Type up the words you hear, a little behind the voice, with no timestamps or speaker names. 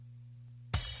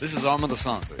This is Armando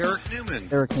Santos. Eric Newman.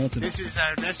 Eric Hansen. This is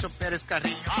Ernesto Perez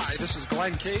Carrillo. Hi, this is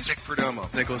Glenn Case. Nick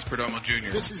Perdomo. Nicholas Perdomo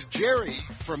Jr. This is Jerry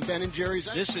from Ben & Jerry's.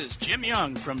 This is Jim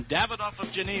Young from Davidoff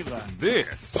of Geneva.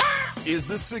 This is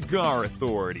the Cigar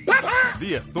Authority.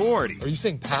 The authority. Are you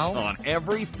saying pal? On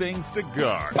everything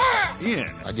cigar.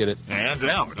 In. I get it. And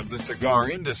out of the cigar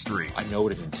industry. I know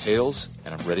what it entails,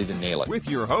 and I'm ready to nail it. With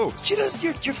your host. You're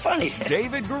funny.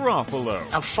 David Garofalo.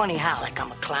 I'm funny how? Like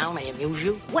I'm a clown? I amuse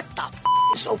you? What the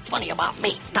is so funny about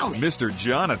me? Tell me. Mr.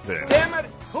 Jonathan. Damn it!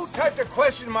 Who typed a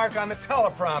question mark on the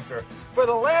teleprompter? For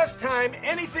the last time,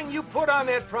 anything you put on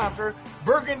that prompter,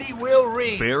 Burgundy will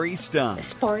read. Barry Stein. The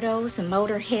sportos, the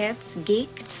motorheads,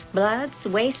 geeks, bloods,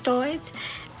 wastoids,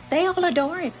 they all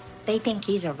adore him. They think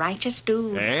he's a righteous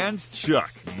dude. And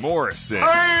Chuck Morrison.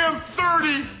 I am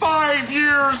 35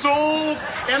 years old,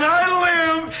 and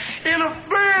I live in a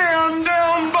van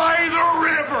down by the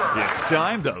river. It's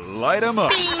time to light 'em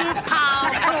up.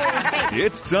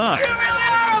 It's time. You really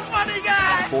are a funny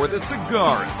guy. For the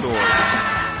Cigar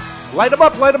Authority. Light 'em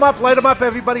up, light 'em up, light 'em up,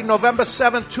 everybody. November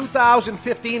 7th,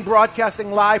 2015,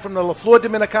 broadcasting live from the La Flor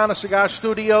Dominicana Cigar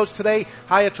Studios. Today,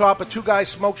 high atop a Two Guys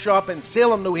Smoke Shop in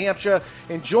Salem, New Hampshire.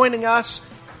 And joining us,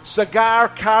 Cigar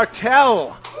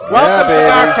Cartel. Welcome,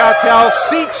 Cigar Cartel,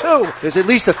 C2. There's at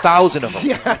least 1,000 of them.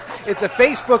 Yeah, it's a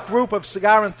Facebook group of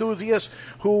cigar enthusiasts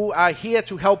who are here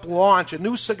to help launch a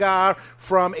new cigar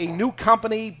from a new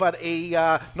company, but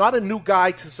not a new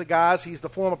guy to cigars. He's the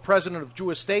former president of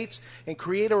Jew Estates and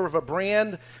creator of a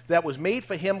brand that was made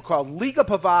for him called Liga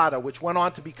Privada, which went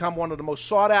on to become one of the most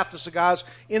sought-after cigars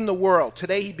in the world.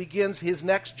 Today he begins his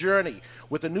next journey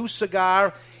with a new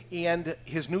cigar, and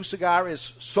his new cigar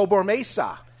is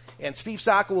Sobremesa. And Steve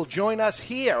Saka will join us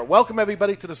here. Welcome,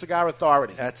 everybody, to the Cigar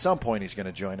Authority. At some point, he's going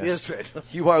to join us. Is it?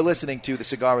 You are listening to the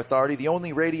Cigar Authority, the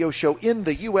only radio show in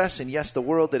the U.S. and, yes, the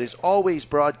world that is always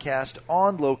broadcast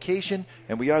on location.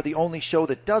 And we are the only show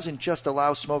that doesn't just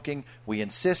allow smoking. We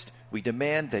insist, we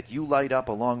demand that you light up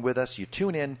along with us. You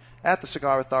tune in at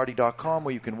thecigarauthority.com,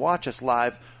 where you can watch us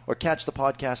live or catch the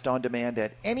podcast on demand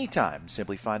at any time.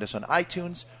 Simply find us on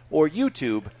iTunes or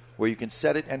YouTube, where you can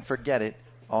set it and forget it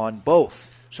on both.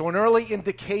 So an early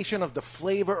indication of the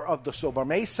flavor of the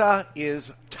Sobremesa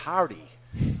is tardy.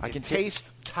 I can taste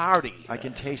tardy. I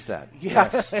can taste that. Yeah.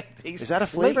 Yes. Is that a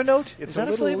flavor note? It's is that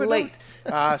a flavor late.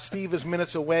 note? Steve is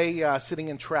minutes away, sitting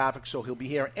in traffic, so he'll be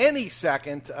here any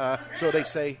second. So they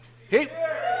say, hey,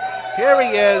 here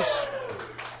he is.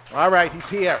 All right, he's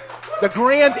here. The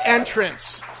grand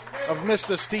entrance of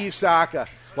Mr. Steve Saka.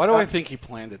 Why do I think he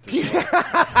planned it this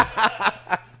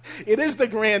way? It is the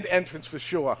grand entrance for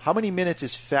sure. How many minutes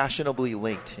is fashionably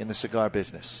late in the cigar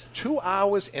business? 2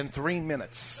 hours and 3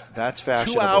 minutes. That's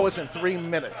fashionable. 2 hours and 3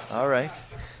 minutes. All right.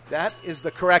 That is the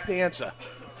correct answer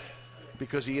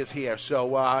because he is here.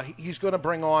 So he's going to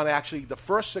bring on, actually, the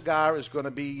first cigar is going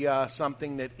to be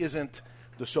something that isn't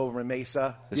the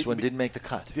Sobremesa. This one didn't make the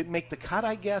cut. Didn't make the cut,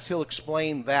 I guess. He'll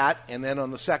explain that. And then on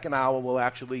the second hour, we'll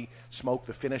actually smoke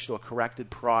the finished or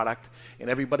corrected product. And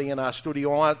everybody in our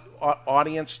studio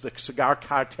audience, the Cigar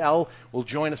Cartel, will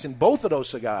join us in both of those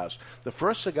cigars. The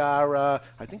first cigar,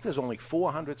 I think there's only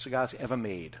 400 cigars ever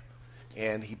made.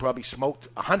 And he probably smoked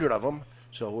 100 of them.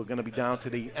 So we're going to be down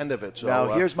to the end of it. So, now,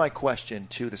 here's my question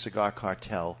to the Cigar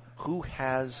Cartel. Who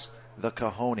has the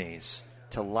cojones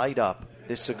to light up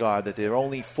this cigar, that there are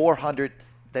only 400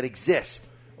 that exist,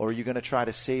 or are you going to try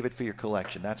to save it for your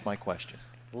collection? That's my question.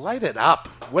 Light it up.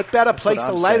 What better place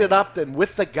to light it up than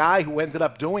with the guy who ended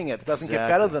up doing it? It doesn't get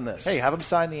better than this. Hey, have him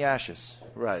sign the ashes.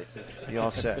 Right. Be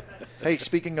all set. Hey,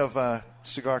 speaking of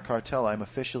Cigar Cartel, I'm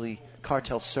officially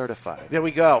cartel certified. There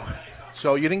we go.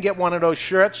 So you didn't get one of those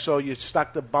shirts, so you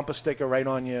stuck the bumper sticker right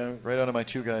on your... Right onto my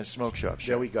Two Guys Smoke Shop shirt.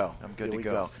 There we go. I'm good to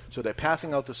go. So they're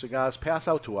passing out the cigars. Pass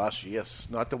out to us, yes.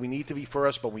 Not that we need to be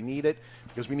first, but we need it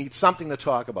because we need something to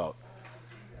talk about.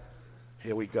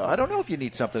 Here we go. I don't know if you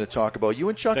need something to talk about. You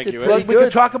and Chuck did pretty good. We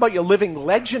can talk about your living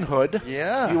legendhood.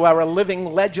 Yeah. You are a living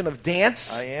legend of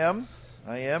dance. I am.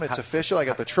 It's official. I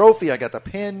got the trophy. I got the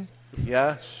pin.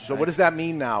 Yeah. So what does that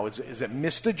mean now? Is it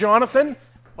Mr. Jonathan?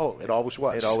 Oh, it always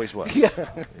was. It always was. Yeah.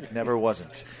 It never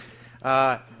wasn't.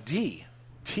 DTT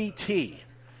 _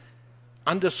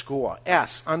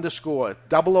 S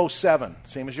 _ 007.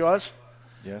 Same as yours?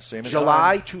 Yeah, same as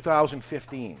July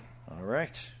 2015. All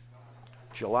right.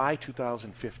 July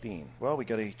 2015. Well, we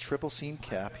got a triple seam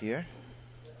cap here.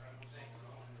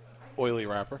 Oily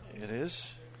wrapper. It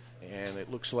is. And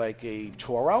it looks like a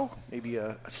Toro, maybe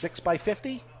a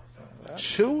 6x50.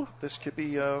 Two? This could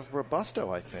be a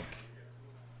Robusto, I think.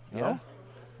 Yeah.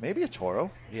 Maybe a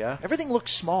Toro. Yeah. Everything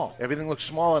looks small. Everything looks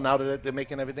smaller now that they're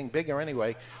making everything bigger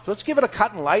anyway. So let's give it a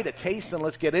cut and light, a taste, and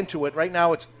let's get into it. Right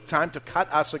now it's time to cut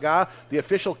our cigar. The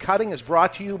official cutting is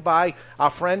brought to you by our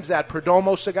friends at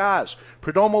Perdomo Cigars.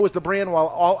 Perdomo is the brand while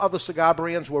all other cigar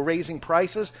brands were raising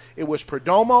prices. It was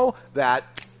Perdomo that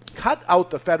cut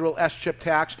out the federal S-chip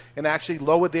tax and actually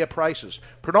lowered their prices.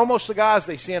 Perdomo Cigars,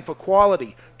 they stand for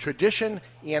quality, tradition,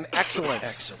 and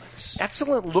excellence.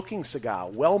 Excellent-looking cigar,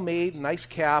 well-made, nice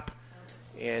cap,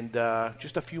 and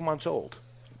just a few months old.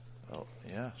 Oh,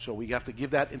 yeah. So we have to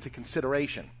give that into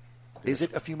consideration. Is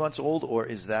it a few months old, or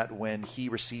is that when he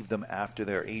received them after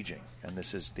their aging? And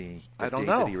this is the I don't date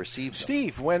know. that he received them.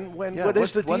 Steve, what Yeah,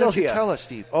 is the deal why don't you here? tell us,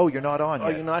 Steve? Oh, you're not on Oh,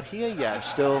 yet. you're not here yet.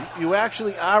 Still, you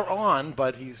actually are on,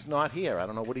 but he's not here. I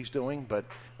don't know what he's doing, but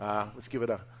let's give it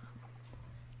a.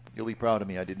 You'll be proud of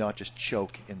me. I did not just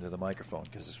choke into the microphone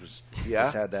because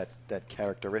this had that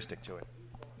characteristic to it.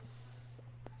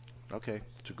 Okay,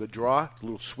 it's a good draw. A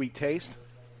little sweet taste.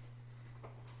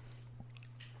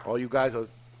 All you guys are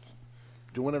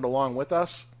doing it along with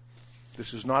us.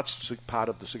 This is not part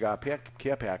of the cigar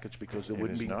care package because there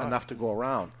wouldn't be enough to go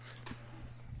around.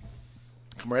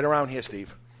 Come right around here,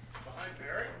 Steve.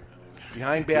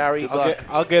 Behind Barry.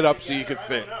 I'll get up so you can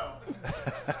fit.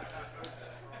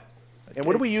 And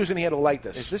what are we using here to light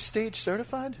this? Is this stage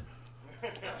certified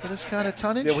for this kind of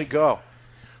tonnage? There we go.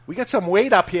 We got some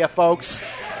weight up here, folks.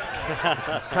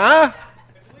 Huh?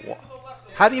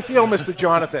 How do you feel, Mr.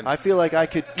 Jonathan? I feel like I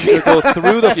could either go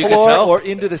through the floor or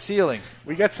into the ceiling.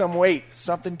 We got some weight.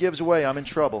 Something gives way. I'm in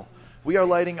trouble. We are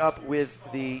lighting up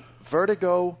with the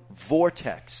Vertigo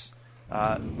Vortex.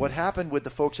 What happened with the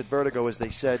folks at Vertigo is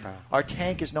they said, our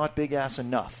tank is not big-ass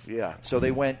enough. Yeah. So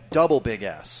they went double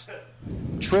big-ass.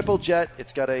 Triple jet,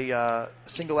 it's got a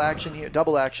single action here,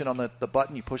 double action on the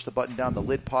button. You push the button down, the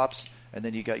lid pops, and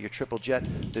then you got your triple jet.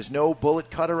 There's no bullet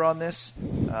cutter on this,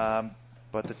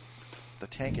 but the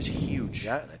tank is huge.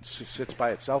 Yeah, it sits by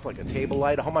itself like a table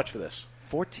light. How much for this?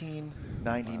 $14.99.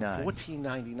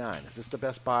 $14.99. Is this the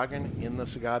best bargain in the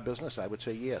cigar business? I would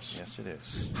say yes. Yes, it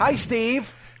is. Hi,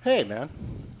 Steve. Hey, man.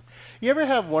 You ever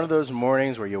have one of those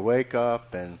mornings where you wake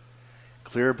up and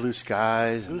clear blue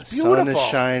skies and the sun is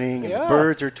shining and the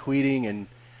birds are tweeting, and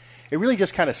it really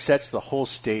just kind of sets the whole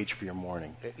stage for your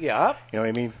morning. Yeah. You know what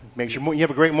I mean? Makes you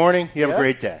have a great morning, you have a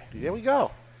great day. There we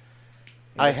go.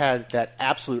 I had that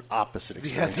absolute opposite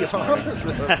experience this morning.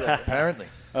 Apparently.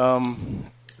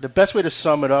 The best way to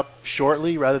sum it up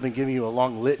shortly, rather than giving you a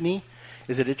long litany,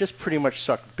 is that it just pretty much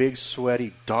sucked big,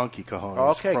 sweaty donkey cojones.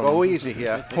 Okay, from go easy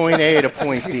here. Point A to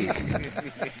point B.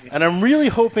 And I'm really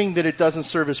hoping that it doesn't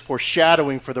serve as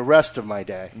foreshadowing for the rest of my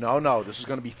day. No, this is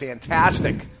going to be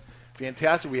fantastic.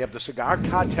 Fantastic. We have the Cigar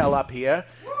Cartel up here.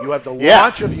 You have the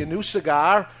launch of your new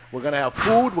cigar. We're going to have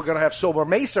food. We're going to have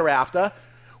Sobremesa after,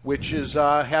 which is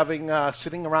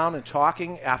sitting around and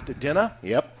talking after dinner.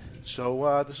 Yep.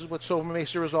 So this is what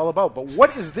Sobremesa is all about. But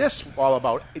what is this all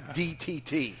about,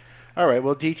 DTT? All right,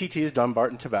 well, DTT is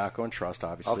Dunbarton Tobacco and Trust,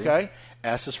 obviously. Okay.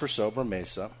 S is for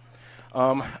Sobremesa.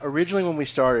 Originally, when we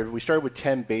started with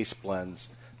 10 base blends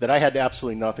that I had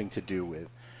absolutely nothing to do with.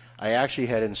 I actually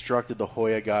had instructed the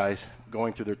Hoya guys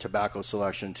going through their tobacco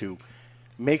selection to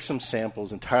make some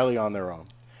samples entirely on their own,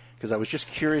 because I was just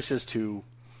curious as to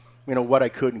what I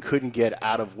could and couldn't get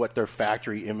out of what their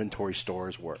factory inventory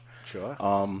stores were. Sure.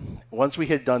 Once we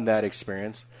had done that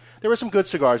experience, there were some good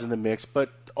cigars in the mix,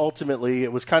 but ultimately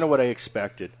it was kind of what I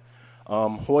expected.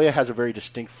 Hoya has a very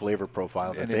distinct flavor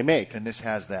profile that they make. And this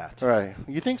has that. Right.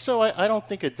 You think so? I don't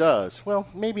think it does. Well,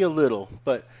 maybe a little,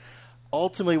 but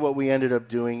ultimately what we ended up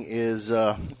doing is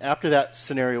after that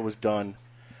scenario was done,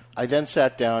 I then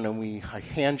sat down and I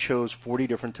hand chose 40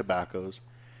 different tobaccos,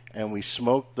 and we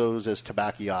smoked those as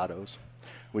tabacchiatos,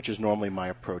 which is normally my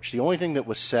approach. The only thing that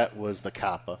was set was the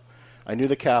capa. I knew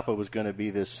the capa was going to be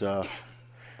this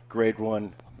grade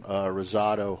 1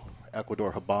 Rosado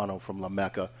Ecuador Habano from La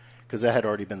Meca, because that had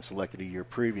already been selected a year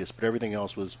previous, but everything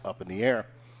else was up in the air.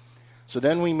 So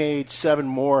then we made 7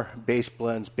 more base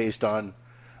blends based on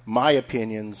my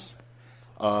opinions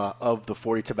of the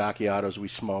 40 tabacchiatos we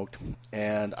smoked.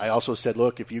 And I also said,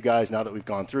 look, if you guys, now that we've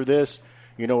gone through this,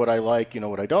 you know what I like, you know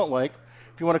what I don't like.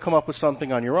 If you want to come up with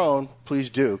something on your own,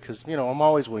 please do, because I'm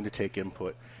always willing to take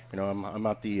input. I'm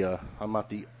not the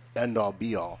end all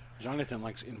be all. Jonathan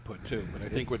likes input too, but I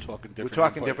think we're talking different. We're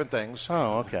talking input. different things.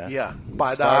 Oh, okay. Yeah,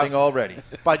 but Starting already.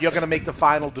 But you're going to make the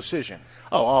final decision.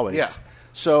 Oh, always. Yeah.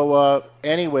 So,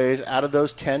 anyways, out of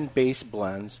those 10 base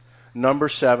blends, number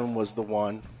 7 was the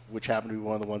one, which happened to be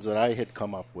one of the ones that I had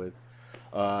come up with,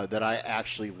 that I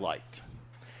actually liked.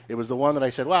 It was the one that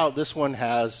I said, wow, this one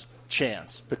has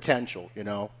chance, potential,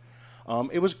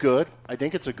 It was good. I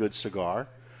think it's a good cigar,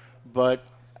 but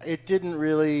it didn't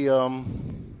really. I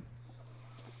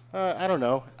don't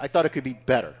know. I thought it could be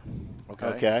better.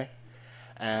 Okay?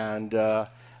 And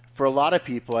for a lot of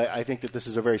people, I think that this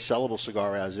is a very sellable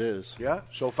cigar as is. Yeah,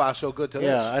 so far so good to this.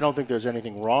 Yeah, I don't think there's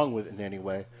anything wrong with it in any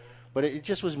way. But it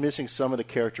just was missing some of the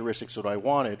characteristics that I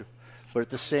wanted. But at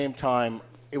the same time,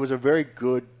 it was a very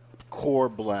good core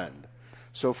blend.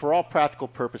 So for all practical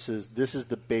purposes, this is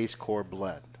the base core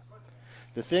blend.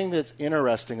 The thing that's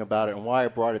interesting about it and why I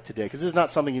brought it today, because this is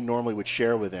not something you normally would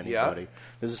share with anybody. Yeah.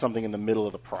 This is something in the middle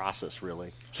of the process,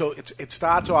 really. So it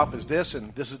starts off as this,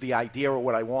 and this is the idea of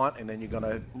what I want, and then you're going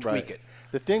to tweak it.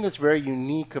 The thing that's very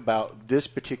unique about this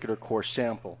particular core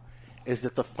sample is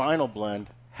that the final blend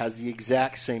has the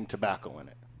exact same tobacco in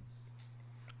it.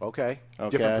 Okay.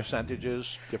 Different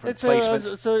percentages, different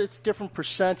placements. It's different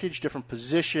percentage, different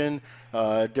position,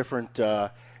 different,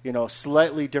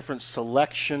 slightly different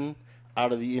selection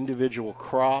out of the individual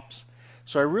crops.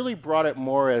 So I really brought it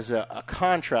more as a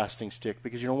contrasting stick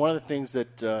because, one of the things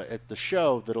that at the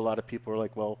show that a lot of people are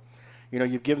like, well,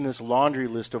 you've given this laundry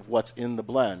list of what's in the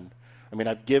blend. I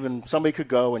mean, somebody could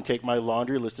go and take my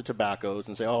laundry list of tobaccos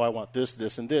and say, oh, I want this,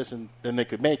 this, and this, and then they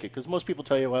could make it. Because most people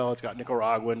tell you, well, it's got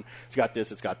Nicaraguan, it's got this,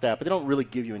 it's got that, but they don't really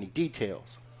give you any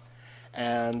details.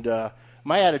 And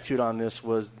my attitude on this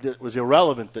was that it was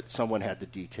irrelevant that someone had the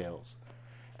details.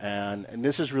 And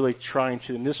this is really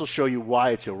and this will show you why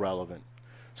it's irrelevant.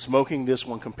 Smoking this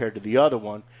one compared to the other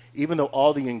one, even though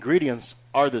all the ingredients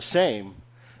are the same,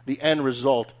 the end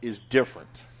result is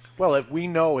different. Well,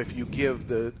 if you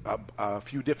give a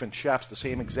few different chefs the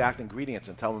same exact ingredients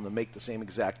and tell them to make the same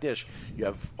exact dish, you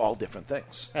have all different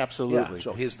things. Absolutely. Yeah,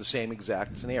 so here's the same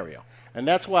exact scenario. And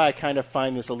that's why I kind of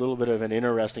find this a little bit of an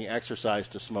interesting exercise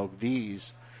to smoke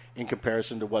these in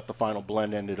comparison to what the final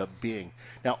blend ended up being.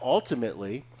 Now,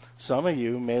 ultimately, some of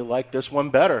you may like this one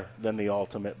better than the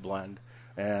ultimate blend.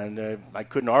 And I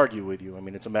couldn't argue with you. I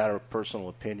mean, it's a matter of personal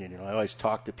opinion. I always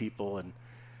talk to people, and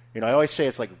I always say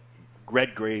it's like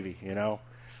red gravy.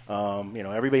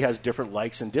 Everybody has different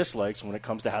likes and dislikes when it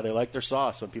comes to how they like their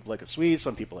sauce. Some people like it sweet,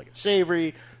 some people like it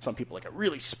savory, some people like it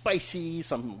really spicy,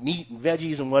 some meat and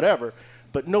veggies and whatever.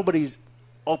 But nobody's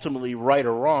ultimately right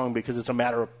or wrong because it's a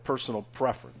matter of personal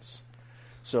preference.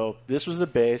 So this was the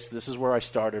base. This is where I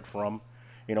started from.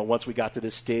 Once we got to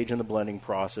this stage in the blending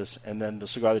process, and then the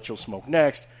cigar that you'll smoke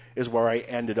next is where I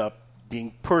ended up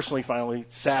being personally finally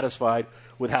satisfied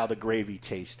with how the gravy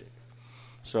tasted.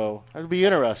 So it would be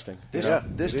interesting.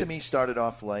 This to me started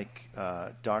off like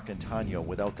Dark Antonio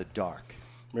without the dark.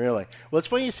 Really? Well, it's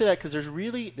funny you say that because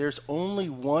there's only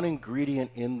one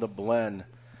ingredient in the blend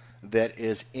that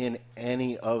is in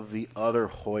any of the other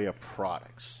Hoya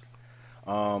products.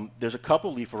 There's a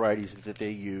couple leaf varieties that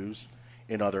they use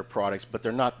in other products, but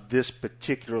they're not this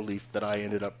particular leaf that I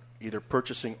ended up either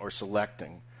purchasing or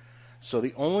selecting. So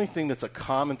the only thing that's a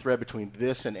common thread between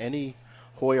this and any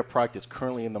Hoya product that's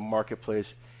currently in the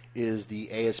marketplace is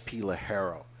the ASP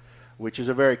Ligero, which is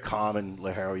a very common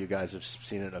Ligero. You guys have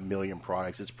seen it in a million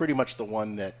products. It's pretty much the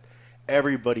one that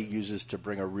everybody uses to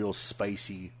bring a real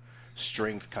spicy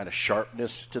strength kind of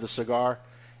sharpness to the cigar.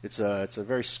 It's a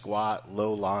very squat,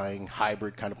 low-lying,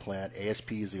 hybrid kind of plant.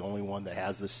 ASP is the only one that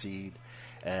has the seed,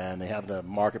 and they have the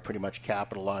market pretty much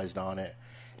capitalized on it.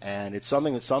 And it's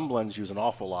something that some blends use an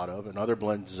awful lot of, and other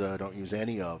blends don't use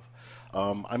any of.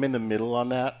 I'm in the middle on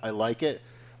that. I like it,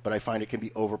 but I find it can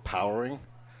be overpowering.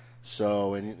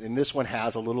 So, and this one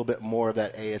has a little bit more of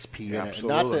that ASP in it.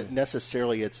 Not that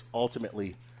necessarily it's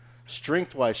ultimately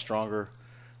strength-wise stronger,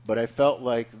 but I felt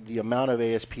like the amount of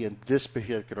ASP in this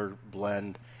particular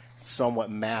blend somewhat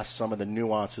masked some of the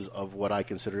nuances of what I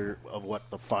consider of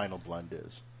what the final blend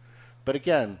is. But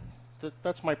again,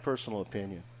 that's my personal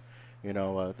opinion.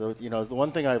 The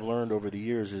one thing I've learned over the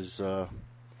years is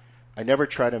I never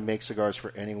try to make cigars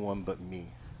for anyone but me.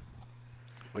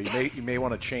 Well, you may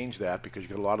want to change that because you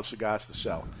got a lot of cigars to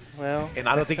sell. Well, and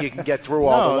I don't think you can get through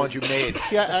all the ones you made.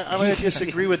 See, I'm going to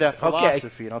disagree with that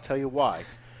philosophy, and I'll tell you why.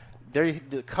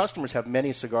 The customers have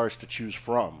many cigars to choose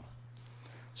from.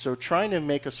 So trying to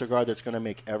make a cigar that's going to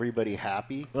make everybody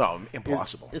happy... No,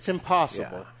 impossible. It's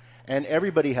impossible. Yeah. And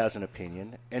everybody has an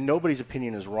opinion, and nobody's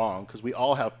opinion is wrong because we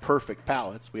all have perfect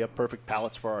palates. We have perfect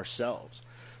palates for ourselves.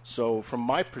 So from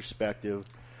my perspective,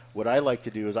 what I like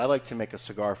to do is I like to make a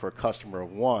cigar for a customer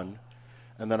of one,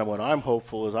 and then what I'm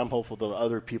hopeful that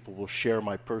other people will share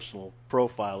my personal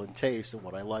profile and taste and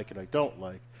what I like and I don't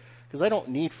like. Because I don't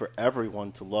need for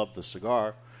everyone to love the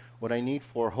cigar. What I need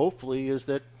for, hopefully, is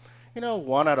that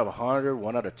 1 out of 100,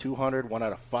 1 out of 200, 1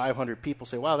 out of 500 people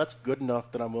say, wow, that's good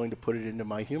enough that I'm willing to put it into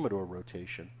my humidor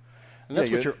rotation. And that's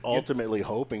what you're ultimately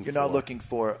hoping for. You're not looking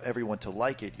for everyone to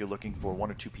like it. You're looking for one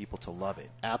or two people to love it.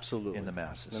 Absolutely. In the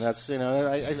masses. And that's,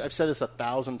 I've said this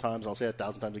 1,000 times, and I'll say it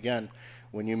 1,000 times again.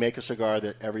 When you make a cigar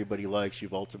that everybody likes,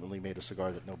 you've ultimately made a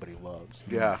cigar that nobody loves.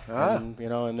 Yeah. And,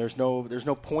 and there's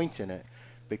no point in it,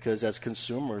 because as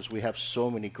consumers, we have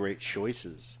so many great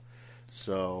choices.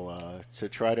 So to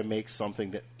try to make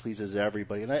something that pleases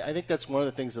everybody, and I think that's one of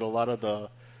the things that a lot of the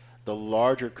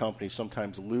larger companies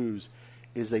sometimes lose,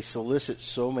 is they solicit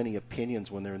so many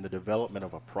opinions when they're in the development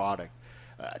of a product.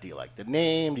 Do you like the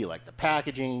name? Do you like the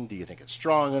packaging? Do you think it's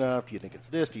strong enough? Do you think it's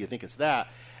this? Do you think it's that?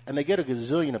 And they get a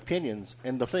gazillion opinions.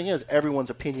 And the thing is, everyone's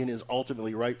opinion is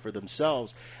ultimately right for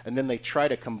themselves. And then they try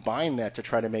to combine that to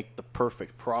try to make the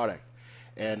perfect product.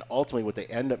 And ultimately what they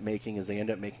end up making is they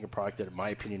end up making a product that, in my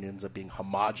opinion, ends up being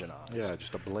homogenized. Yeah,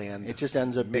 just a bland It just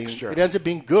ends up mixture. It ends up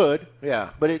being good. Yeah.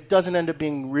 But it doesn't end up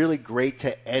being really great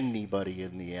to anybody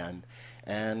in the end.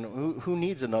 And who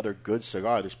needs another good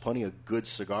cigar? There's plenty of good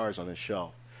cigars on the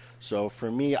shelf. So for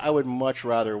me, I would much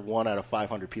rather 1 out of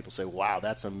 500 people say, wow,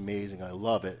 that's amazing, I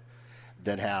love it,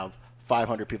 than have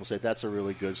 500 people say, that's a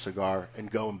really good cigar, and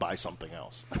go and buy something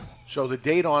else. So the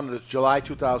date on it is July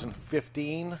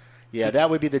 2015? Yeah, that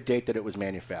would be the date that it was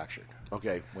manufactured.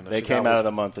 Okay. When they came out of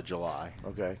the month of July.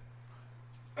 Okay.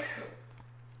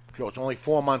 So it's only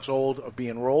 4 months old of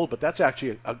being rolled, but that's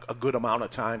actually a good amount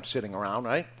of time sitting around,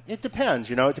 right? It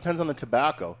depends. It depends on the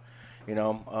tobacco.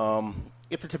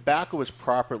 If the tobacco is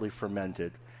properly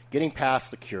fermented, getting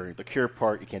past the cure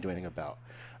part you can't do anything about.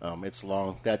 It's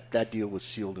long. That deal was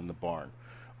sealed in the barn.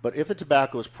 But if the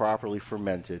tobacco is properly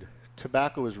fermented,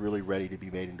 tobacco is really ready to be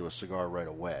made into a cigar right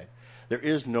away. There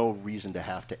is no reason to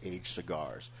have to age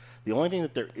cigars. The only thing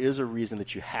that there is a reason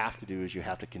that you have to do is you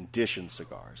have to condition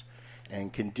cigars.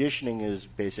 And conditioning is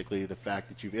basically the fact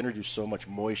that you've introduced so much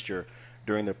moisture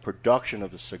during the production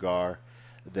of the cigar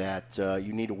that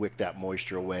you need to wick that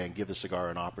moisture away and give the cigar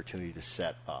an opportunity to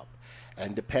set up.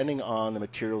 And depending on the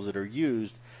materials that are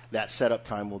used, that setup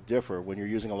time will differ. When you're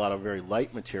using a lot of very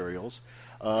light materials,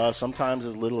 sometimes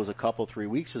as little as a couple, 3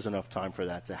 weeks is enough time for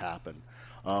that to happen.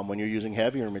 When you're using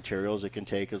heavier materials, it can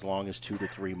take as long as 2 to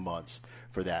 3 months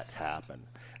for that to happen.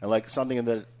 And like something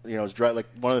that is dry, like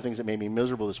one of the things that made me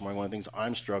miserable this morning, one of the things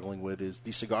I'm struggling with is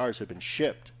these cigars have been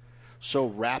shipped so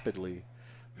rapidly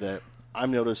that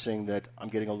I'm noticing that I'm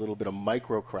getting a little bit of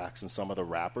micro cracks in some of the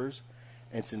wrappers.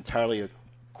 And it's entirely a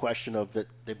question of that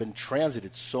they've been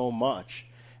transited so much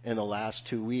in the last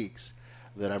 2 weeks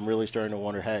that I'm really starting to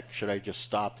wonder, heck, should I just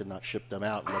stop and not ship them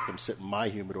out and let them sit in my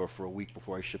humidor for a week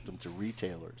before I ship them to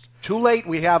retailers? Too late,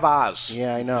 we have ours.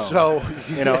 Yeah, I know. So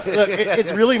look,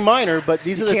 it's really minor, but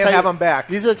these are the can't have them back.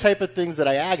 These are the type of things that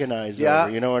I agonize over.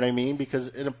 You know what I mean? Because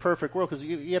in a perfect world, because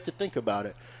you have to think about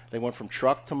it. They went from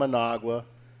truck to Managua,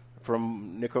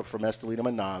 from Esteli to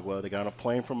Managua. They got on a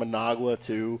plane from Managua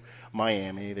to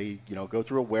Miami. They go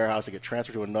through a warehouse. They get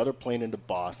transferred to another plane into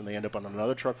Boston. They end up on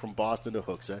another truck from Boston to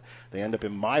Hooksett. They end up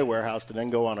in my warehouse to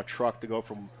then go on a truck to go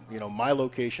from my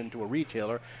location to a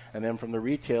retailer, and then from the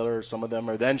retailer, some of them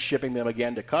are then shipping them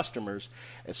again to customers.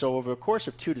 And so over the course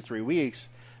of 2 to 3 weeks,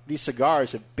 these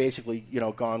cigars have basically,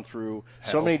 gone through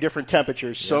so many different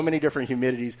temperatures, so many different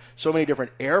humidities, so many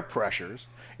different air pressures,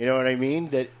 you know what I mean,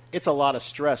 that it's a lot of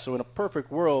stress. So in a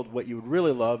perfect world, what you would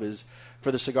really love is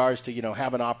for the cigars to,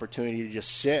 have an opportunity to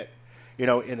just sit, in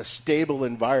a stable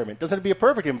environment. Doesn't have to be a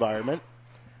perfect environment,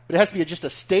 but it has to be just a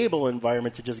stable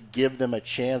environment to just give them a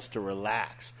chance to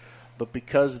relax. But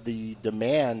because the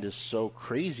demand is so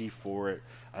crazy for it,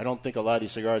 I don't think a lot of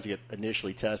these cigars that get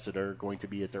initially tested are going to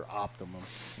be at their optimum.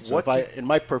 So in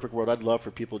my perfect world, I'd love for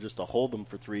people just to hold them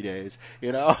for 3 days,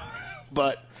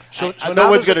 But so no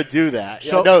one's going to do that.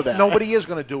 So I know that. Nobody is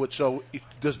going to do it. So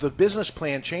does the business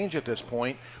plan change at this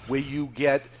point where you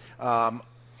get a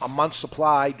month's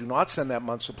supply, do not send that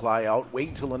month's supply out, wait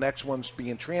until the next one's be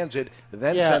in transit,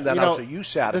 then send that out so you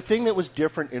satisfy? The thing that was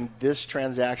different in this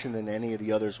transaction than any of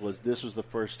the others was this was the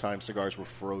first time cigars were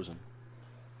frozen.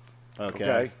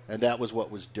 Okay. And that was what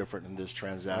was different in this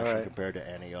transaction compared to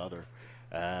any other.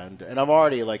 And I'm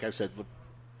already, like I've said...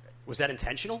 Was that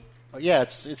intentional? Yeah,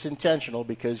 it's intentional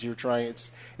because you're trying...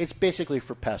 It's basically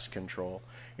for pest control.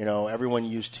 Everybody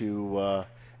used to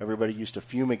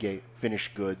fumigate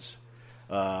finished goods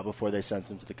before they sent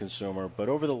them to the consumer. But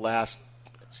over the last...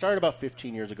 It started about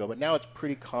 15 years ago, but now it's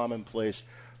pretty commonplace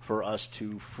for us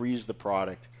to freeze the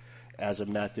product as a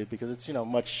method because it's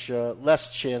much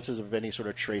less chances of any sort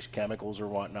of trace chemicals or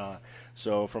whatnot.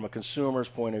 So from a consumer's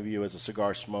point of view, as a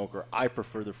cigar smoker, I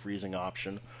prefer the freezing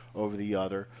option over the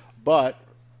other. But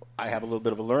I have a little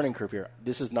bit of a learning curve here.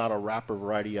 This is not a wrapper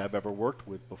variety I've ever worked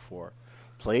with before.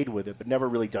 played with it, but never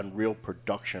really done real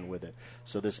production with it.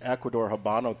 So this Ecuador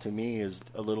Habano to me is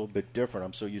a little bit different.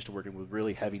 I'm so used to working with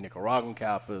really heavy Nicaraguan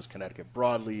Capas, Connecticut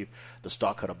broadleaf, the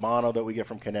stock Habano that we get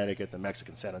from Connecticut, the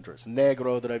Mexican San Andres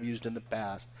Negro that I've used in the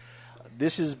past.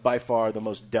 This is by far the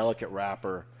most delicate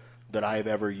wrapper that I've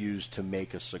ever used to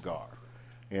make a cigar.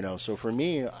 So for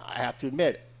me, I have to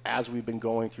admit, as we've been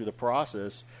going through the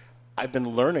process, I've been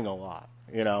learning a lot,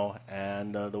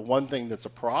 and the one thing that's a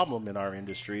problem in our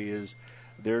industry is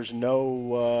there's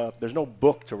no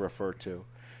book to refer to.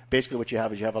 Basically what you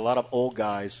have is you have a lot of old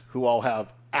guys who all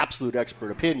have absolute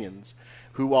expert opinions,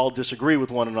 who all disagree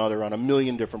with one another on a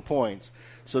million different points.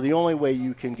 So the only way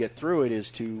you can get through it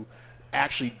is to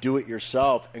actually do it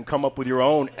yourself and come up with your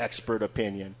own expert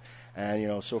opinion.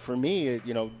 And, so for me,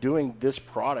 doing this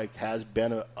product has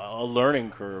been a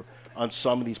learning curve on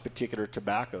some of these particular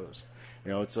tobaccos.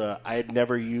 I had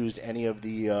never used any of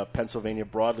the Pennsylvania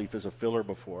broadleaf as a filler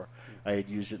before. I had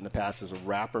used it in the past as a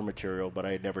wrapper material, but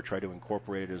I had never tried to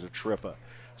incorporate it as a trippa.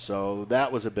 So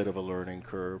that was a bit of a learning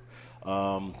curve.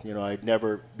 I'd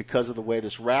never, because of the way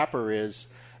this wrapper is,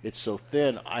 it's so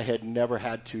thin, I had never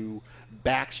had to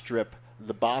backstrip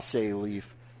the Basse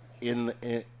leaf in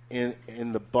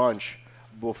the bunch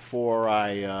before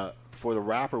the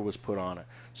wrapper was put on it.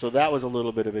 So that was a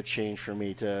little bit of a change for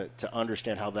me to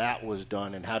understand how that was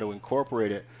done and how to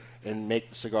incorporate it and make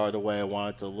the cigar the way I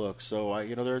want it to look. So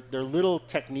there are little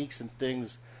techniques and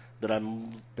things that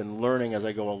I've been learning as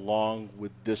I go along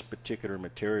with this particular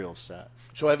material set.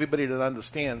 So everybody that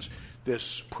understands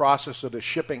this process of the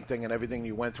shipping thing and everything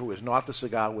you went through is not the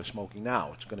cigar we're smoking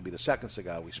now. It's going to be the second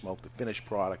cigar we smoked, the finished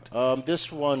product.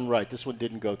 This one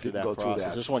didn't go through that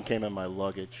process. This one came in my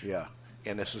luggage. Yeah.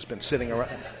 And this has been sitting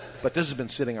around, but this has been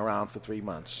sitting around for 3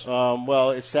 months.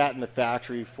 Well, it sat in the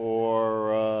factory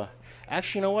for,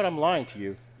 actually, you know what? I'm lying to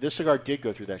you. This cigar did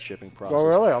go through that shipping process. Oh,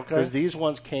 really? Okay. Because these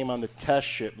ones came on the test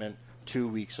shipment 2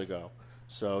 weeks ago.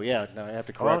 So, yeah, now I have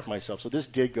to correct myself. So this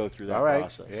did go through that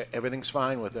process. Yeah, everything's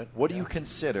fine with it. What do you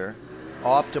consider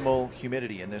optimal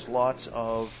humidity? And there's lots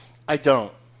of... I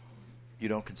don't. You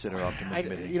don't consider optimal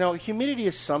humidity? Humidity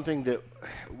is something that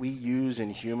we use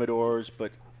in humidors,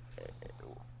 but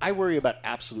I worry about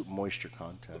absolute moisture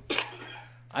content.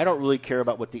 I don't really care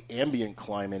about what the ambient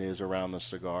climate is around the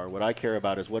cigar. What I care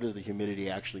about is what is the humidity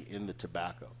actually in the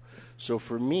tobacco. So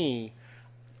for me,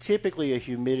 typically a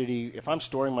humidity, if I'm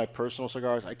storing my personal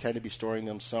cigars, I tend to be storing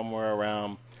them somewhere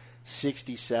around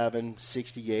 67,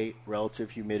 68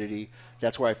 relative humidity.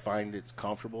 That's where I find it's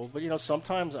comfortable. But,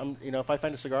 sometimes if I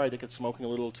find a cigar I think it's smoking a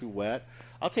little too wet,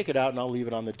 I'll take it out and I'll leave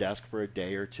it on the desk for a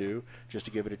day or two just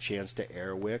to give it a chance to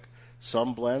air wick.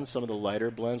 Some blends, some of the lighter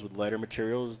blends with lighter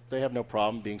materials, they have no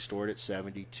problem being stored at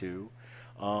 72.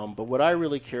 But what I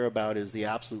really care about is the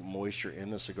absolute moisture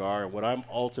in the cigar. And what I'm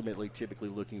ultimately typically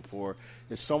looking for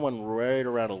is someone right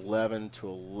around 11 to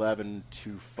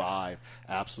 11.25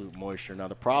 absolute moisture. Now,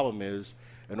 the problem is,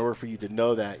 in order for you to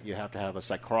know that, you have to have a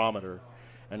psychrometer.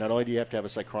 And not only do you have to have a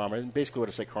psychrometer, and basically what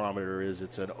a psychrometer is,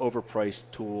 it's an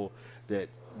overpriced tool that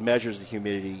measures the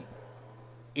humidity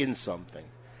in something.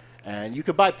 And you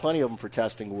could buy plenty of them for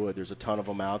testing wood. There's a ton of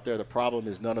them out there. The problem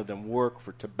is none of them work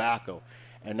for tobacco.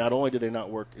 And not only do they not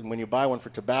work, and when you buy one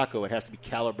for tobacco, it has to be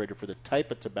calibrated for the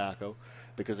type of tobacco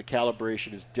because the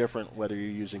calibration is different whether you're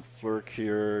using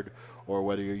fleur-cured or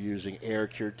whether you're using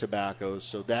air-cured tobaccos.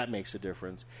 So that makes a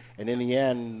difference. And in the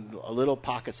end, a little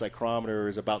pocket psychrometer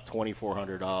is about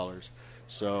 $2,400.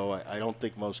 So I don't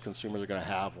think most consumers are going to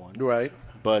have one. Right.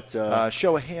 But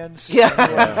show of hands. Yeah.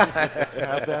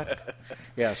 Have that.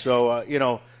 Yeah. So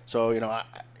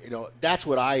that's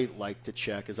what I like to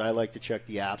check. Is I like to check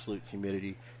the absolute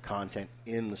humidity content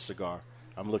in the cigar.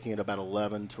 I'm looking at about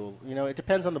 11 to it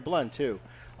depends on the blend too.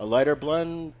 A lighter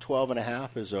blend,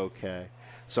 12.5 is okay.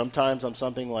 Sometimes on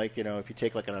something like, if you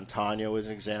take like an Antonio as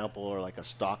an example, or like a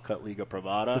stock cut Liga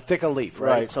Privada. The thicker leaf,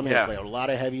 right? Something that's like a lot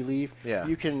of heavy leaf. Yeah.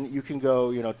 You can go,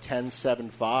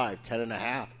 10.75,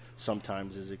 10.5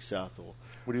 sometimes is acceptable.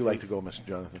 What do you like to go, Mr.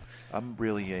 Jonathan? I'm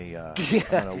really I'm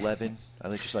an 11. I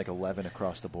think just like 11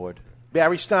 across the board.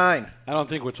 Barry Stein. I don't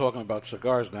think we're talking about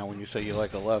cigars now when you say you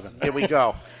like 11. Here we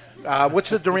go. What's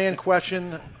the Duran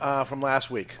question from last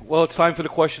week? Well, it's time for the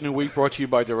question of the week brought to you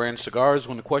by Duran Cigars.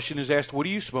 When the question is asked, what are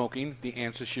you smoking? The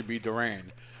answer should be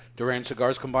Duran. Duran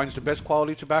Cigars combines the best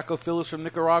quality tobacco fillers from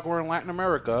Nicaragua and Latin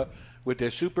America with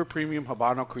their super premium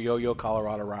Habano Criollo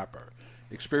Colorado wrapper.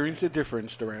 Experience the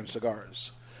difference, Duran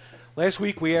Cigars. Last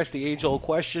week we asked the age-old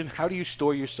question, how do you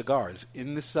store your cigars,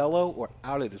 in the cello or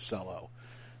out of the cello?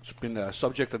 It's been the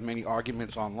subject of many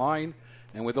arguments online,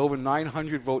 and with over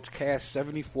 900 votes cast,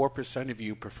 74% of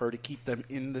you prefer to keep them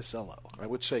in the cello. I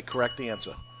would say correct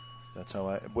answer. That's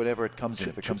how whatever it comes in.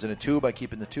 If it comes in a tube, I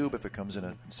keep it in the tube. If it comes in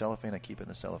a cellophane, I keep it in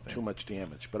the cellophane. Too much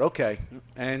damage, but okay.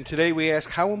 And today we ask,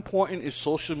 how important is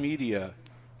social media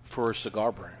for a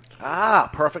cigar brand?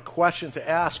 Perfect question to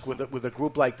ask with a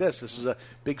group like this. This is a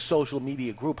big social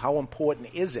media group. How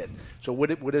important is it? So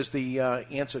what is the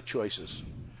answer choices?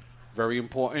 Very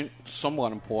important,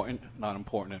 somewhat important, not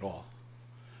important at all.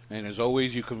 And as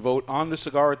always, you can vote on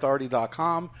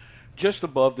thecigarauthority.com just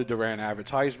above the Duran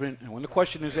advertisement. And when the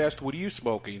question is asked, what are you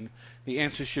smoking? The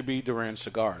answer should be Duran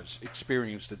cigars.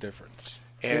 Experience the difference.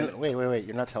 And wait.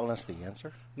 You're not telling us the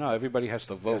answer? No, everybody has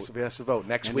to vote. Everybody has to vote.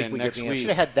 Next week we get the answer. We should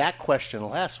have had that question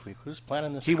last week. Who's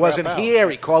planning this? He wasn't here.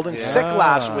 He called in sick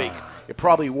last week. It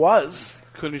probably was.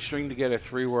 Couldn't string together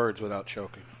 3 words without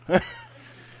choking.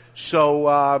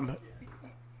 So,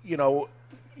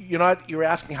 you're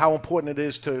asking how important it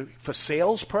is for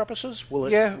sales purposes? Will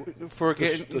it? For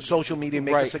the social media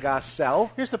make a cigar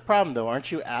sell? Here's the problem, though.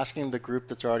 Aren't you asking the group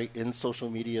that's already in social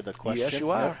media the question? Yes,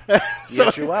 you are. So,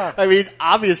 yes, you are. I mean,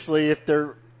 obviously, if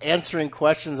they're answering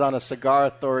questions on a Cigar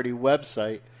Authority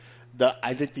website,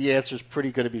 I think the answer is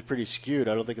going to be pretty skewed.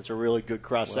 I don't think it's a really good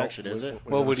cross section, is it?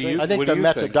 Well, what do you? I think the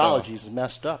methodology is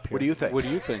messed up here. What do you think? What do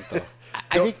you think, though?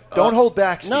 Don't hold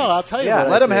back, Steve. No, I'll tell you. Yeah,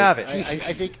 let them have it.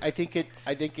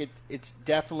 I think it's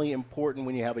definitely important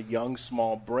when you have a young,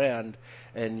 small brand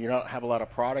and you don't have a lot of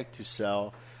product to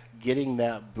sell. Getting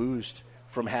that boost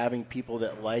from having people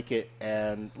that like it,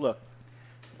 and look,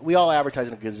 we all advertise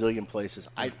in a gazillion places.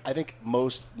 I think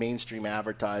most mainstream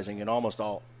advertising and almost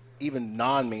all, even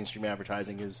non-mainstream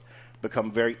advertising, has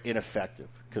become very ineffective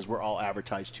because we're all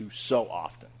advertised to so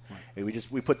often. Right. And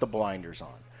we put the blinders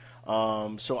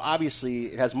on. So obviously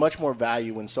it has much more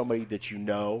value when somebody that you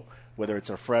know, whether it's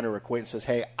a friend or acquaintance, says,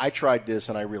 hey, I tried this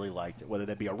and I really liked it, whether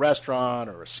that be a restaurant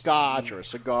or a scotch or a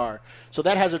cigar. So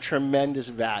that has a tremendous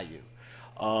value.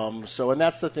 And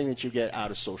that's the thing that you get out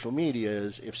of social media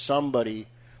is if somebody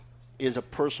is a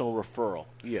personal referral.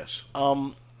 Yes.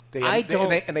 They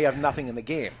have nothing in the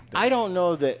game. I don't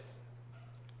know that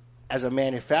as a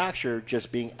manufacturer,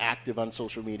 just being active on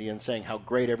social media and saying how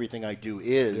great everything I do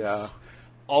is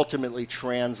ultimately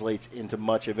translates into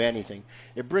much of anything.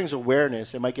 It brings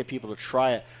awareness. It might get people to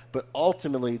try it. But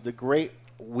ultimately, the great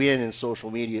win in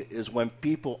social media is when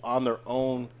people on their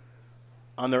own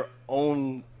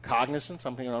cognizance, I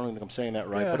don't think I'm saying that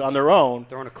right, but on their own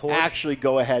accord, actually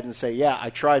go ahead and say, yeah, I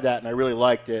tried that and I really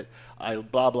liked it. I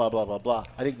blah, blah, blah, blah, blah.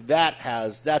 I think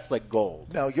that's like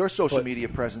gold. Now, your social media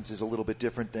presence is a little bit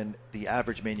different than the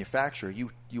average manufacturer.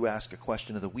 You ask a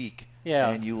question of the week,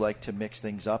 and you like to mix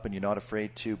things up, and you're not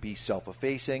afraid to be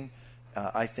self-effacing.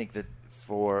 I think that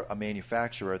for a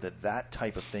manufacturer, that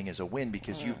type of thing is a win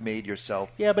because you've made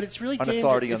yourself but it's really an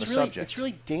authority on the subject. It's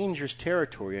really dangerous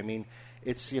territory. I mean,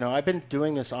 it's I've been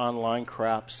doing this online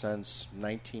crap since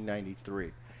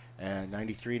 1993. And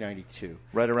 93, 92.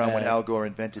 Right around when Al Gore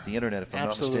invented the Internet, if I'm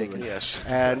not mistaken. Yes.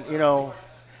 And,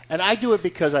 and I do it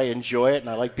because I enjoy it and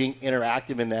I like being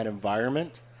interactive in that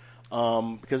environment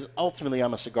because ultimately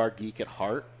I'm a cigar geek at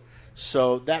heart.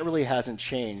 So that really hasn't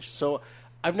changed. So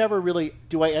I've never really –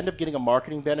 do I end up getting a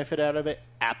marketing benefit out of it?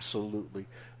 Absolutely.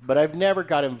 But I've never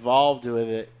got involved with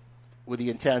it with the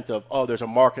intent of, there's a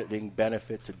marketing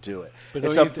benefit to do it. But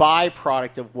it's a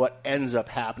byproduct of what ends up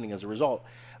happening as a result.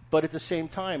 But at the same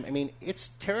time, I mean, it's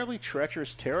terribly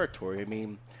treacherous territory. I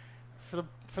mean,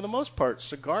 for the most part,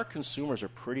 cigar consumers are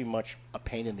pretty much a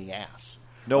pain in the ass.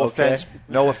 No offense.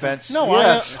 No offense. No,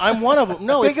 yes. I'm one of them.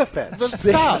 No, big offense.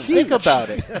 Stop. Think about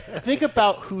it. Think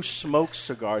about who smokes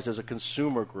cigars as a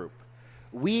consumer group.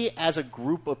 We, as a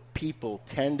group of people,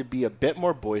 tend to be a bit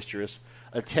more boisterous,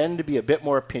 tend to be a bit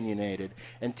more opinionated,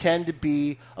 and tend to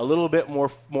be a little bit more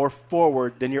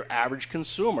forward than your average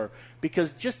consumer.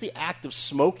 Because just the act of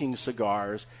smoking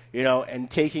cigars, and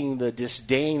taking the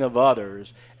disdain of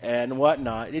others and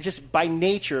whatnot, it just by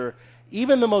nature,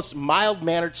 even the most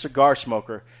mild-mannered cigar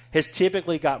smoker has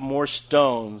typically got more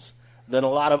stones than a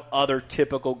lot of other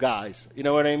typical guys. You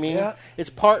know what I mean? Yeah. It's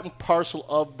part and parcel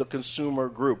of the consumer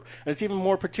group. And it's even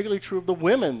more particularly true of the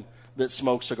women that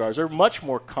smoke cigars. They're much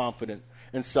more confident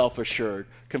and self-assured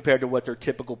compared to what their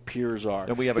typical peers are.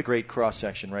 And we have a great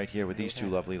cross-section right here with these two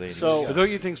lovely ladies. But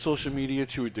don't you think social media,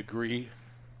 to a degree,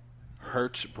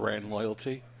 hurts brand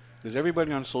loyalty? Because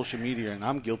everybody on social media, and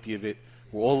I'm guilty of it,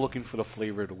 we're all looking for the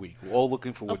flavor of the week. We're all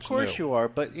looking for what's new. Of course you are,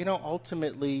 but,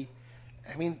 ultimately,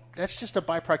 I mean, that's just a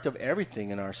byproduct of everything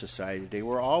in our society today.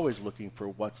 We're always looking for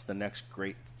what's the next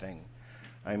great thing.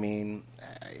 I mean,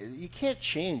 you can't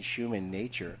change human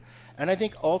nature. And I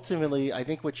think ultimately,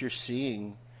 what you're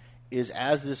seeing is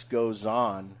as this goes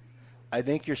on, I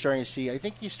think you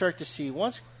start to see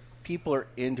once people are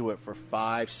into it for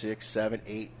 5, 6, 7,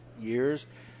 8 years,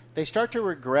 they start to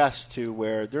regress to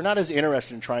where they're not as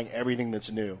interested in trying everything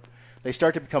that's new. They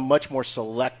start to become much more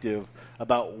selective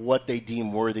about what they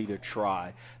deem worthy to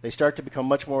try. They start to become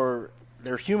much more.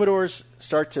 Their humidors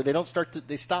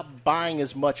they stop buying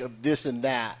as much of this and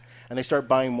that, and they start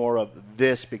buying more of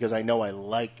this because I know I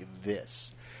like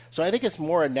this. So I think it's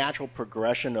more a natural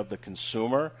progression of the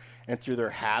consumer and through their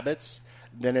habits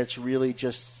than it's really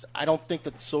just. I don't think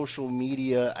that social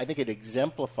media. I think it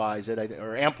exemplifies it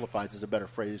or amplifies is a better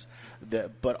phrase.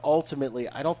 But ultimately,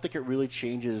 I don't think it really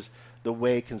changes the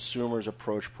way consumers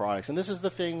approach products. And this is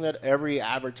the thing that every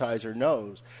advertiser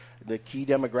knows. The key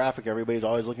demographic everybody's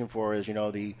always looking for is,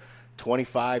 the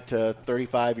 25 to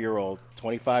 35-year-old,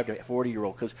 25 to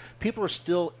 40-year-old, because people are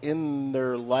still in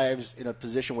their lives in a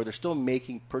position where they're still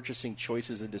making purchasing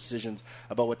choices and decisions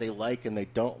about what they like and they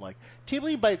don't like.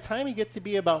 Typically, by the time you get to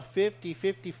be about 50,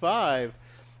 55,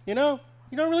 you don't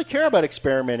really care about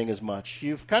experimenting as much.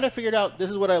 You've kind of figured out this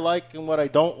is what I like and what I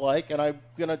don't like, and I'm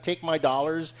going to take my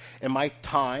dollars and my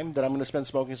time that I'm going to spend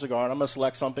smoking a cigar, and I'm going to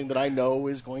select something that I know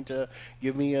is going to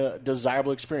give me a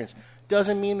desirable experience.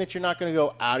 Doesn't mean that you're not going to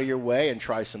go out of your way and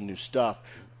try some new stuff.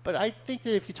 But I think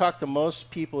that if you talk to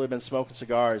most people who have been smoking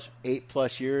cigars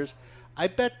 8+ years, I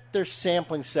bet their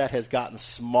sampling set has gotten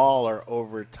smaller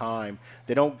over time.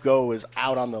 They don't go as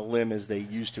out on the limb as they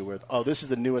used to with, this is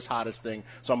the newest, hottest thing,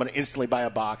 so I'm going to instantly buy a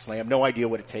box, and I have no idea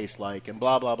what it tastes like, and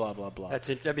blah, blah, blah, blah, blah.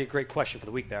 That'd be a great question for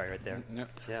the week, Barry, right there.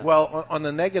 Yeah. Well, on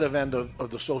the negative end of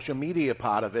the social media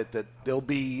part of it, that there'll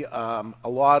be a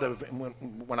lot of,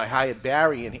 when I hired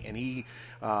Barry, and he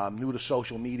knew the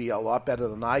social media a lot better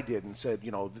than I did, and said,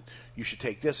 you should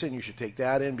take this in, you should take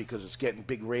that in, because it's getting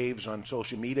big raves on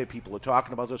social media. People are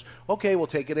talking about this. Okay, we'll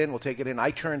take it in.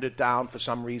 I turned it down for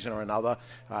some reason or another.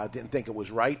 Didn't think it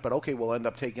was right, but okay, we'll end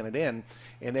up taking it in.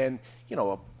 And then,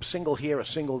 a single here, a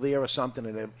single there or something,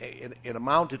 and it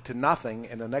amounted to nothing.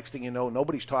 And the next thing you know,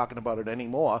 nobody's talking about it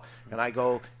anymore. And I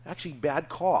go, actually, bad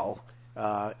call.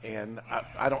 And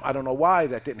I don't know why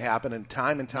that didn't happen. And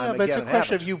time again, but it's a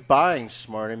question of you buying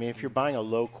smart. I mean, if you're buying a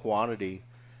low quantity,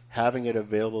 having it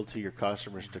available to your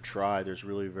customers to try, there's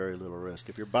really very little risk.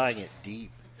 If you're buying it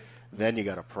deep, then you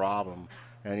got a problem.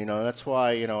 And that's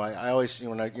why I always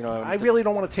I really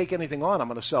don't want to take anything on. I'm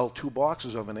going to sell 2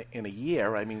 boxes of it in a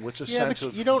year. I mean, what's the sense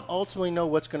of? You don't ultimately know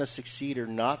what's going to succeed or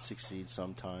not succeed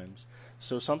sometimes.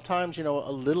 So sometimes, a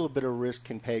little bit of risk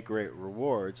can pay great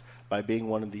rewards by being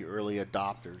one of the early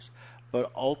adopters.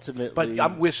 But ultimately...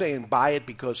 But we're saying buy it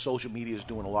because social media is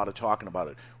doing a lot of talking about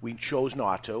it. We chose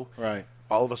not to. Right.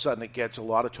 All of a sudden it gets a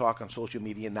lot of talk on social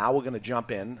media. Now we're going to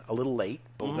jump in, a little late,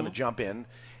 but we're going to jump in.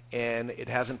 And it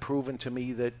hasn't proven to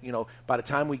me that, by the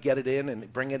time we get it in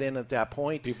and bring it in at that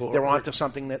point, they're on to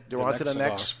something that they're on to the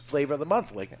next flavor of the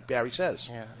month, like Barry says.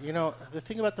 Yeah. The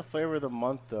thing about the flavor of the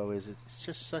month, though, is it's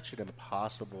just such an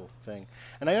impossible thing.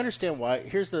 And I understand why.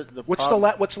 Here's the what's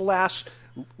problem. What's the last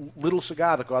little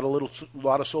cigar that got a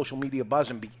lot of social media buzz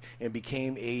and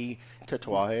became a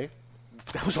Tatuaje?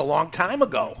 That was a long time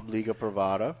ago. Liga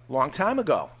Privada. Long time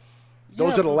ago.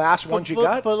 Those are the last ones you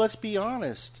got? But let's be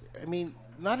honest. I mean,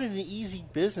 not an easy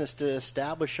business to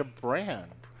establish a brand.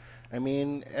 I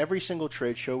mean, every single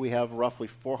trade show we have roughly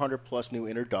 400-plus new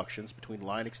introductions between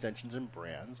line extensions and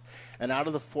brands. And out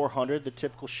of the 400, the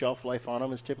typical shelf life on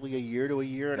them is typically a year to a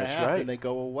year and a half, and they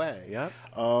go away. Yeah.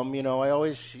 I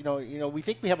always, we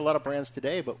think we have a lot of brands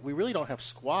today, but we really don't have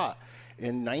squat.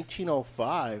 In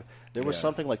 1905, there was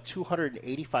something like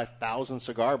 285,000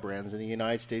 cigar brands in the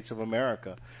United States of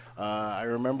America. I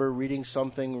remember reading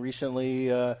something recently.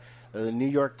 The New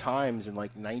York Times in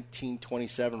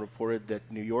 1927 reported that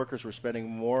New Yorkers were spending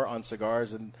more on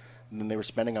cigars than they were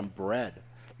spending on bread.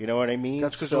 You know what I mean?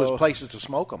 That's because there was places to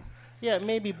smoke them. Yeah,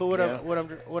 maybe. But what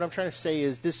I'm trying to say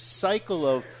is this cycle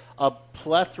of a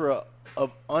plethora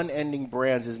of unending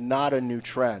brands is not a new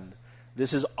trend.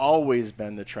 This has always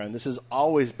been the trend. This has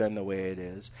always been the way it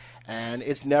is. And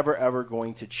it's never, ever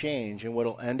going to change. And what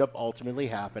will end up ultimately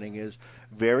happening is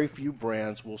very few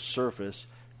brands will surface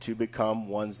to become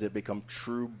ones that become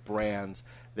true brands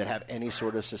that have any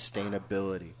sort of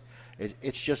sustainability.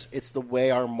 It's the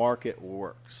way our market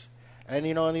works. And,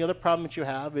 and the other problem that you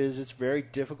have is it's very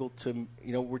difficult to,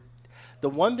 the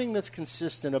one thing that's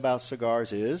consistent about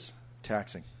cigars is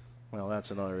taxing. Well,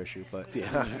 that's another issue, but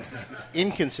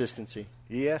inconsistency.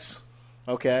 Yes.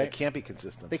 Okay. They can't be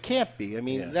consistent. They can't be. I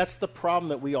mean, that's the problem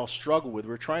that we all struggle with.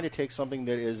 We're trying to take something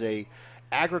that is a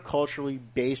agriculturally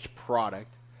based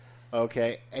product,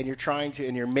 okay, and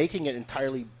you're making it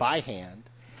entirely by hand,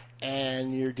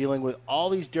 and you're dealing with all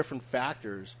these different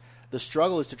factors. The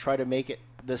struggle is to try to make it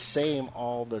the same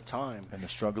all the time. And the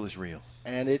struggle is real.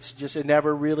 And it's just, it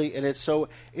never really, and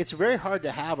it's very hard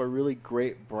to have a really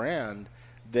great brand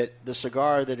that the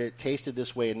cigar that it tasted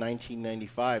this way in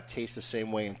 1995 tastes the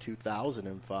same way in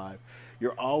 2005.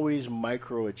 You're always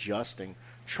micro-adjusting,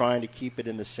 trying to keep it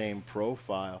in the same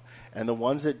profile. And the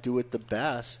ones that do it the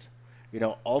best,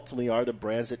 ultimately are the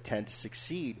brands that tend to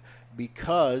succeed,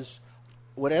 because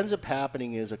what ends up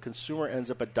happening is a consumer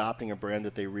ends up adopting a brand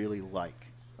that they really like,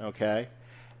 okay?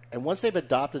 And once they've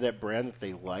adopted that brand that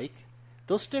they like,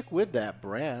 they'll stick with that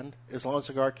brand as long as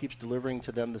the cigar keeps delivering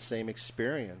to them the same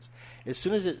experience. As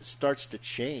soon as it starts to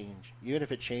change, even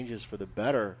if it changes for the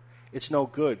better, it's no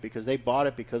good, because they bought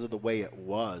it because of the way it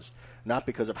was, not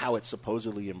because of how it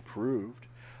supposedly improved.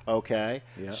 Okay?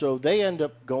 Yeah. So they end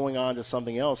up going on to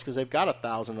something else because they've got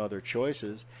 1,000 other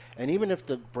choices. And even if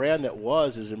the brand that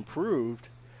was is improved,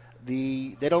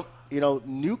 they don't,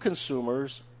 new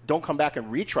consumers don't come back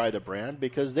and retry the brand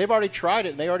because they've already tried it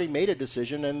and they already made a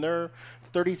decision, and there are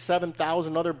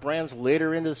 37,000 other brands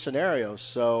later into the scenario.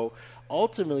 So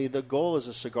ultimately, the goal as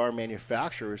a cigar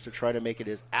manufacturer is to try to make it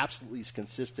as absolutely as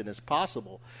consistent as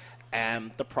possible.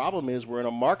 And the problem is we're in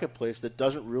a marketplace that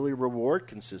doesn't really reward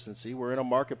consistency. We're in a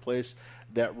marketplace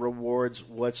that rewards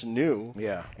what's new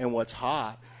and what's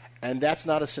hot. And that's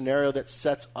not a scenario that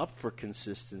sets up for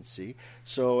consistency.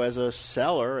 So as a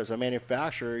seller, as a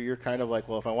manufacturer, you're kind of like,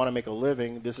 well, if I want to make a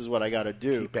living, this is what I got to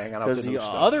do. Keep banging out because the new the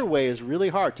stuff. other way is really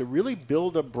hard. To really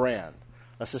build a brand,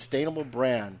 a sustainable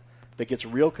brand that gets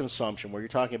real consumption, where you're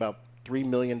talking about $3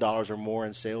 million or more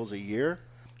in sales a year,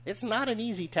 it's not an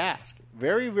easy task.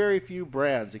 Very, very few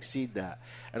brands exceed that.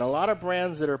 And a lot of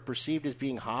brands that are perceived as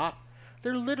being hot,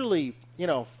 they're literally,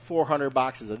 400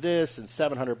 boxes of this and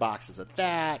 700 boxes of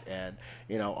that. And,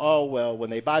 when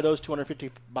they buy those 250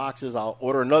 boxes, I'll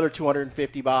order another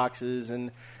 250 boxes.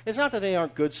 And it's not that they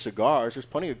aren't good cigars. There's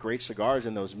plenty of great cigars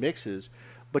in those mixes.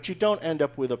 But you don't end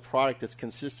up with a product that's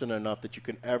consistent enough that you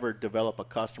can ever develop a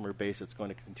customer base that's going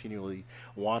to continually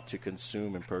want to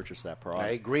consume and purchase that product. I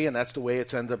agree, and that's the way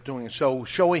it's ended up doing. So,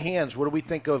 show of hands, what do we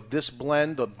think of this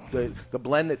blend, or the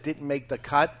blend that didn't make the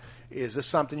cut? Is this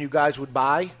something you guys would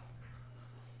buy?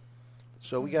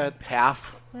 So we got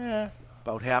half. Yeah.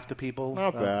 About half the people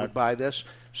bad. would buy this.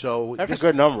 So that's a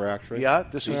good number, actually. Yeah,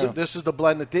 this is the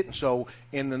blend that didn't. So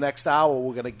in the next hour,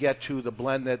 we're going to get to the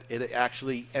blend that it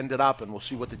actually ended up, and we'll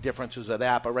see what the differences are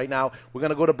that. But right now, we're going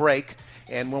to go to break,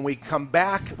 and when we come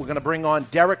back, we're going to bring on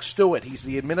Derek Stewart. He's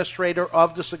the administrator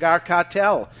of the Cigar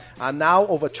Cartel. Now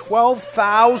over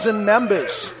 12,000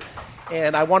 members.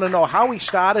 And I want to know how he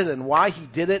started and why he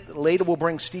did it. Later, we'll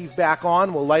bring Steve back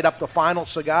on. We'll light up the final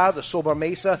cigar, the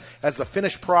Sobremesa, as the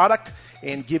finished product,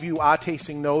 and give you our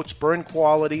tasting notes, burn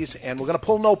qualities, and we're going to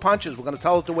pull no punches. We're going to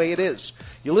tell it the way it is.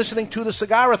 You're listening to the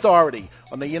Cigar Authority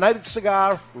on the United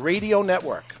Cigar Radio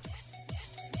Network.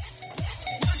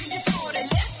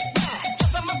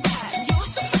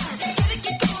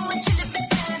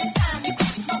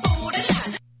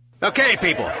 Okay,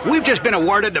 people, we've just been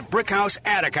awarded the Brickhouse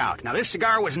Ad Account. Now, this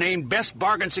cigar was named Best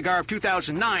Bargain Cigar of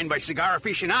 2009 by Cigar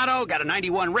Aficionado, got a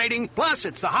 91 rating, plus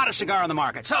it's the hottest cigar on the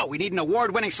market. So, we need an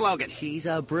award-winning slogan. She's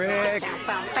a brick.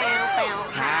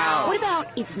 How? What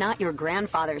about it's not your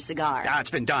grandfather's cigar? It's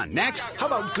been done. Next. How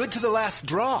about good to the last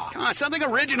draw? Come on, something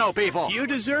original, people. You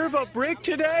deserve a brick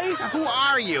today? Who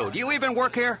are you? Do you even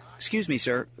work here? Excuse me,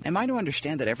 sir. Am I to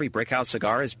understand that every Brickhouse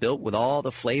cigar is built with all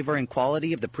the flavor and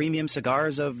quality of the premium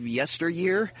cigars of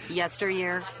yesteryear?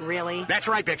 Yesteryear? Really? That's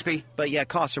right, Bixby. But yeah, it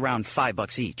costs around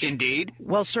 $5 each. Indeed.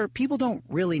 Well, sir, people don't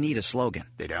really need a slogan.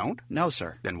 They don't? No,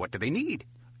 sir. Then what do they need?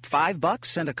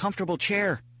 $5 and a comfortable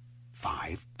chair.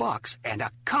 $5 and a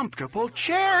comfortable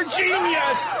chair.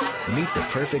 Genius! Meet the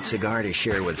perfect cigar to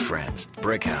share with friends.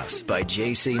 Brickhouse by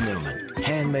J.C. Newman.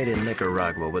 Handmade in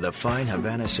Nicaragua with a fine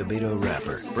Havana Subito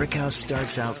wrapper. Brickhouse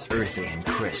starts out earthy and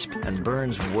crisp and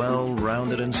burns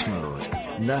well-rounded and smooth.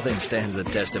 Nothing stands the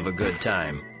test of a good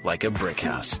time like a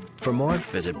Brickhouse. For more,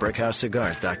 visit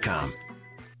BrickhouseCigars.com.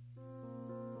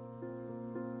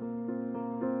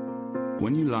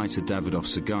 When you light a Davidoff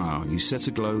cigar, you set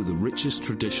aglow the richest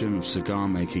tradition of cigar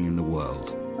making in the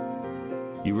world.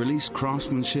 You release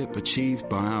craftsmanship achieved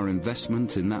by our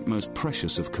investment in that most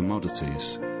precious of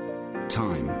commodities,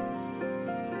 time.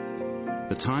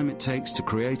 The time it takes to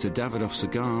create a Davidoff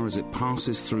cigar as it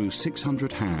passes through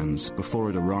 600 hands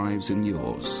before it arrives in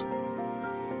yours.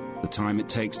 The time it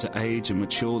takes to age and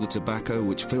mature the tobacco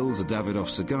which fills a Davidoff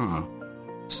cigar,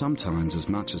 sometimes as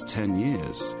much as 10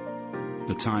 years.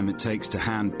 The time it takes to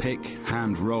hand-pick,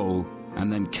 hand-roll,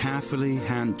 and then carefully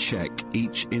hand-check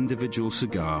each individual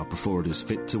cigar before it is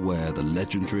fit to wear the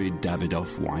legendary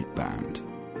Davidoff white band.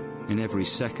 In every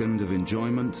second of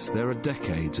enjoyment, there are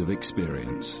decades of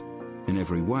experience. In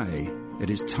every way, it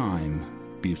is time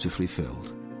beautifully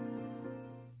filled.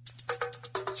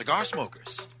 Cigar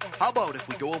smokers, how about if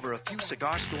we go over a few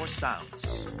cigar store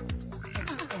sounds?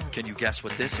 Can you guess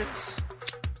what this is?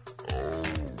 Oh,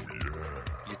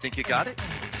 yeah. You think you got it?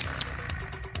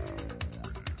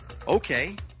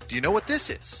 Okay, do you know what this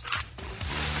is?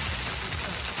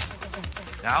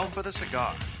 Now for the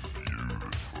cigar.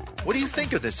 What do you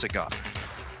think of this cigar?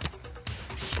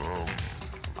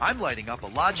 I'm lighting up a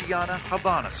La Giana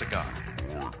Havana cigar.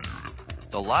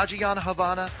 The La Giana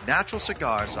Havana natural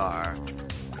cigars are,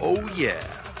 oh yeah,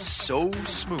 so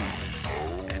smooth.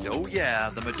 And oh yeah,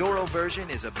 the Maduro version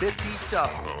is a bit beefed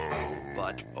up.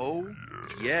 But oh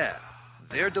yeah,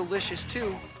 they're delicious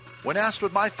too. When asked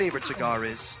what my favorite cigar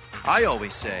is, I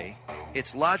always say,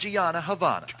 it's La Giana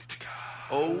Havana.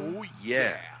 Oh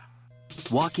yeah.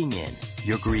 Walking in,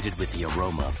 you're greeted with the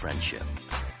aroma of friendship.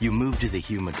 You move to the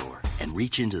humidor and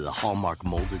reach into the Hallmark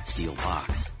molded steel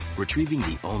box, retrieving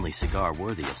the only cigar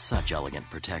worthy of such elegant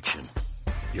protection.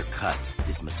 Your cut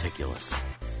is meticulous.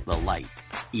 The light,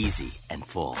 easy, and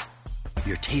full.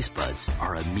 Your taste buds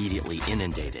are immediately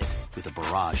inundated with a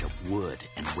barrage of wood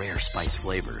and rare spice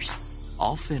flavors,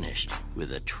 all finished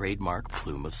with a trademark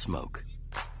plume of smoke.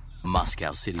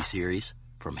 Moscow City Series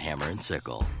from Hammer and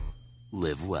Sickle.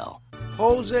 Live well.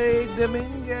 Jose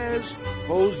Dominguez,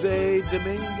 Jose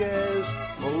Dominguez,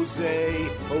 Jose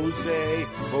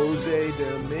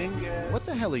Dominguez. What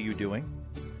the hell are you doing?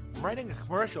 I'm writing a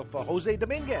commercial for Jose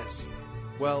Dominguez.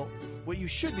 Well, what you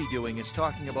should be doing is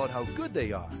talking about how good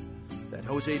they are. That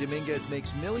Jose Dominguez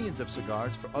makes millions of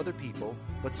cigars for other people,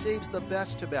 but saves the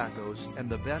best tobaccos and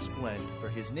the best blend for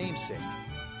his namesake,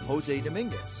 Jose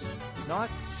Dominguez. Not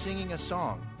singing a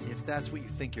song, if that's what you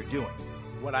think you're doing.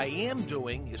 What I am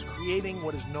doing is creating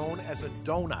what is known as a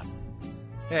donut.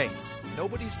 Hey,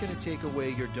 nobody's going to take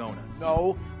away your donuts.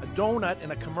 No, a donut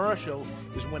in a commercial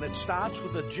is when it starts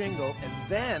with a jingle and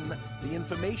then the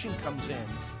information comes in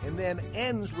and then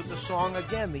ends with the song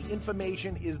again. The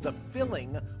information is the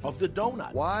filling of the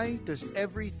donut. Why does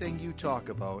everything you talk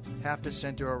about have to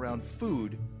center around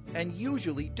food and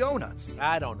usually donuts?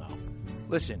 I don't know.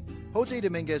 Listen, Jose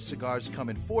Dominguez cigars come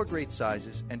in 4 great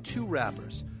sizes and 2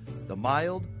 wrappers. The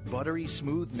mild, buttery,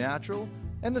 smooth natural,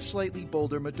 and the slightly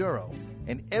bolder Maduro.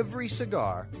 And every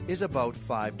cigar is about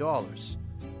 $5.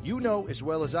 You know as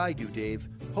well as I do, Dave,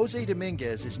 Jose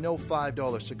Dominguez is no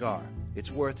 $5 cigar.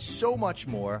 It's worth so much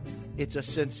more, it's a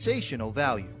sensational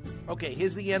value. Okay,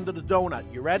 here's the end of the donut.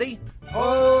 You ready?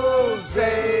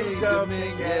 Jose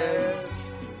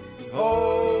Dominguez.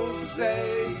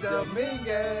 Jose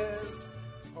Dominguez.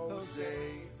 Jose.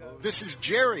 This is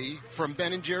Jerry from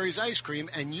Ben & Jerry's Ice Cream,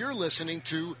 and you're listening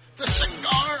to The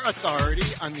Cigar Authority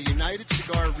on the United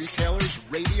Cigar Retailers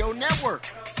Radio Network.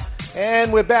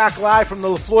 And we're back live from the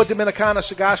La Flor Dominicana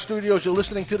Cigar Studios. You're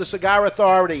listening to The Cigar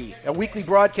Authority, a weekly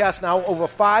broadcast now over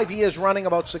 5 years running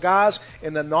about cigars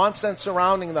and the nonsense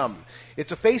surrounding them.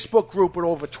 It's a Facebook group with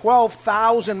over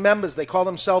 12,000 members. They call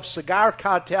themselves Cigar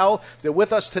Cartel. They're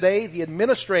with us today. The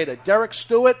administrator, Derek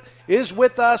Stewart, is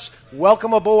with us.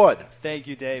 Welcome aboard. Thank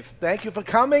you, Dave. Thank you for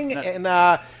coming. And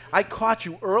I caught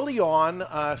you early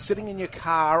on sitting in your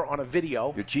car on a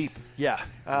video. Your Jeep.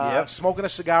 Yeah. Smoking a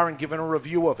cigar and giving a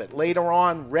review of it. Later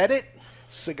on, Reddit,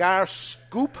 Cigar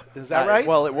Scoop. Is that right?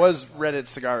 Well, it was Reddit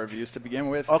Cigar Reviews to begin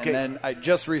with. Okay. And then I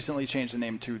just recently changed the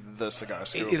name to The Cigar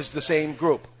Scoop. It is the same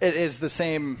group. It is the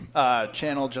same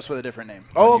channel, just with a different name.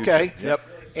 Oh, okay. YouTube. Yep.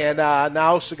 And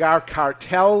now Cigar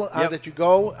Cartel that you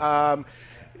go.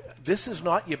 This is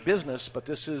not your business, but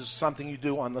this is something you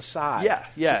do on the side.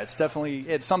 Yeah,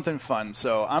 it's something fun.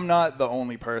 So I'm not the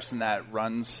only person that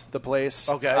runs the place.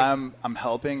 Okay. I'm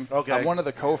helping. Okay. I'm one of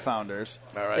the co-founders.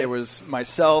 All right. It was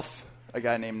myself, a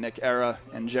guy named Nick Era,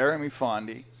 and Jeremy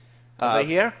Fondy. Are they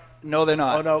here? No, they're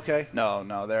not. Oh, no, okay.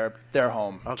 No, they're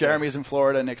home. Okay. Jeremy's in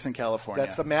Florida, Nick's in California.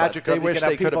 That's the magic But of they wish you can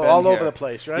they have could have people been all here. over the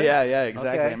place, right? Yeah,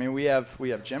 exactly. Okay. I mean, we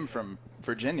have Jim from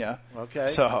Virginia. Okay.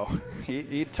 So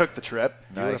he took the trip.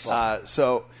 Nice.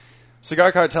 So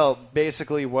Cigar Cartel,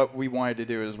 basically what we wanted to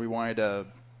do is we wanted to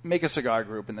make a cigar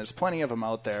group, and there's plenty of them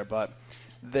out there, but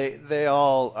they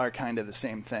all are kind of the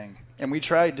same thing. And we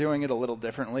tried doing it a little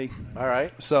differently. All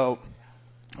right. So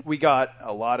we got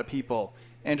a lot of people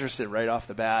interested right off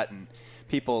the bat, and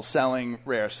people selling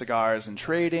rare cigars and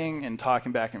trading and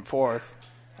talking back and forth.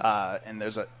 And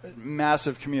there's a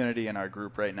massive community in our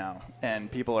group right now,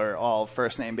 and people are all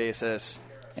first name basis,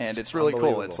 and it's really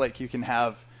cool. It's like you can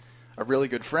have a really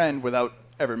good friend without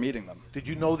ever meeting them. Did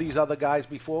you know these other guys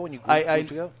before when you grew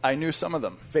together? I knew some of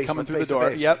them Face coming to through the face to door.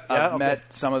 face. Yep, Yeah, I've okay.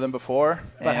 met some of them before.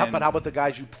 But how about the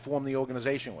guys you formed the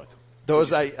organization with?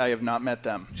 Those I have not met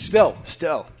them. Still,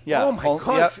 yeah. Oh my God!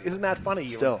 Yep. Isn't that funny?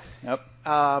 Still, yep.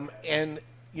 And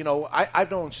you know,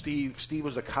 I've known Steve. Steve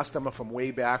was a customer from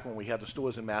way back when we had the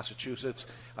stores in Massachusetts.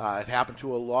 It happened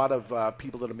to a lot of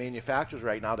people that are manufacturers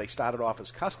right now. They started off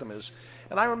as customers.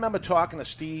 And I remember talking to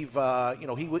Steve. You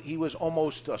know, he was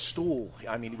almost a stool.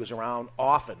 I mean, he was around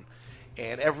often.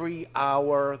 And every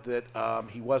hour that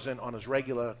he wasn't on his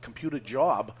regular computer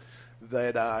job,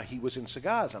 that he was in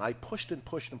cigars. And I pushed and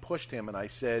pushed and pushed him. And I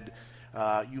said,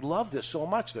 you love this so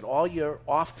much that all your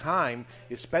off time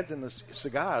is spent in the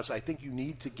cigars. I think you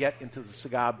need to get into the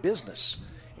cigar business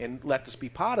and let this be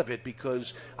part of it,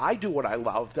 because I do what I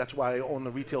love. That's why I own the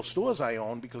retail stores I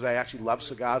own, because I actually love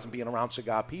cigars and being around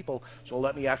cigar people. So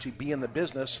let me actually be in the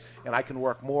business, and I can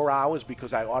work more hours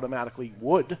because I automatically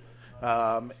would.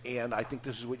 And I think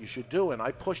this is what you should do. And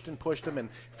I pushed and pushed him, and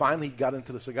finally he got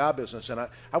into the cigar business. And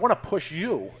I want to push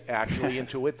you, actually,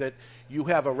 into it, that you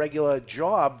have a regular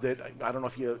job that I don't know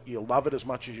if you love it as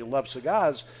much as you love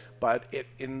cigars, but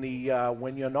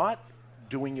when you're not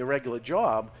doing your regular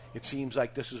job, it seems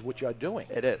like this is what you're doing.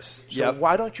 It is. So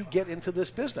why don't you get into this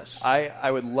business? I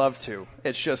would love to.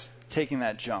 It's just taking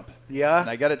that jump. Yeah? And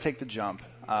I got to take the jump.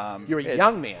 You're a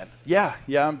young man. Yeah,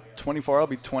 I'm 24. I'll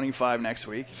be 25 next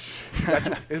week.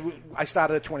 I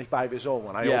started at 25 years old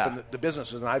when I opened the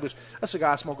businesses, and I was a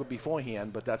cigar smoker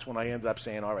beforehand, but that's when I ended up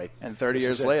saying, all right. And 30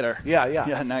 years later.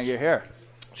 Yeah, now you're here.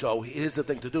 So here's the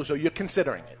thing to do. So you're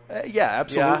considering it. Yeah,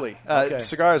 absolutely. Yeah? Okay.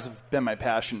 Cigars have been my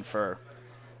passion for,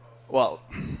 well,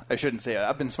 I shouldn't say it.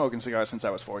 I've been smoking cigars since I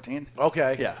was 14.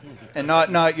 Okay. Yeah. And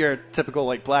not your typical,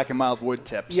 like, black and mild wood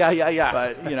tips. Yeah.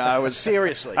 But, you know, I was...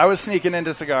 Seriously. I was sneaking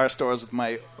into cigar stores with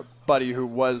my buddy who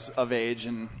was of age,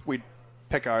 and we'd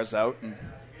pick ours out and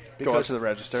go up to the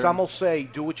register. Some will say,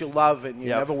 do what you love, and you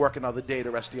never work another day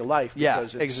the rest of your life.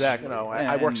 Because it's, exactly. You know,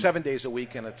 I work 7 days a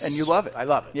week, and it's... And you love it. I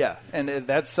love it. Yeah. And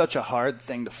that's such a hard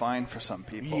thing to find for some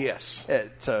people. Yes.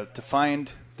 To find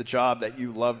the job that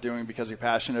you love doing because you're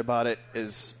passionate about it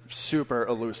is super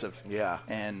elusive. Yeah.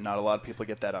 And not a lot of people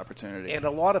get that opportunity. And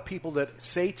a lot of people that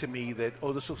say to me that,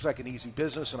 oh, this looks like an easy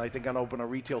business, and I think I'm going to open a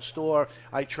retail store,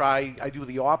 I do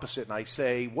the opposite, and I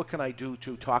say, what can I do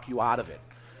to talk you out of it?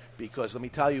 Because let me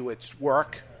tell you, it's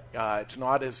work. It's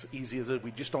not as easy as it.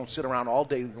 We just don't sit around all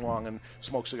day long and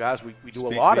smoke cigars. We do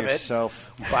Speak a lot for of it.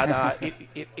 yourself. But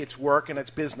it's work and it's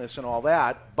business and all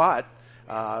that. But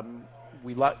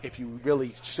if you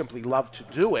really simply love to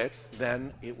do it,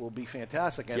 then it will be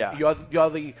fantastic. And you're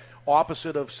the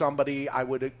opposite of somebody. I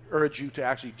would urge you to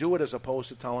actually do it as opposed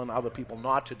to telling other people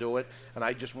not to do it. And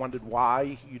I just wondered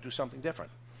why you do something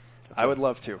different. I would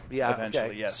love to. Yeah,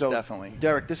 eventually. okay. Yes, So, definitely.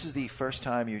 Derek, this is the first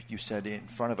time you said in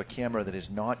front of a camera that is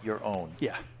not your own.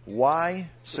 Yeah. Why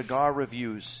cigar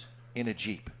reviews in a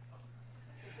Jeep?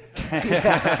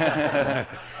 Why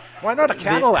not a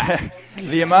Cadillac?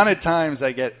 The amount of times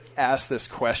I get asked this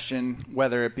question,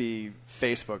 whether it be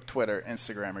Facebook, Twitter,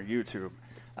 Instagram, or YouTube.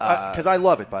 Because I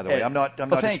love it, by the way. I'm not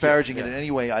disparaging you. it in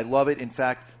any way. I love it. In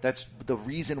fact, that's the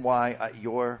reason why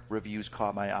your reviews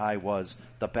caught my eye. Was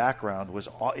the background was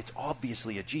it's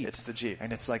obviously a Jeep. It's the Jeep,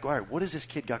 and it's like, all right, what has this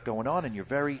kid got going on? And you're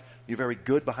very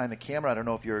good behind the camera. I don't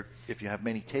know if you have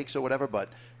many takes or whatever, but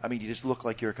I mean, you just look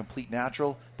like you're a complete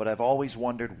natural. But I've always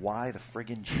wondered why the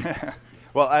friggin' Jeep.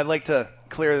 Well, I'd like to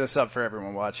clear this up for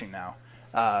everyone watching now.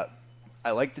 I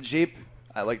like the Jeep.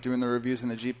 I like doing the reviews in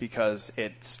the Jeep because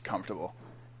it's comfortable.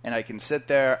 And I can sit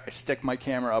there, I stick my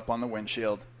camera up on the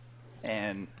windshield,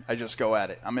 and I just go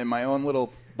at it. I'm in my own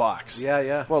little box.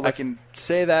 Yeah. Well, I can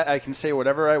say that. I can say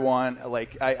whatever I want.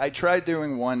 Like, I tried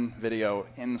doing one video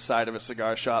inside of a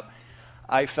cigar shop.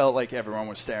 I felt like everyone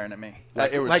was staring at me.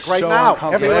 It was like right so now.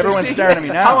 uncomfortable. Everyone's staring at me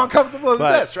now. How uncomfortable is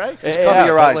this, right? Just cover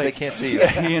your eyes. They can't see you.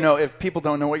 You know, if people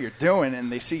don't know what you're doing and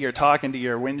they see you're talking to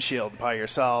your windshield by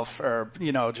yourself or,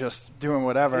 you know, just doing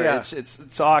whatever,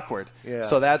 it's awkward. Yeah.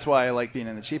 So that's why I like being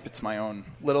in the Jeep. It's my own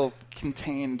little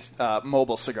contained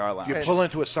mobile cigar lounge. You pull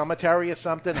into a cemetery or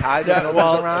something, hide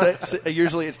around?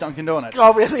 Usually it's Dunkin' Donuts.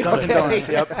 Oh, really? Dunkin' Donuts,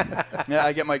 yep. Yeah,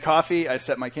 I get my coffee, I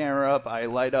set my camera up, I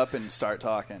light up and start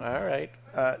talking. All right.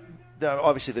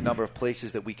 Obviously, the number of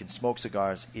places that we can smoke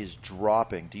cigars is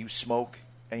dropping. Do you smoke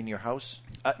in your house?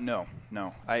 No.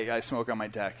 I smoke on my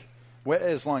deck,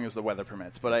 as long as the weather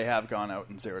permits. But I have gone out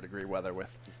in 0-degree weather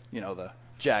with, you know, the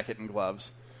jacket and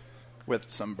gloves,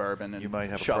 with some bourbon and you might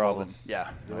have shovel. a problem.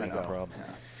 Yeah, you might have a problem.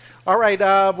 Yeah. All right,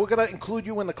 we're going to include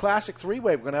you in the classic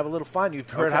three-way. We're going to have a little fun.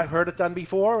 You've heard it done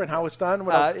before and how it's done?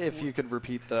 If you could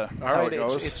repeat how right, it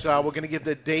goes. we're going to give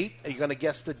the date. You're going to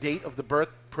guess the date of the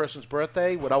person's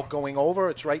birthday without going over.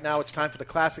 It's time for the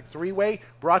classic three-way,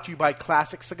 brought to you by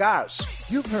Classic Cigars.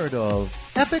 You've heard of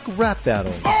epic rap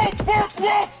battles.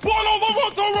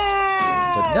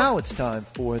 But now it's time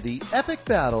for the epic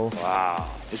battle. Wow,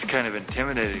 it's kind of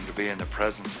intimidating to be in the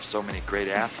presence of so many great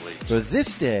athletes. For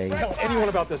this day, Tell anyone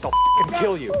about this, I'll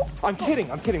kill you. I'm kidding.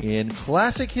 in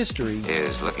classic history,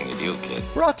 Here's looking at you, kid.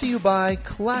 brought to you by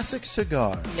Classic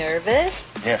Cigars. Nervous?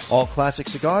 Yes. All Classic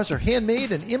Cigars are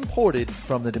handmade and imported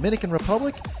from the Dominican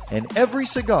Republic, and every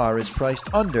cigar is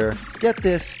priced under, get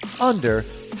this, under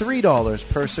 $3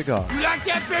 per cigar. You like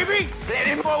that, baby? Let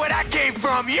him know where that came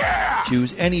from, yeah!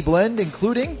 Choose any blend,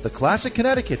 including the Classic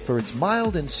Connecticut for its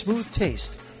mild and smooth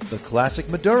taste, the Classic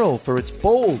Maduro for its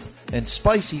bold and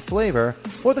spicy flavor,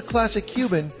 or the Classic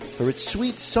Cuban for its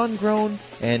sweet, sun-grown,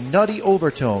 and nutty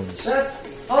overtones. That's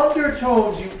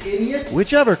undertones, you idiot!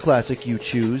 Whichever classic you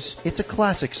choose, it's a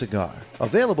classic cigar.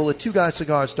 Available at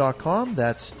twoguyscigars.com.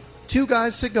 That's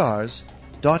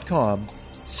twoguyscigars.com.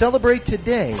 Celebrate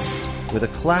today with a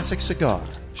classic cigar.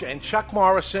 And Chuck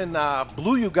Morrison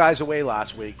blew you guys away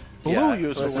last week. Yeah, I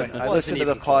listened to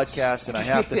the podcast, and I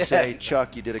have to say,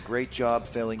 Chuck, you did a great job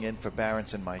filling in for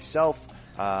Barron's and myself.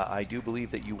 I do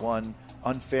believe that you won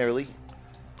unfairly.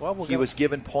 Well, he was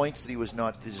given points that he was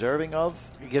not deserving of.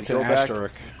 He gets an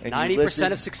asterisk.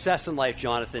 90% of success in life,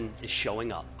 Jonathan, is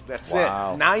showing up. That's it.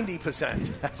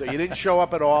 90%. So you didn't show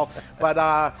up at all.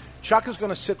 But Chuck is going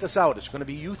to sit this out. It's going to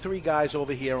be you three guys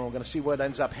over here, and we're going to see what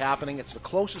ends up happening. It's the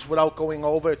closest without going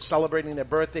over. It's celebrating their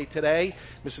birthday today.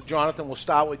 Mr. Jonathan, we'll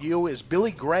start with you. Is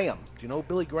Billy Graham. Do you know who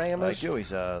Billy Graham is? I do.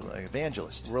 He's an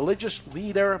evangelist. Religious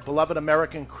leader, beloved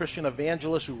American Christian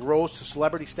evangelist who rose to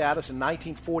celebrity status in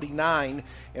 1949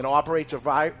 and operates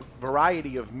a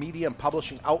variety of media and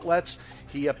publishing outlets.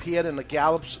 He appeared in the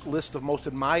Gallup's list of most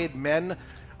admired men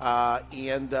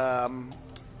and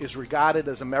is regarded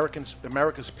as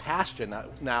America's pastor.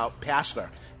 Now,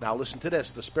 listen to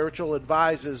this. The spiritual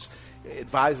advises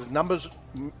number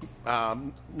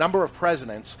of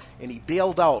presidents, and he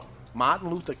bailed out Martin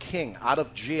Luther King out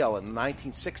of jail in the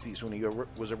 1960s when he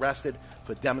was arrested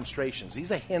for demonstrations.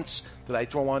 These are hints that I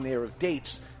throw on there of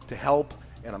dates to help,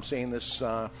 and I'm saying this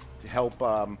to help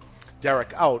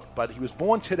Derek out, but he was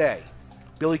born today.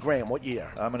 Billy Graham, what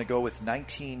year? I'm going to go with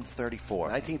 1934.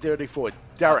 1934.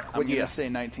 Derek, what year? I'm going to say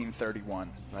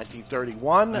 1931.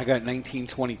 1931. I got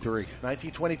 1923.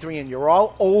 1923, and you're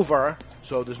all over,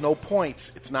 so there's no points.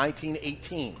 It's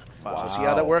 1918. Wow. So see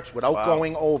how that works without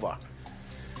going over.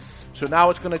 So now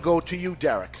it's going to go to you,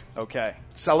 Derek. Okay.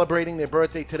 Celebrating their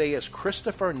birthday today is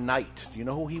Christopher Knight. Do you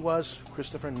know who he was?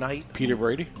 Christopher Knight? Peter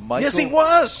Brady? Yes, he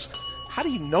was! How do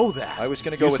you know that? I was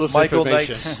going to go with Michael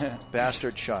Knight's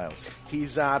bastard child.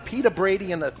 He's Peter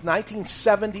Brady in the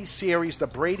 1970 series The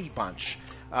Brady Bunch.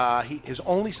 His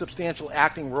only substantial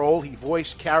acting role, he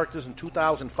voiced characters in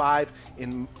 2005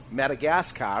 in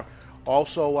Madagascar.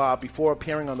 Also, before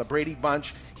appearing on The Brady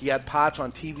Bunch, he had parts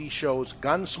on TV shows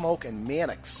Gunsmoke and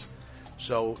Mannix.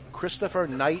 So, Christopher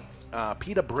Knight,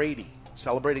 Peter Brady,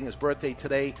 celebrating his birthday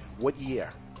today. What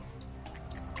year?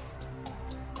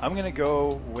 I'm going to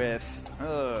go with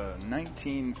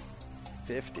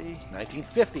 1950.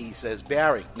 1950, says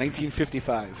Barry.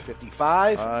 1955.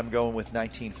 55. I'm going with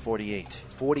 1948.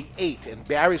 48. And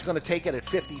Barry's going to take it at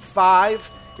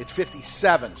 55. It's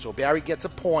 57. So Barry gets a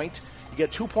point. You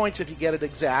get 2 points if you get it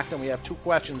exact, and we have 2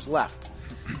 questions left.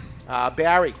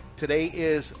 Barry, today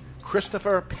is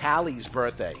Christopher Palley's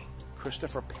birthday.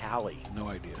 Christopher Palley. No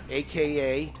idea.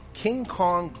 A.K.A. King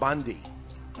Kong Bundy.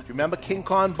 Do you remember King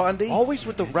Kong Bundy? Always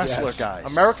with the wrestler guys.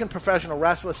 American professional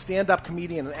wrestler, stand-up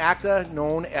comedian, and actor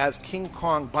known as King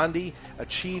Kong Bundy,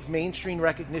 achieved mainstream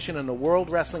recognition in the World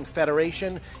Wrestling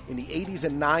Federation. In the 80s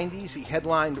and 90s, he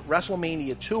headlined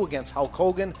WrestleMania 2 against Hulk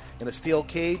Hogan in a steel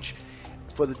cage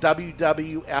for the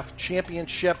WWF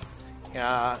Championship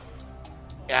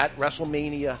at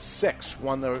WrestleMania 6.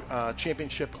 Won the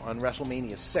championship on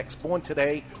WrestleMania 6. Born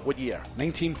today, what year?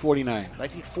 1949.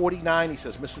 1949, he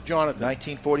says. Mr. Jonathan.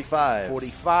 1945.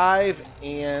 45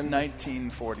 and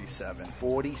 1947.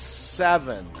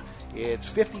 47. It's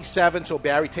 57, so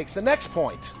Barry takes the next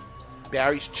point.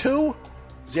 Barry's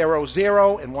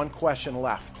 2-0-0, and 1 question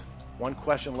left. 1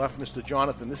 question left, Mr.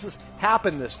 Jonathan. This has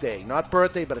happened this day. Not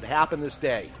birthday, but it happened this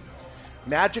day.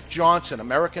 Magic Johnson,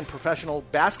 American professional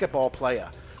basketball player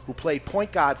who played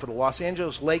point guard for the Los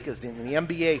Angeles Lakers in the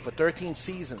NBA for 13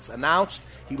 seasons, announced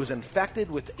he was infected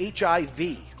with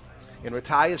HIV and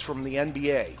retires from the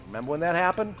NBA. Remember when that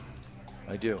happened?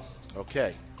 I do.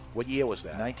 Okay. What year was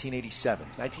that? 1987.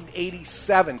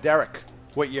 1987, Derek.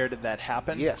 What year did that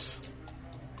happen? Yes.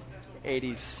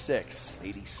 86.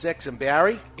 86, and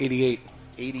Barry? 88.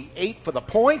 88 for the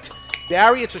point.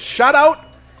 Barry, it's a shutout.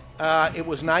 It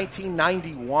was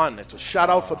 1991. It's a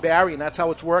shutout for Barry, and that's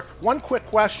how it's worked. One quick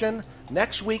question.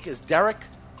 Next week is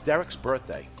Derek's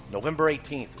birthday, November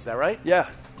 18th. Is that right? Yeah.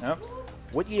 Yep.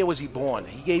 What year was he born?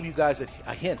 He gave you guys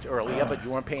a hint earlier, but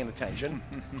you weren't paying attention.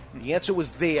 The answer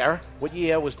was there. What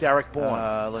year was Derek born?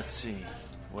 Let's see.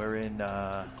 We're in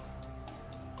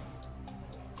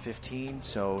 15,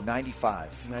 so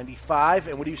 95. 95.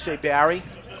 And what do you say, Barry?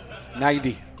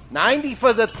 90. 90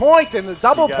 for the point and the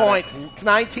double point. It. It's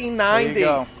 1990. There you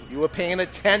go. You were paying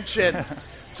attention.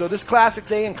 So this classic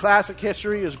day in classic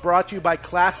history is brought to you by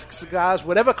Classic Cigars.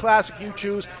 Whatever classic you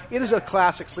choose, it is a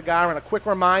classic cigar. And a quick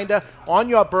reminder, on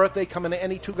your birthday, come into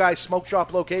any Two Guys Smoke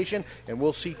Shop location, and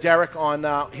we'll see Derek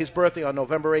on his birthday on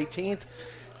November 18th.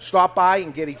 Stop by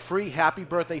and get a free happy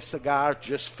birthday cigar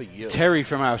just for you. Terry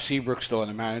from our Seabrook store,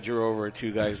 the manager over at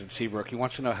Two Guys in Seabrook, he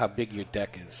wants to know how big your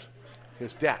deck is.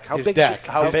 His deck. His deck.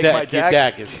 How His big deck. my Your deck?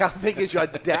 deck is. How big is your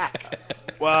deck?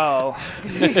 Well,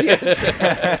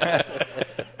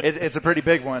 it's a pretty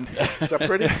big one. It's a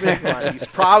pretty big one. He's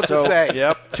proud to say.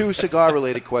 Yep. 2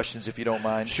 cigar-related questions, if you don't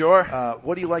mind. Sure.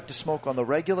 What do you like to smoke on the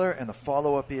regular? And the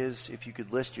follow-up is if you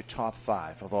could list your top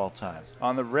 5 of all time.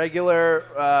 On the regular,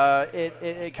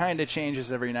 it kind of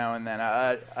changes every now and then.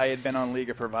 I had been on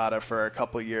Liga Privada for a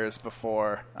couple years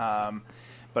before,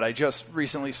 but I just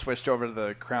recently switched over to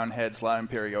the Crown Heads La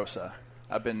Imperiosa.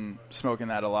 I've been smoking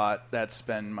that a lot. That's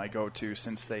been my go-to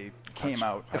since they came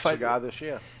out. Hot cigar this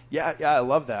year. Yeah, I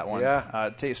love that one. Yeah.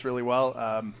 It tastes really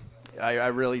well. I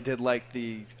really did like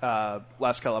the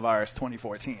Las Calaveras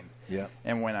 2014. Yeah.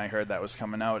 And when I heard that was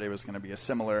coming out, it was going to be a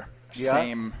similar,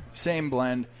 same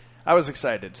blend. I was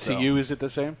excited. So. To you, is it the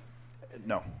same?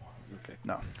 No. Okay.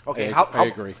 No. Okay, I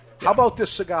agree. How about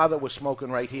this cigar that we're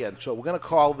smoking right here? So we're going to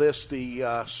call this the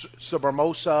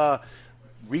Sobremesa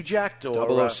Reject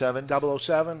or 007.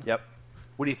 007? Yep.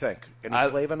 What do you think? Any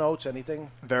flavor notes? Anything?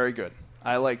 Very good.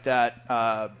 I like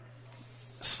that.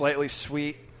 Slightly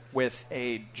sweet with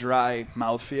a dry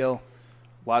mouthfeel.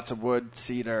 Lots of wood,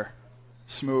 cedar,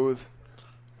 smooth.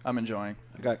 I'm enjoying.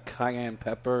 I got cayenne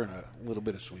pepper and a little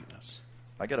bit of sweetness.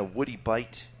 I got a woody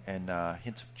bite and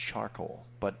hints of charcoal,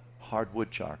 but hardwood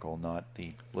charcoal, not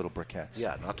the little briquettes.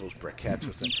 Yeah, not those briquettes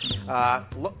with it.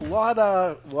 Lot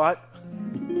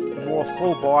more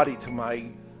full body to my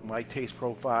taste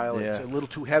profile. Yeah. It's a little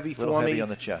too heavy for me. Little heavy on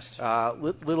the chest.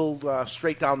 Little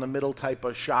straight down the middle type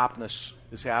of sharpness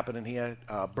is happening here.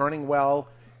 Burning well,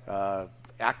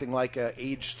 acting like an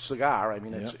aged cigar. I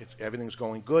mean, it's everything's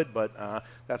going good, but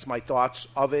that's my thoughts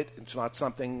of it. It's not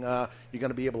something you're going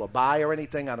to be able to buy or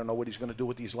anything. I don't know what he's going to do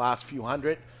with these last few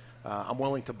hundred. I'm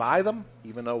willing to buy them,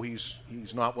 even though he's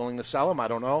not willing to sell them. I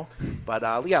don't know. But,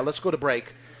 let's go to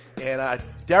break. And,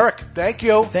 Derek, thank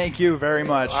you. Thank you very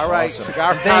much. All right, Awesome.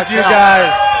 Cigar Thank Cartel. you,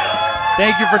 guys.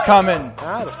 Thank you for coming.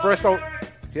 The first one.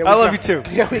 I love you, too.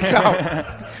 Here we go.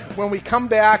 When we come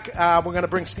back, we're going to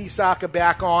bring Steve Saka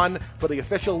back on for the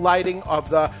official lighting of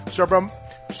the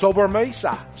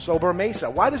Sobremesa.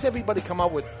 Sobremesa. Why does everybody come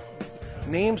up with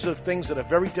names of things that are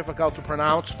very difficult to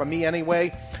pronounce, for me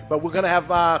anyway? But we're going to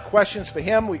have questions for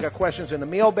him. We got questions in the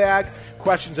mailbag,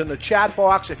 questions in the chat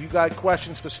box. If you got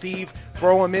questions for Steve,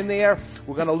 throw them in there.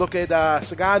 We're going to look at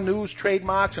cigar news,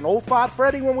 trademarks, and Old Fart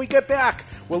Freddy when we get back.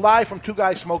 We're live from Two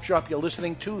Guys Smoke Shop. You're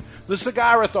listening to The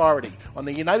Cigar Authority on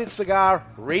the United Cigar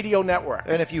Radio Network.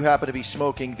 And if you happen to be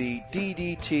smoking the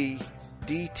DDT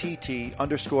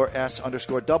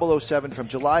DTT_S_007 from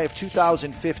July of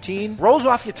 2015. Rolls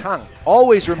off your tongue.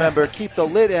 Always remember, keep the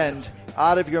lid end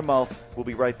out of your mouth. We'll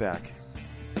be right back.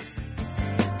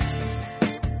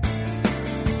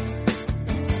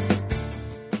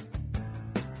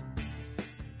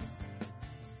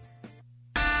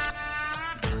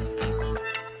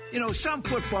 You know, some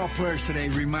football players today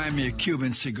remind me of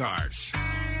Cuban cigars.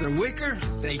 They're weaker,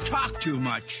 they talk too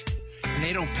much, and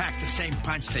they don't pack the same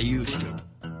punch they used to.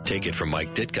 Take it from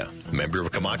Mike Ditka, member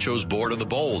of Camacho's Board of the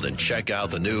Bold, and check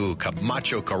out the new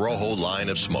Camacho Corojo line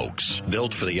of smokes.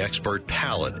 Built for the expert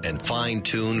palate and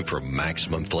fine-tuned for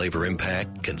maximum flavor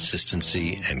impact,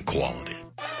 consistency, and quality.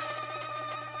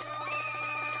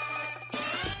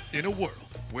 In a world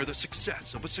where the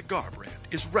success of a cigar brand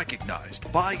is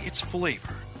recognized by its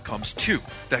flavor, comes two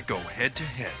that go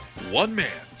head-to-head. One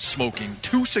man smoking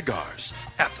two cigars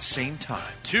at the same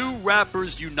time. Two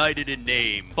rappers united in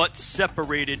name, but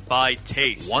separated by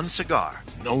taste. One cigar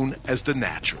known as the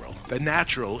Natural. The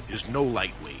Natural is no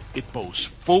lightweight. It boasts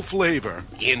full flavor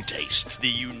and taste. The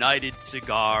United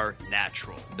Cigar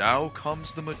Natural. Now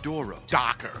comes the Maduro.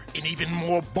 Darker and even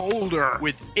more bolder.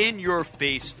 With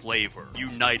in-your-face flavor.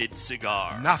 United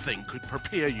Cigar. Nothing could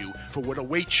prepare you for what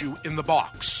awaits you in the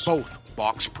box. Both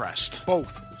box pressed.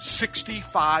 Both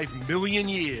 65 million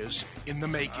years in the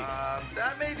making.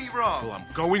 That may be wrong. Well,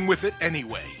 I'm going with it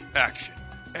anyway. Action,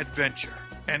 adventure,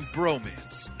 and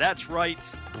bromance. That's right.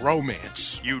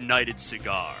 Bromance. United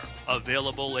Cigar.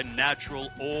 Available in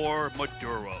natural or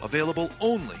Maduro. Available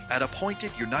only at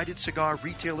appointed United Cigar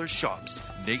retailer shops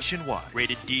nationwide.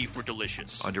 Rated D for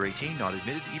delicious. Under 18, not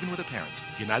admitted even with a parent.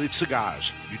 United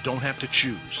Cigars. You don't have to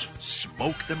choose.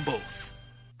 Smoke them both.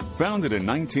 Founded in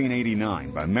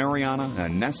 1989 by Mariana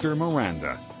and Nestor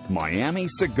Miranda, Miami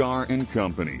Cigar and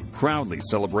Company proudly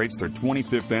celebrates their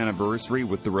 25th anniversary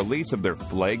with the release of their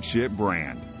flagship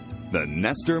brand, the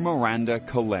Nestor Miranda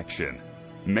Collection.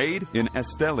 Made in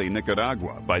Esteli,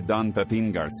 Nicaragua by Don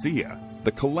Pepin Garcia,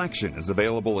 the collection is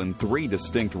available in 3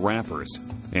 distinct wrappers,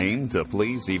 aimed to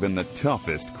please even the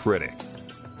toughest critic.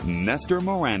 Nestor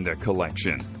Miranda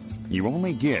Collection. You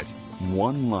only get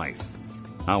one life.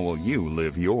 How will you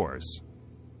live yours?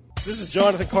 This is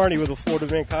Jonathan Carney with the Florida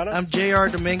Dominicana. I'm J.R.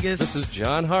 Dominguez. This is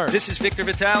John Hart. This is Victor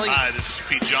Vitale. Hi, this is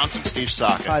Pete Johnson. Steve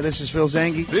Saka. Hi, this is Phil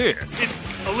Zangi. This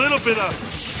It's a little bit of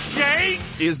shade.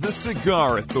 is the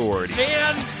Cigar Authority.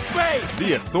 And faith.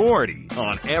 The authority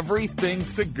on everything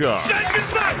cigar. Shake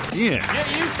it back. In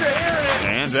Get used to hearing it.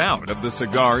 and out of the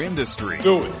cigar industry.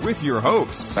 Do it. With your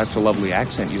hosts, That's a lovely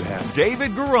accent you have.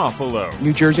 David Garofalo,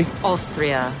 New Jersey?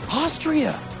 Austria.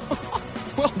 Austria.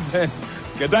 Well then,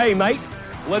 good day, mate.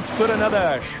 Let's put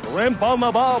another shrimp on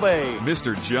the barbie.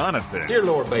 Mr. Jonathan, Dear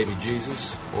Lord Baby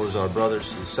Jesus, or as our brothers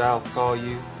to the south call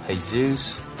you,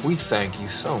 Jesus, we thank you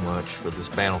so much for this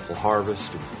bountiful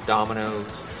harvest of Domino's,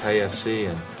 KFC,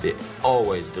 and the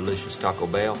always delicious Taco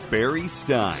Bell. Barry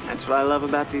Stein, That's what I love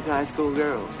about these high school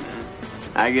girls, man.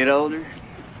 I get older,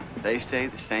 they stay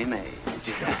the same age.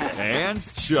 and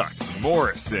Chuck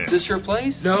Morrison. Is this your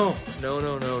place? No,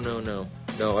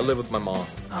 I live with my mom.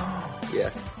 Oh,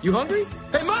 yeah. You hungry?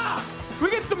 Hey, Ma!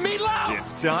 We get some meatloaf!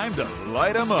 It's time to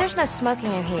light 'em up. There's no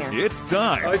smoking in here. It's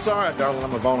time It's all right, darling.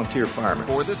 I'm a volunteer fireman.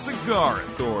 for the Cigar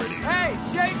Authority. Hey,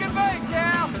 shake and bake,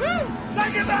 Cal! Woo!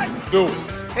 Shake and bake! Do it.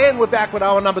 And we're back with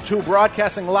hour number 2,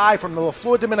 broadcasting live from the La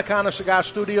Flor Dominicana Cigar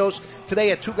Studios.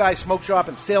 Today at Two Guys Smoke Shop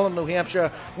in Salem, New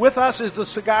Hampshire. With us is the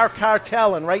Cigar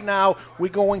Cartel, and right now we're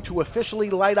going to officially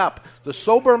light up the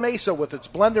Sobremesa with its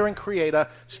blender and creator,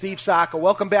 Steve Saka.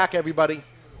 Welcome back, everybody.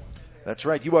 That's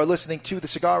right. You are listening to The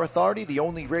Cigar Authority, the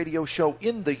only radio show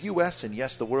in the U.S. and,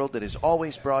 yes, the world that is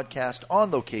always broadcast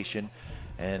on location.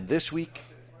 And this week,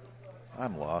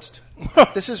 I'm lost.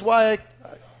 This is why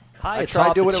Hi, I tried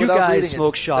Top, doing the it Two without Guys reading it.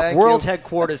 Smoke Shop, Thank world you.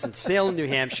 headquarters in Salem, New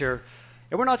Hampshire.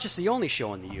 And we're not just the only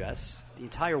show in the U.S., the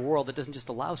entire world that doesn't just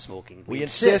allow smoking. We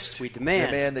insist, we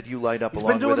demand that you light up He's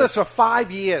along been doing with this us. for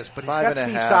 5 years, but he's 5 got and a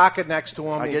Steve half. Saka next to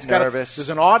him. I He's get got nervous. There's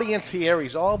an audience here.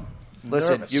 He's all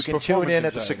Listen, nervous. you can tune in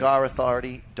at Performance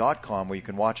thecigarauthority.com where you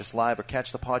can watch us live or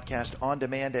catch the podcast on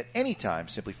demand at any time.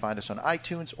 Simply find us on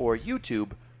iTunes or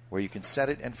YouTube where you can set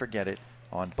it and forget it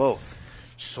on both.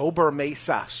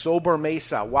 Sobremesa.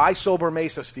 Why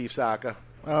Sobremesa, Steve Saka?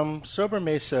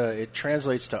 Sobremesa, it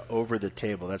translates to over the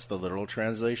table. That's the literal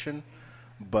translation.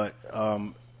 But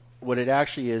what it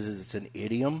actually is it's an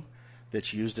idiom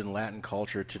that's used in Latin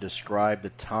culture to describe the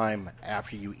time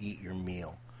after you eat your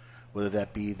meal, whether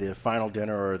that be the final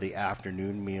dinner or the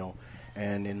afternoon meal.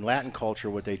 And in Latin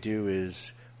culture, what they do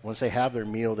is once they have their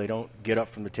meal, they don't get up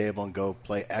from the table and go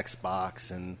play Xbox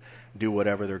and do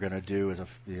whatever they're going to do.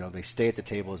 They stay at the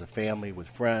table as a family with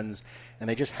friends, and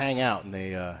they just hang out and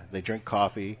they drink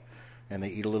coffee, and they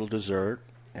eat a little dessert,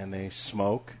 and they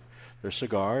smoke their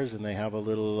cigars, and they have a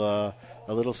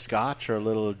little scotch or a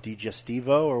little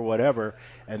digestivo or whatever.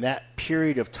 And that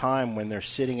period of time when they're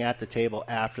sitting at the table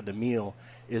after the meal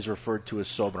is referred to as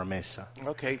sobremesa.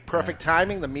 Okay, perfect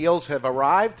timing. The meals have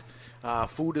arrived.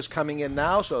 Food is coming in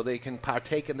now, so they can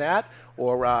partake in that.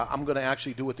 Or I'm going to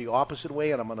actually do it the opposite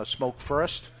way, and I'm going to smoke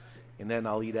first, and then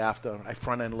I'll eat after. I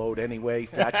front-end load anyway.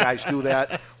 Fat guys do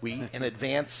that. We eat in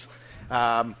advance.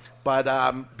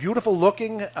 But beautiful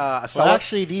looking. Well,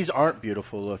 actually, these aren't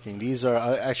beautiful looking. These are.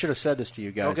 I should have said this to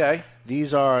you guys. Okay.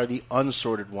 These are the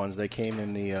unsorted ones. They came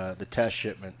in the test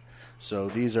shipment. So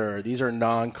these are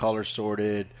non-color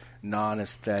sorted,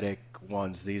 non-aesthetic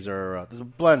ones. These are the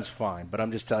blend's fine, but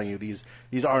I'm just telling you these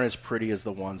aren't as pretty as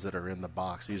the ones that are in the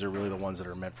box. These are really the ones that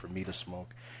are meant for me to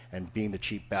smoke. And being the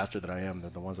cheap bastard that I am,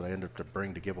 the ones that I end up to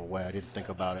bring to give away, I didn't think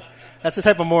about it. That's the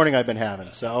type of morning I've been having.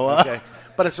 So okay.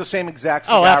 But it's the same exact Oh,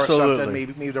 cigar or absolutely.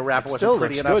 something. Maybe the wrapper It wasn't still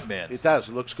pretty looks enough. good, man. It does.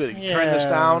 It looks good. You turn this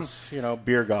down.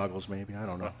 Beer goggles, maybe. I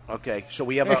don't know. Okay, so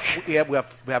we have a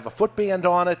footband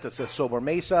on it that says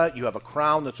Sobremesa. You have a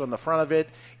crown that's on the front of it,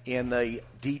 and the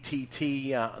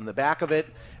DTT on the back of it.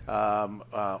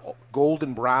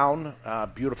 Golden brown,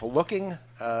 beautiful looking.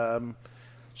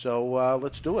 So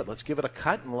let's do it. Let's give it a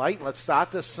cut and light. Let's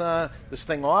start this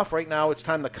thing off. Right now, it's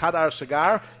time to cut our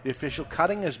cigar. The official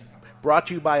cutting is brought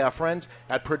to you by our friends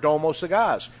at Perdomo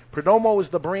Cigars. Perdomo is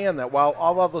the brand that, while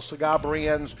all other cigar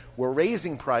brands were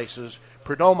raising prices,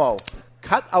 Perdomo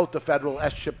cut out the federal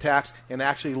S-chip tax and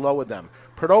actually lowered them.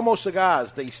 Perdomo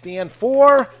Cigars, they stand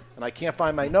for, and I can't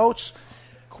find my notes,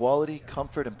 quality,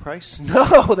 comfort, and price?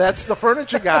 No, that's the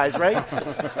furniture guys, right?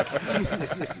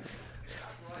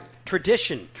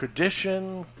 Tradition.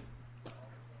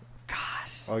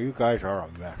 Oh, you guys are a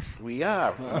mess. We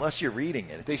are. Unless you're reading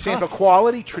it. They stand for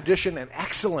quality, tradition, and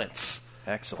excellence.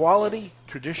 Excellence. Quality,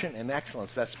 tradition, and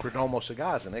excellence. That's Perdomo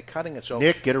Cigars, and they're cutting it. So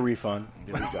Nick, get a refund.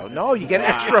 There we go. No, you get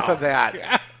extra for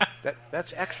that.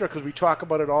 That's extra because we talk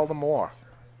about it all the more.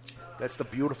 That's the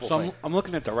beautiful thing. I'm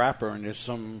looking at the wrapper, and there's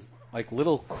some like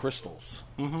little crystals.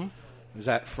 Mm-hmm. Is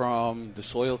that from the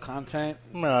soil content?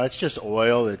 No, it's just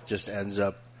oil that just ends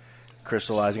up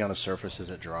crystallizing on the surface as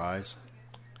it dries.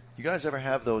 You guys ever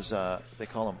have those, they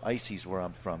call them ices where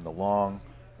I'm from, the long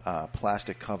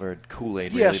plastic-covered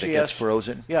Kool-Aid really that gets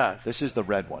frozen? Yeah. This is the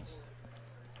red one.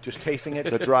 Just tasting it?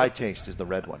 The dry taste is the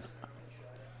red one.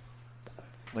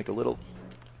 Like a little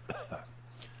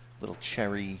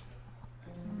cherry.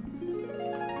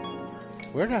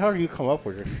 Where the hell do you come up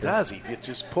with this? Does he? It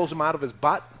just pulls him out of his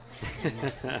butt.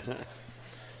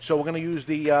 So we're going to use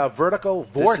the Vertigo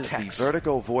Vortex. This is the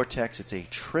Vertigo Vortex. It's a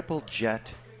triple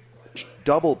jet,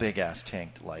 double big-ass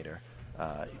tanked lighter.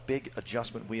 Big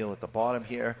adjustment wheel at the bottom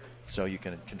here, so you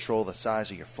can control the size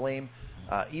of your flame.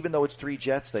 Even though it's 3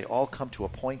 jets, they all come to a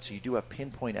point, so you do have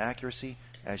pinpoint accuracy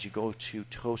as you go to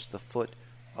toast the foot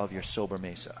of your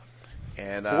Sobremesa.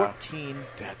 And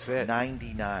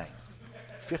 $14.99.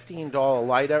 $15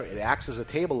 lighter. It acts as a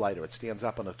table lighter. It stands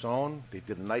up on its own. They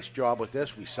did a nice job with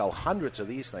this. We sell hundreds of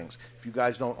these things. If you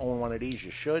guys don't own one of these,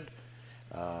 you should.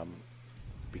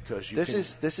 Because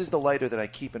this is the lighter that I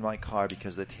keep in my car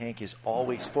because the tank is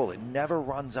always full. It never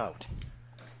runs out.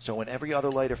 So when every other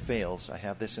lighter fails, I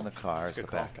have this in the car as the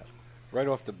backup. Right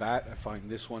off the bat, I find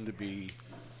this one to be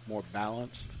more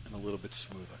balanced and a little bit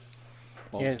smoother.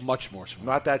 Well, much more smooth.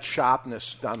 Not that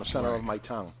sharpness down the center of my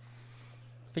tongue.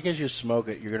 I think as you smoke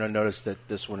it, you're going to notice that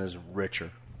this one is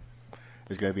richer.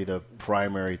 It's going to be the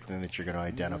primary thing that you're going to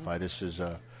identify.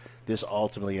 Mm-hmm. This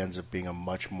ultimately ends up being a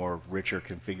much more richer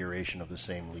configuration of the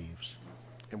same leaves.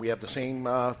 And we have the same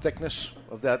thickness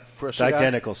of that for a It's cigar?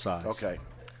 identical size. Okay.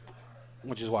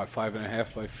 Which is what,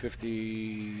 5.5 by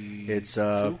 50? It's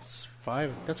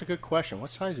 5. That's a good question. What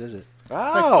size is it? Oh,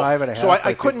 it's like 5.5. so by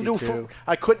I couldn't 52.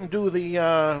 I couldn't do the.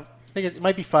 I think it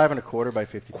might be 5 1/4 by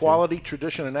 52. Quality,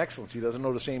 tradition, and excellence. He doesn't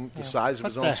know the size of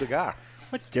his own cigar.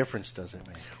 What difference does it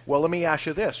make? Well, let me ask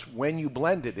you this: when you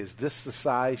blend it, is this the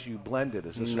size you blended?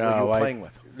 Is this what you're playing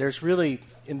with? There's really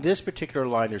in this particular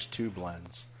line. There's 2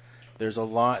 blends. There's a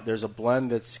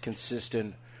blend that's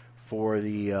consistent for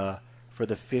the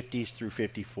 50s through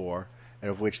 54, and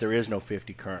of which there is no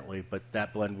 50 currently, but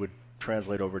that blend would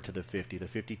translate over to the 50. The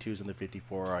 52s and the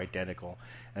 54 are identical.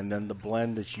 And then the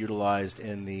blend that's utilized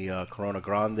in the Corona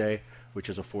Grande, which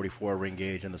is a 44 ring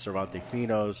gauge, and the Cervante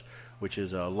Finos, which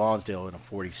is a Lonsdale in a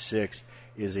 46,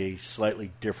 is a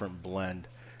slightly different blend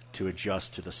to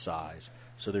adjust to the size.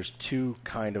 So there's 2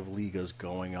 kind of ligas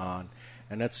going on.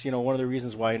 And that's, one of the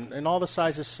reasons why, and all the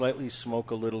sizes slightly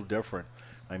smoke a little different.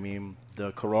 I mean,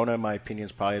 the Corona, in my opinion,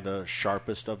 is probably the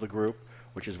sharpest of the group,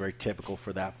 which is very typical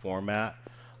for that format.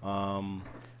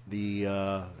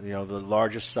 The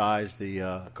largest size, the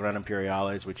Gran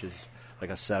Imperiales, which is like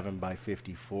a 7 by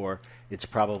 54, it's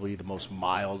probably the most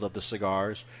mild of the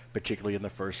cigars, particularly in the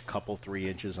first couple 3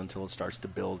 inches until it starts to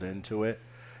build into it.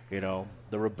 The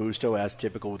Robusto, as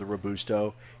typical with the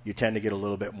Robusto, you tend to get a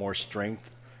little bit more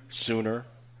strength sooner.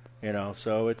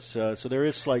 So it's so there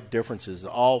is slight differences.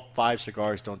 All 5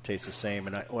 cigars don't taste the same,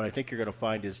 and what I think you're going to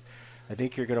find is,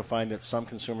 that some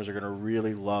consumers are going to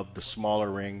really love the smaller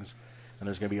rings, and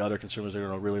there's going to be other consumers that are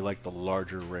going to really like the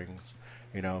larger rings.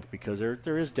 Because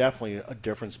there is definitely a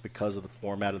difference because of the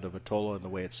format of the Vitola and the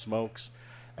way it smokes,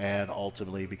 and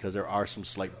ultimately because there are some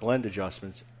slight blend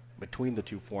adjustments between the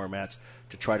 2 formats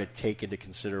to try to take into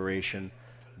consideration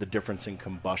the difference in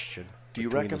combustion. Do you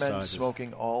recommend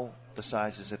smoking all the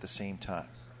sizes at the same time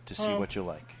to see what you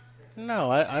like? No,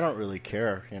 I don't really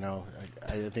care.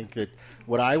 I think that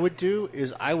what I would do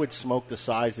is I would smoke the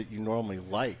size that you normally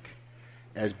like.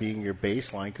 as being your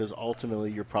baseline, because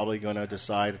ultimately you're probably going to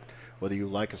decide whether you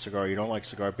like a cigar or you don't like a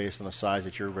cigar based on the size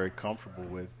that you're very comfortable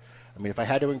with. I mean, if I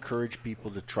had to encourage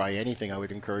people to try anything, I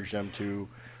would encourage them to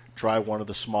try one of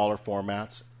the smaller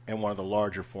formats and one of the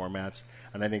larger formats,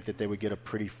 and I think that they would get a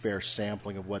pretty fair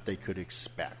sampling of what they could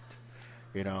expect,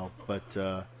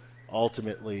 But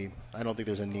ultimately, I don't think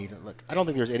there's a need. Look, I don't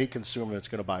think there's any consumer that's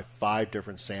going to buy 5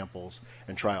 different samples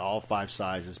and try all 5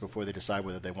 sizes before they decide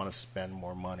whether they want to spend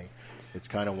more money. It's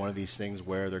kind of one of these things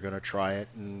where they're going to try it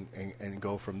and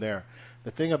go from there.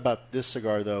 The thing about this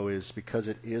cigar, though, is because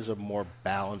it is a more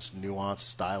balanced, nuanced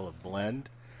style of blend,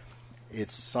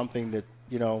 it's something that,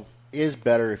 is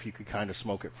better if you could kind of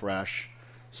smoke it fresh,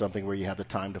 something where you have the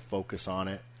time to focus on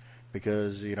it.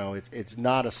 Because, it's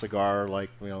not a cigar like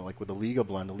with the Liga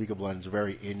blend. The Liga blend is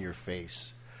very in your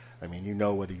face. I mean, you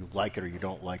know whether you like it or you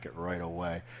don't like it right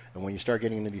away. And when you start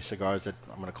getting into these cigars that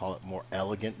I'm going to call it more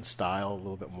elegant in style, a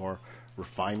little bit more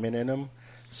refinement in them,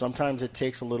 sometimes it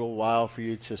takes a little while for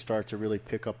you to start to really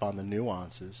pick up on the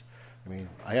nuances. I mean,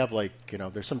 I have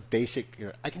there's some basic,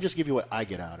 I can just give you what I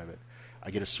get out of it. I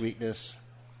get a sweetness,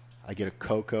 I get a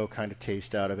cocoa kind of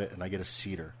taste out of it, and I get a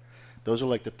cedar. Those are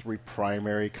like the 3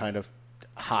 primary kind of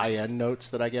high-end notes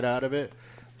that I get out of it.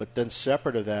 But then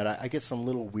separate of that, I get some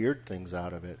little weird things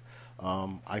out of it.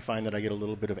 I find that I get a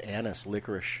little bit of anise,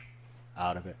 licorice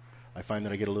out of it. I find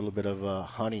that I get a little bit of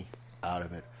honey out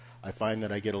of it. I find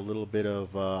that I get a little bit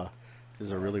of, this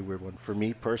is a really weird one. For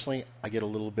me personally, I get a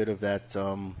little bit of that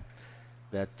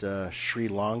Sri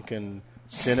Lankan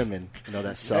cinnamon,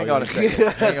 that Hang on a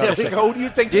second. Who do you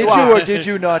think did you are? Or did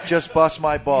you not just bust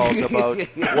my balls about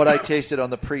what I tasted on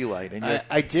the pre-light? And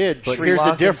I did, but Sri here's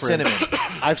Lankan the difference. cinnamon.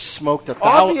 I've smoked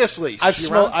Obviously,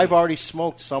 I've already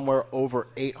smoked somewhere over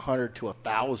 800 to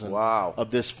 1,000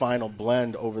 of this final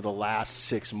blend over the last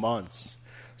 6 months.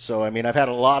 So I mean, I've had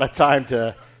a lot of time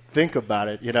to think about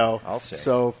it. I'll say.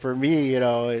 So for me,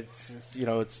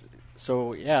 it's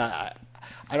so yeah.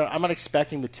 I'm not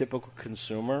expecting the typical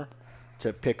consumer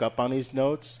to pick up on these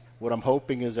notes. What I'm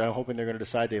hoping they're going to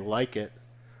decide they like it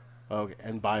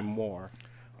and buy more.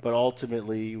 But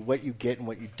ultimately, what you get and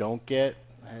what you don't get,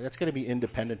 that's going to be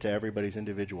independent to everybody's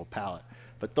individual palate.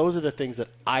 But those are the things that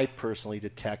I personally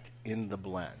detect in the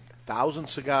blend. 1,000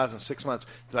 cigars in 6 months.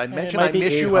 Did I mention might I be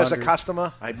miss you as a 800.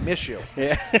 customer? I miss you.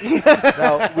 Yeah.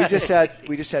 Now, we just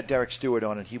had Derek Stewart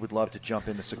on, and he would love to jump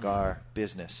in the cigar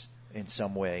business in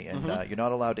some way. And you're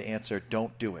not allowed to answer,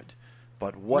 don't do it.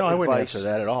 But what I advice? wouldn't answer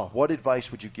that at all. What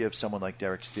advice would you give someone like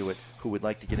Derek Stewart who would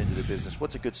like to get into the business?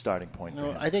 What's a good starting point for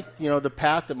him? I think the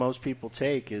path that most people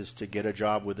take is to get a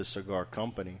job with a cigar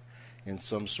company in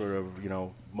some sort of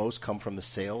most come from the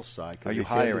sales side. Are you they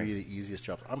tend to hiring? be the easiest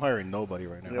job. I'm hiring nobody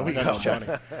right now. There we I got go. no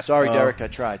money. Sorry, Derek, I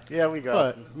tried. Yeah, we go.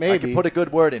 But maybe I could put a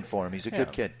good word in for him. He's a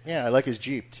good kid. Yeah, I like his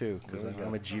Jeep too because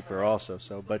I'm a Jeeper also.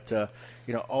 So, but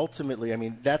ultimately, I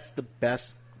mean, that's the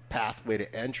best pathway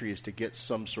to entry is to get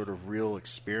some sort of real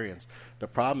experience. The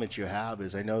problem that you have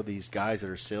is I know these guys that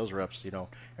are sales reps,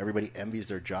 everybody envies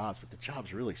their jobs, but the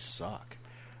jobs really suck.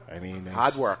 I mean,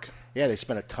 hard work. Yeah, they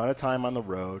spend a ton of time on the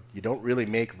road. You don't really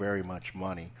make very much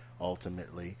money,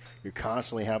 ultimately. You're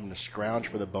constantly having to scrounge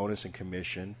for the bonus and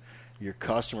commission. Your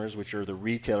customers, which are the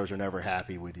retailers, are never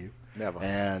happy with you. Never.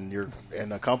 And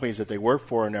the companies that they work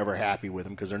for are never happy with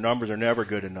them because their numbers are never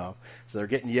good enough. So they're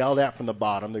getting yelled at from the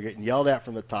bottom, they're getting yelled at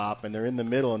from the top, and they're in the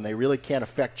middle, and they really can't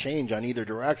affect change on either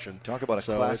direction. Talk about a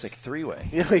classic three-way.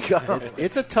 Here we go.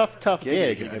 It's a tough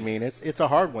gig. I mean, it's a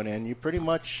hard one, and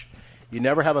you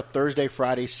never have a Thursday,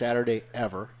 Friday, Saturday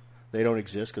ever. They don't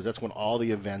exist because that's when all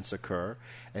the events occur.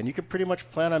 And you can pretty much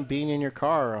plan on being in your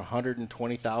car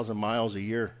 120,000 miles a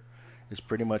year is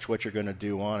pretty much what you're going to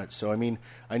do on it. So, I mean,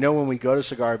 I know when we go to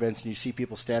cigar events and you see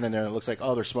people standing there and it looks like,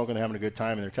 oh, they're smoking, they're having a good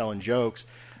time, and they're telling jokes.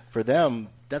 For them,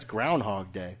 that's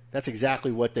Groundhog Day. That's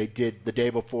exactly what they did the day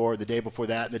before that,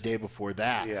 and the day before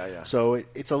that. Yeah. So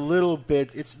it's a little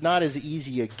bit, it's not as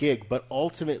easy a gig, but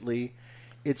ultimately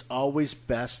it's always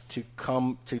best to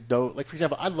come to know. Like, for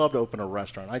example, I'd love to open a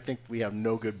restaurant. I think we have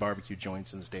no good barbecue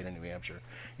joints in the state of New Hampshire.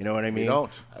 You know what I mean? We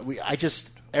don't. I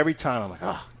just, every time I'm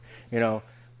like,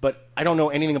 but I don't know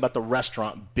anything about the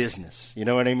restaurant business. You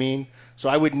know what I mean? So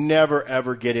I would never,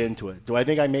 ever get into it. Do I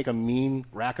think I make a mean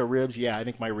rack of ribs? Yeah, I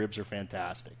think my ribs are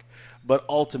fantastic. But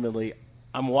ultimately,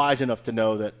 I'm wise enough to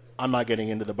know that I'm not getting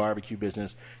into the barbecue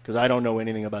business because I don't know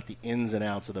anything about the ins and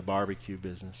outs of the barbecue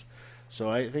business. So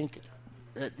I think,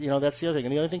 that's the other thing.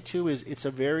 And the other thing, too, is it's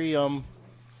a very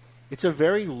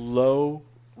low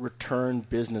return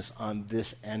business on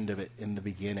this end of it in the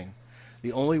beginning.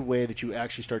 The only way that you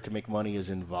actually start to make money is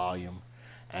in volume.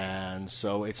 And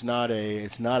so it's not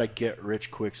a get rich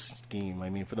quick scheme.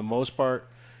 I mean, for the most part,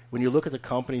 when you look at the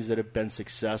companies that have been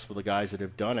successful, the guys that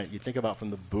have done it, you think about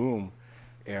from the boom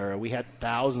era, we had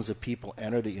thousands of people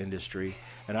enter the industry,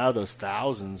 and out of those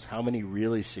thousands, how many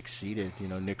really succeeded?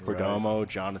 Nick Perdomo,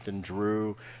 Jonathan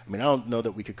Drew. I mean, I don't know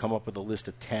that we could come up with a list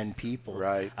of 10 people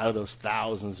out of those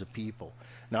thousands of people.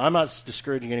 Now, I'm not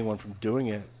discouraging anyone from doing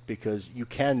it because you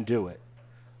can do it.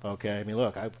 Okay? I mean,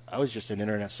 look, I was just an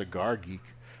internet cigar geek.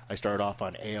 I started off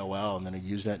on AOL and then a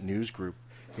Usenet news group.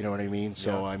 You know what I mean?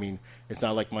 So, I mean, it's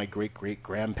not like my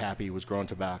great-great-grandpappy was growing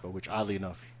tobacco, which oddly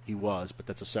enough he was, but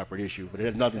that's a separate issue. But it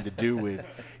had nothing to do with,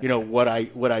 what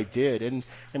I did. And,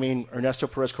 I mean, Ernesto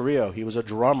Perez Carrillo, he was a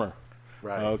drummer.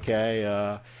 Right.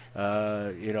 Okay.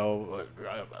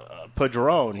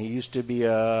 Padron, he used to be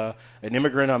an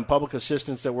immigrant on public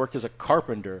assistance that worked as a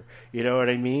carpenter. You know what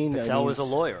I mean? Patel was a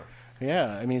lawyer.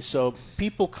 Yeah. I mean, so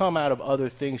people come out of other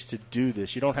things to do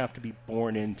this. You don't have to be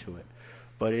born into it.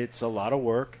 But it's a lot of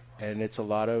work, and it's a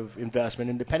lot of investment,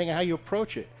 and depending on how you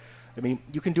approach it. I mean,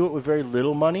 you can do it with very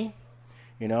little money.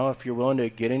 If you're willing to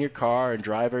get in your car and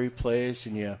drive every place,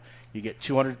 and you get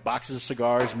 200 boxes of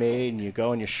cigars made, and you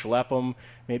go and you schlep them,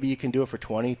 maybe you can do it for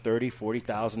 $20,000, $30,000,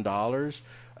 $40,000.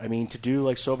 I mean, to do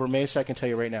like Sobremesa, I can tell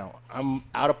you right now, I'm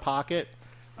out of pocket.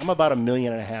 I'm about $1.5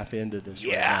 million into this.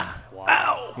 Yeah. Right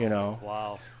now. Wow.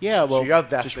 Wow. Yeah, well,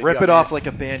 so just rip it off like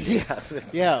a Band-Aid.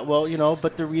 Yeah, well,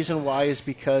 but the reason why is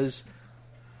because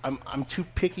I'm too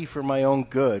picky for my own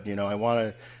good.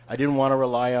 I didn't want to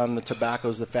rely on the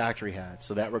tobaccos the factory had,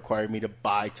 so that required me to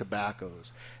buy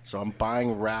tobaccos. So I'm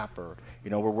buying wrapper.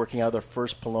 We're working out the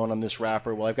first Pallone on this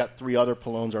wrapper. Well, I've got 3 other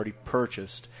Pallones already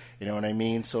purchased. You know what I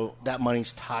mean? So that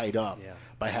money's tied up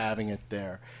by having it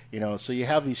there. So you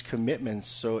have these commitments.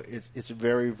 So it's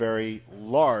very, very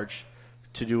large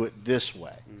to do it this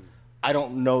way. I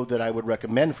don't know that I would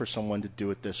recommend for someone to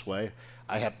do it this way.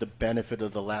 I have the benefit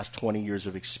of the last 20 years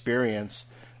of experience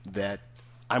that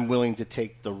I'm willing to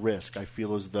take the risk. I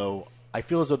feel as though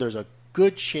there's a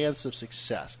good chance of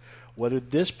success. Whether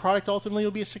this product ultimately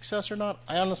will be a success or not,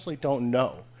 I honestly don't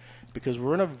know, because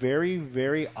we're in a very,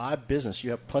 very odd business.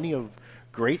 You have plenty of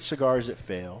great cigars that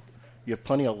fail. You have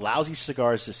plenty of lousy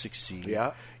cigars that succeed.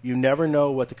 Yeah. You never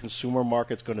know what the consumer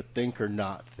market's going to think or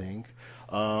not think.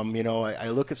 I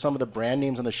look at some of the brand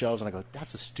names on the shelves and I go,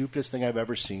 that's the stupidest thing I've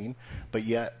ever seen, but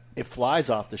yet it flies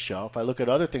off the shelf. I look at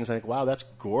other things and I think, wow, that's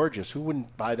gorgeous. Who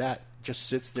wouldn't buy that? Just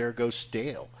sits there, goes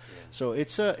stale. Yeah. So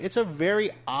it's a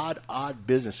very odd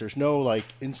business. There's no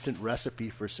instant recipe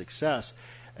for success,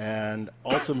 and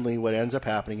ultimately what ends up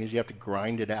happening is you have to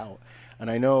grind it out. And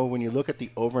I know when you look at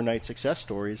the overnight success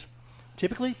stories,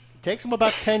 typically it takes them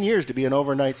about 10 years to be an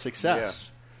overnight success.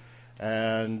 Yeah.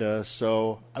 And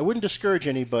so I wouldn't discourage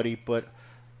anybody, but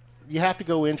you have to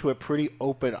go into it pretty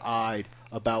open-eyed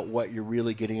about what you're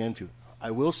really getting into.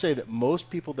 I will say that most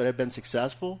people that have been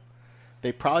successful,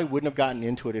 they probably wouldn't have gotten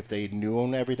into it if they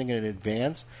knew everything in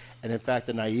advance. And in fact,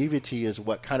 the naivety is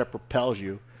what kind of propels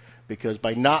you, because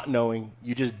by not knowing,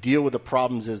 you just deal with the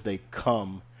problems as they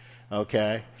come.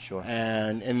 Okay? Sure.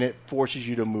 And it forces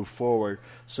you to move forward.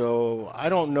 So I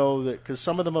don't know that, because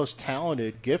some of the most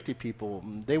talented, gifted people,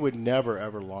 they would never,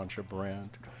 ever launch a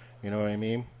brand. You know what I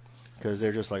mean? Because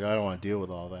they're just like, I don't want to deal with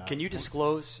all that. Can you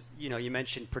disclose, you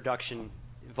mentioned production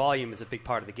volume is a big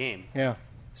part of the game. Yeah.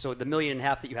 So the $1.5 million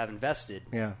that you have invested,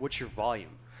 yeah. What's your volume?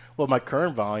 Well, my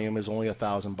current volume is only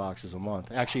 1,000 boxes a month.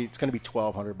 Actually, it's going to be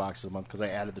 1,200 boxes a month because I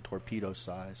added the torpedo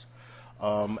size.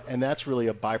 And that's really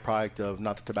a byproduct of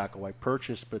not the tobacco I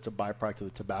purchased, but it's a byproduct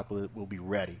of the tobacco that will be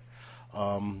ready.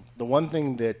 The one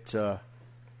thing that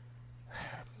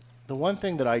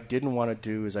I didn't want to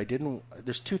do is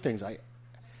there's two things.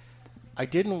 I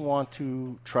didn't want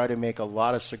to try to make a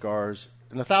lot of cigars,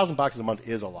 and 1,000 boxes a month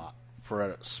is a lot for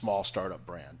a small startup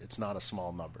brand. It's not a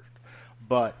small number.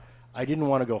 But I didn't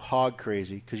want to go hog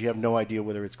crazy because you have no idea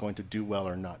whether it's going to do well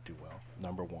or not do well,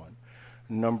 number one.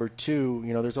 Number two,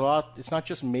 there's a lot. It's not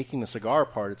just making the cigar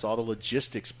part. It's all the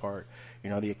logistics part.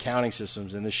 The accounting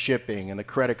systems and the shipping and the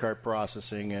credit card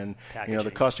processing and packaging.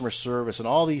 The customer service and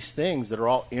all these things that are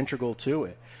all integral to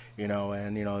it.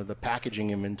 And the packaging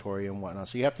inventory and whatnot.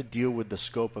 So you have to deal with the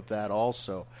scope of that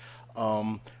also.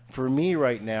 For me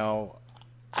right now,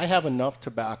 I have enough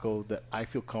tobacco that I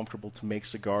feel comfortable to make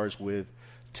cigars with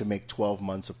to make 12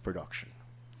 months of production.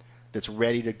 That's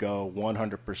ready to go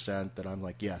 100%, that I'm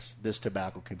like, yes, this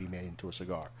tobacco can be made into a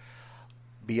cigar.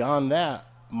 Beyond that,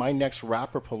 my next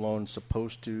wrapper Pallone is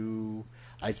supposed to,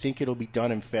 I think it'll be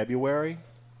done in February.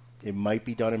 It might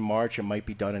be done in March. It might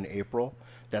be done in April.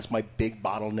 That's my big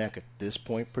bottleneck at this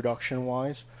point,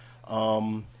 production-wise.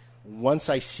 Once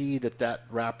I see that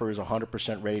wrapper is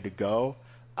 100% ready to go,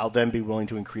 I'll then be willing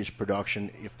to increase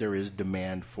production if there is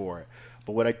demand for it.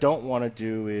 But what I don't want to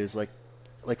do is, like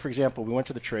for example, we went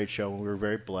to the trade show and we were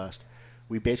very blessed.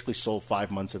 We basically sold 5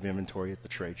 months of inventory at the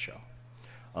trade show.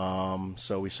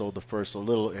 So we sold the first a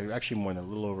little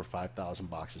over 5,000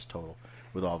 boxes total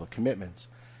with all the commitments.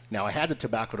 Now, I had the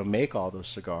tobacco to make all those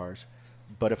cigars,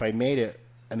 but if I made it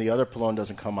and the other Pelon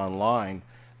doesn't come online,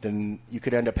 then you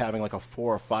could end up having like a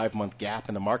 4 or 5 month gap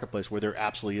in the marketplace where there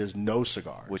absolutely is no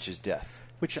cigars. Which is death.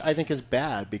 Which I think is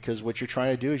bad, because what you're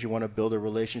trying to do is you want to build a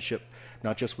relationship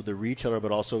not just with the retailer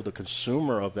but also the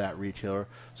consumer of that retailer,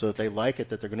 so that they like it,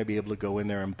 that they're going to be able to go in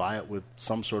there and buy it with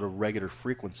some sort of regular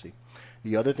frequency.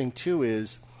 The other thing, too,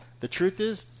 is the truth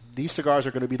is these cigars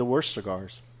are going to be the worst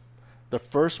cigars. The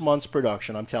first month's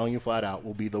production, I'm telling you flat out,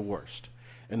 will be the worst.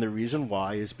 And the reason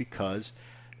why is because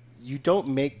you don't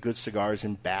make good cigars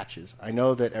in batches. I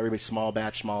know that everybody's small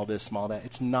batch, small this, small that.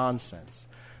 It's nonsense.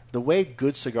 The way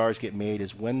good cigars get made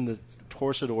is when the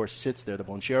Torcedor sits there, the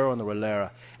Bonchero and the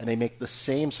Rolera, and they make the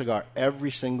same cigar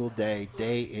every single day,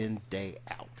 day in, day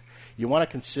out. You want a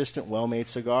consistent, well-made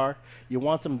cigar. You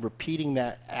want them repeating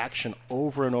that action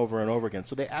over and over and over again.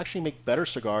 So they actually make better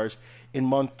cigars in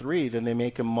month 3 than they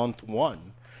make in month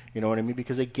 1. You know what I mean?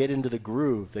 Because they get into the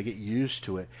groove. They get used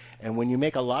to it. And when you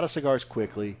make a lot of cigars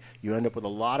quickly, you end up with a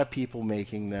lot of people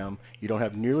making them. You don't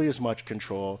have nearly as much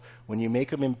control. When you make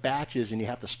them in batches and you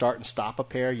have to start and stop a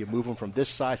pair, you move them from this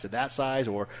size to that size,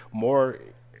 or more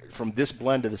from this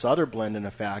blend to this other blend in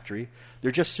a factory,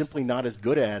 they're just simply not as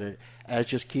good at it as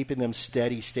just keeping them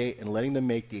steady state and letting them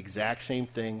make the exact same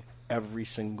thing every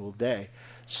single day.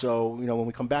 So, you know, when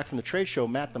we come back from the trade show,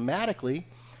 mathematically,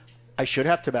 I should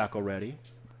have tobacco ready.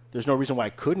 There's no reason why I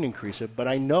couldn't increase it, but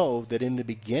I know that in the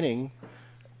beginning,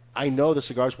 I know the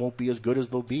cigars won't be as good as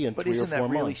they'll be in 3 or 4 months. But isn't that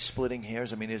really splitting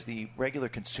hairs? I mean, is the regular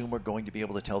consumer going to be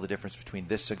able to tell the difference between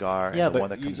this cigar and the one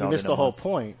that comes out in a month? Yeah, but you missed the whole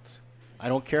point. I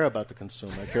don't care about the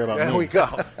consumer. I care about me. There we go.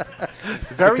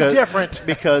 Very different.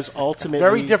 Because ultimately...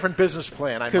 Very different business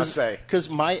plan, I must say. Because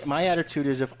my attitude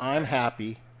is if I'm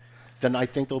happy, then I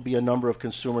think there'll be a number of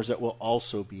consumers that will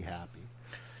also be happy.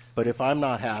 But if I'm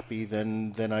not happy,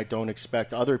 then I don't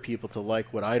expect other people to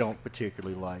like what I don't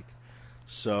particularly like.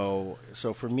 So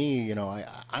for me, you know,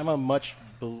 I'm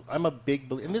a big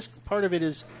believer. And this part of it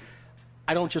is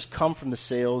I don't just come from the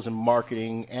sales and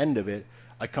marketing end of it.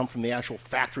 I come from the actual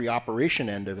factory operation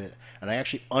end of it, and I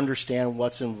actually understand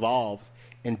what's involved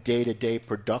in day-to-day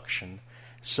production.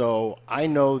 So I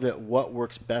know that what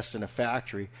works best in a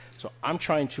factory. So I'm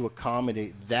trying to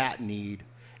accommodate that need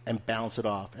and bounce it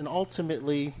off. And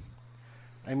ultimately,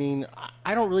 I mean,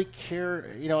 I don't really care.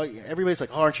 You know, everybody's like,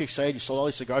 oh, aren't you excited? You sold all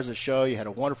these cigars at the show. You had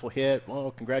a wonderful hit.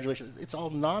 Well, congratulations. It's all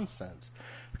nonsense,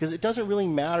 because it doesn't really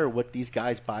matter what these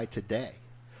guys buy today,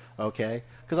 okay?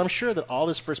 Because I'm sure that all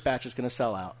this first batch is going to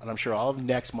sell out, and I'm sure all of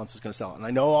next month is going to sell out. And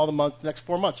I know all the next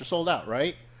 4 months are sold out,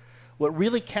 right? What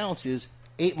really counts is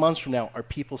 8 months from now, are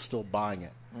people still buying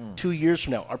it? 2 years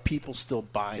from now, are people still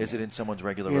buying it? Is it in someone's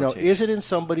regular rotation? Is it in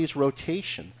somebody's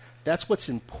rotation? That's what's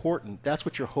important. That's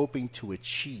what you're hoping to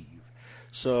achieve.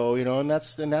 So, you know, and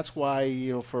that's why,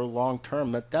 you know, for long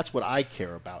term, that's what I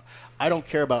care about. I don't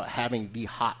care about having the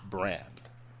hot brand.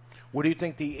 What do you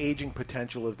think the aging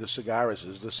potential of the cigar is?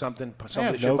 Is there something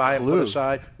somebody should no buy and clue. put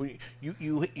aside?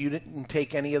 You didn't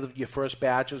take any of your first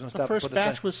batches and stuff? The first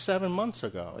batch was 7 months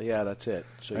ago. Yeah, that's it.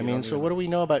 So I mean, so what do we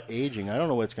know about aging? I don't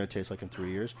know what it's going to taste like in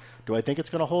 3 years. Do I think it's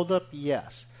going to hold up?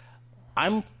 Yes.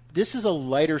 This is a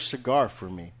lighter cigar for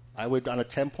me. I would, on a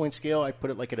 10-point scale, I'd put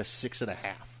it like at a 6.5.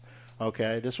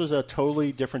 Okay? This was a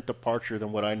totally different departure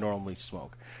than what I normally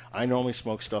smoke. I normally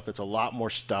smoke stuff that's a lot more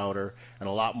stouter and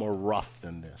a lot more rough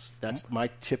than this. That's my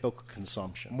typical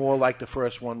consumption. More like the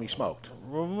first one we smoked.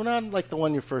 Well, not like the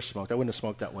one you first smoked. I wouldn't have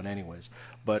smoked that one anyways.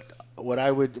 But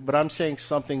I'm saying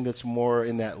something that's more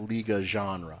in that Liga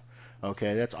genre.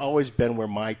 Okay? That's always been where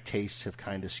my tastes have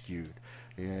kind of skewed.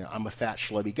 Yeah, I'm a fat,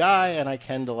 schlubby guy, and I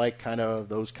tend to like kind of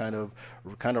those kind of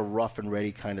rough and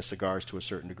ready kind of cigars to a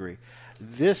certain degree.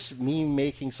 This, me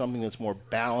making something that's more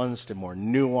balanced and more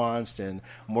nuanced and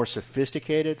more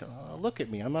sophisticated, look at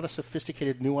me. I'm not a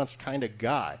sophisticated, nuanced kind of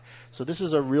guy. So this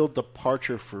is a real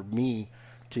departure for me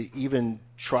to even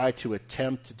try to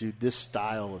attempt to do this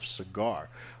style of cigar.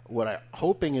 What I'm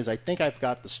hoping is I think I've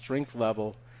got the strength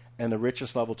level and the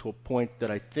richness level to a point that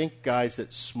I think guys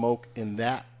that smoke in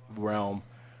that realm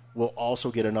will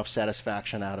also get enough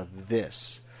satisfaction out of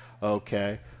this,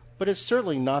 okay? But it's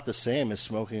certainly not the same as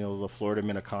smoking a La Flor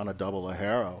Dominicana Double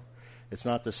Ajero. It's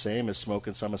not the same as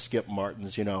smoking some of Skip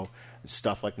Martin's,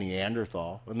 stuff like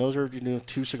Neanderthal. And those are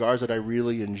two cigars that I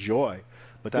really enjoy.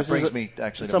 But That this brings is me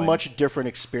actually it's to a my- much different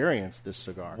experience, this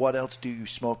cigar. What else do you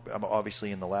smoke?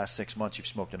 Obviously, in the last 6 months, you've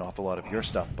smoked an awful lot of your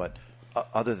stuff. But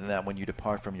other than that, when you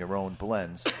depart from your own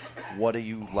blends, what are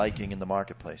you liking in the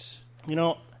marketplace?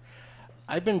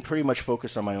 I've been pretty much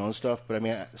focused on my own stuff, but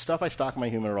stuff I stock in my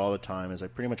humidor all the time is I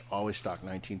pretty much always stock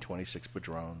 1926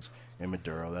 Padrones in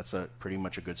Maduro. That's pretty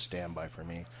much a good standby for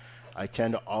me. I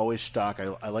tend to always stock.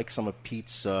 I like some of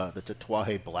Pete's the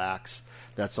Tatuaje Blacks.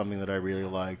 That's something that I really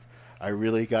liked. I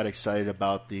really got excited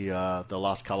about the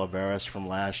Las Calaveras from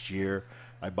last year.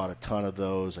 I bought a ton of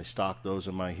those. I stocked those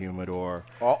in my humidor.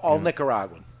 All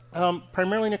Nicaraguan.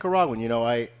 Primarily Nicaraguan.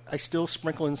 I still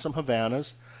sprinkle in some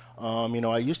Havanas.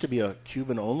 I used to be a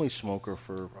Cuban-only smoker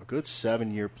for a good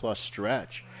 7-year-plus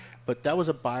stretch, but that was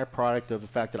a byproduct of the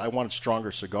fact that I wanted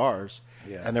stronger cigars,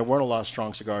 and there weren't a lot of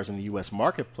strong cigars in the U.S.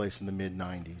 marketplace in the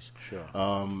mid-'90s. Sure.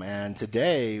 And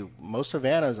today, most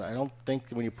Havanas, I don't think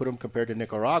when you put them compared to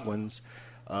Nicaraguans,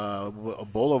 a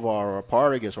Bolivar or a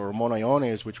Partagas or a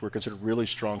Monellones, which were considered really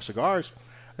strong cigars,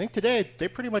 I think today they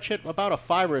pretty much hit about a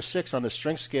 5 or a 6 on the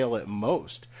strength scale at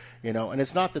most. And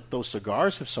it's not that those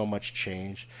cigars have so much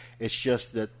changed. It's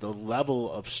just that the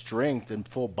level of strength and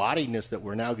full-bodiedness that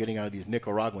we're now getting out of these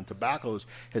Nicaraguan tobaccos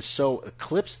has so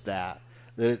eclipsed that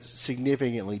it's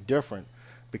significantly different.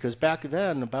 Because back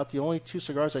then, about the only 2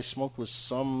 cigars I smoked was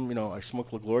I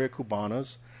smoked La Gloria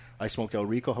Cubanas, I smoked El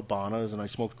Rico Habanas, and I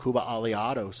smoked Cuba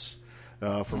Aliados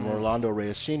from Orlando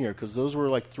Reyes Sr., because those were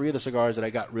like 3 of the cigars that I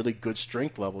got really good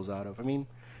strength levels out of. I mean,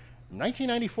 in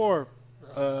 1994...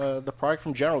 the product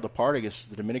from General, the Partagas,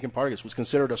 the Dominican Partagas, was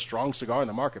considered a strong cigar in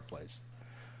the marketplace.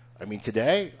 I mean,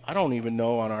 today, I don't even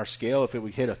know on our scale if it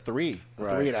would hit a 3, a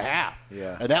 3.5.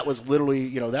 Yeah. And that was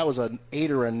literally, that was an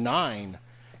 8 or a 9,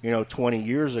 20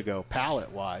 years ago,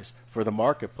 palate-wise, for the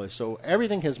marketplace. So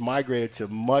everything has migrated to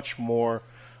much more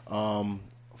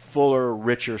fuller,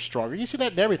 richer, stronger. You see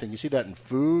that in everything. You see that in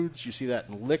foods. You see that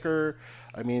in liquor.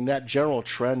 I mean, that general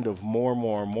trend of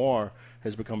more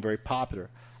has become very popular.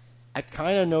 I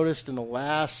kind of noticed in the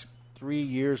last 3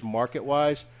 years,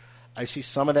 market-wise, I see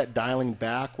some of that dialing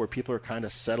back where people are kind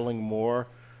of settling more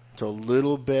to a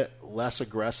little bit less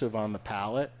aggressive on the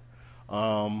palate.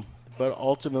 But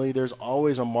ultimately, there's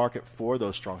always a market for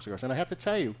those strong cigars. And I have to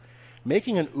tell you,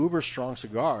 making an uber-strong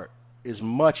cigar is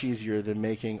much easier than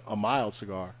making a mild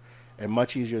cigar and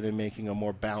much easier than making a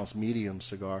more balanced medium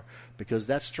cigar, because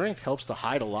that strength helps to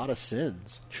hide a lot of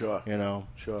sins. Sure.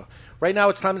 Sure. Right now,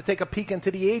 it's time to take a peek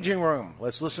into the aging room.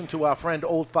 Let's listen to our friend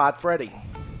Old Fart Freddy.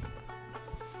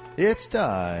 It's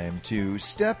time to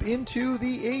step into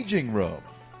the aging room.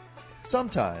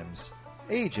 Sometimes,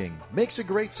 aging makes a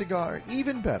great cigar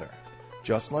even better,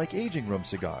 just like aging room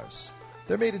cigars.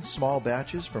 They're made in small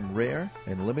batches from rare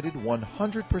and limited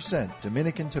 100%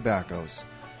 Dominican tobaccos.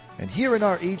 And here in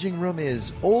our aging room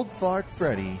is Old Fart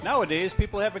Freddy. Nowadays,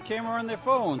 people have a camera on their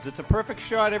phones. It's a perfect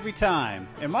shot every time.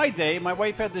 In my day, my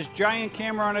wife had this giant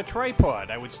camera on a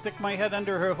tripod. I would stick my head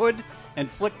under her hood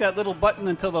and flick that little button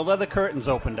until the leather curtains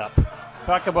opened up.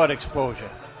 Talk about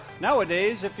exposure.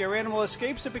 Nowadays, if your animal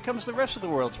escapes, it becomes the rest of the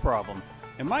world's problem.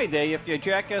 In my day, if your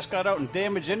jackass got out and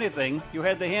damaged anything, you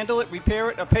had to handle it,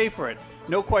 repair it, or pay for it.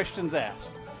 No questions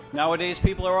asked. Nowadays,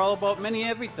 people are all about mini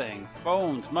everything.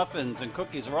 Phones, muffins, and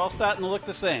cookies are all starting to look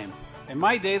the same. In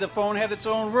my day, the phone had its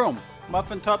own room.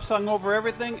 Muffin tops hung over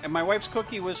everything, and my wife's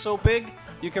cookie was so big,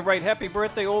 you could write Happy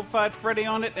Birthday Old Fart Freddy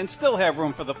on it and still have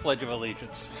room for the Pledge of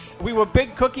Allegiance. We were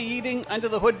big cookie-eating,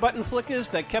 under-the-hood button flickers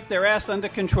that kept their ass under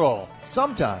control.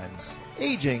 Sometimes,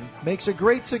 aging makes a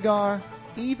great cigar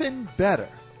even better,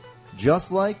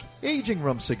 just like aging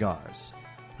room cigars.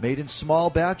 Made in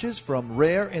small batches from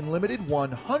rare and limited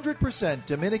 100%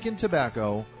 Dominican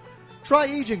tobacco, try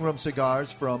aging room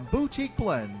cigars from Boutique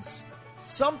Blends.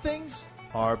 Some things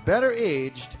are better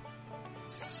aged,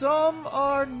 some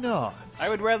are not. I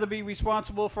would rather be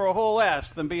responsible for a whole ass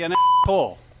than be an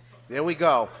asshole. There we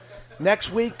go.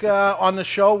 Next week on the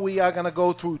show, we are going to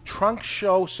go through Trunk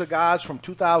Show cigars from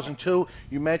 2002.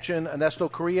 You mentioned Ernesto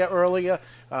Correa earlier.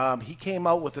 He came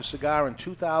out with a cigar in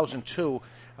 2002.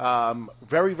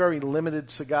 Very, very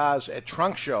limited cigars at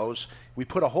trunk shows. We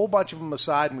put a whole bunch of them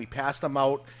aside and we passed them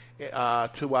out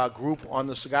to our group on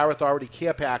the Cigar Authority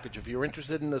Care Package. If you're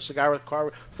interested in the Cigar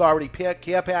Authority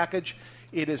Care Package,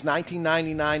 it is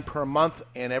 $19.99 per month,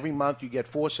 and every month you get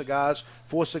 4 cigars.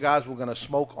 4 cigars we're going to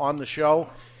smoke on the show.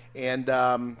 And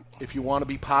if you want to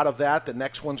be part of that, the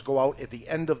next ones go out at the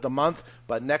end of the month.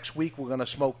 But next week we're going to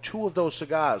smoke 2 of those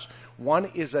cigars.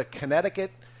 One is a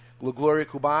Connecticut La Gloria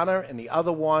Cubana, and the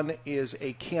other one is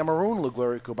a Cameroon La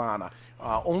Gloria Cubana.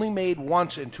 Only made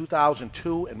once in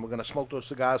 2002, and we're going to smoke those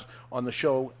cigars on the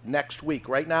show next week.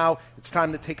 Right now, it's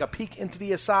time to take a peek into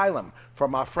the asylum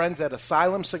from our friends at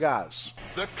Asylum Cigars.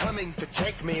 They're coming to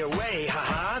take me away,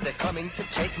 ha-ha. They're coming to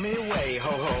take me away,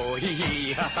 ho-ho,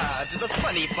 hee-hee, ha-ha. To the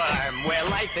funny farm where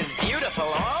life is beautiful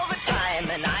all the time.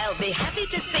 And I'll be happy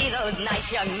to see those nice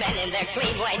young men in their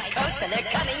clean white coats, and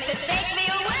they're coming to take me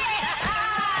away, ha-ha.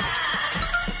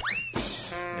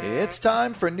 It's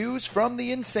time for news from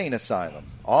the Insane Asylum.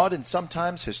 Odd and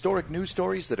sometimes historic news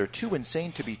stories that are too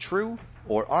insane to be true,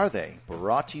 or are they?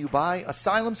 Brought to you by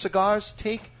Asylum Cigars.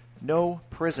 Take no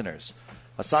prisoners.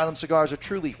 Asylum Cigars are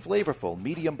truly flavorful,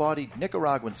 medium-bodied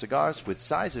Nicaraguan cigars with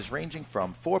sizes ranging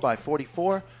from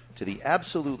 4x44 to the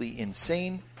absolutely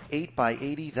insane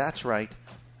 8x80. That's right,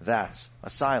 that's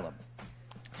Asylum.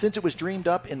 Since it was dreamed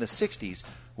up in the 60s,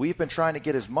 we've been trying to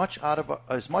get as much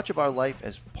of our life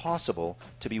as possible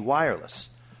to be wireless.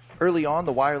 Early on,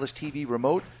 the wireless TV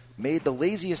remote made the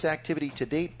laziest activity to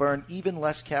date burn even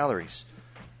less calories.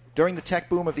 During the tech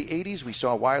boom of the 80s, we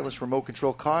saw wireless remote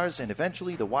control cars and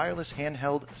eventually the wireless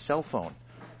handheld cell phone.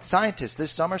 Scientists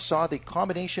this summer saw the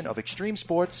combination of extreme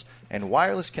sports and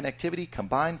wireless connectivity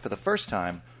combined for the first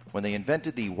time when they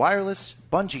invented the wireless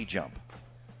bungee jump.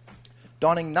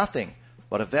 Donning nothing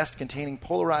but a vest containing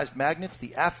polarized magnets,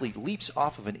 the athlete leaps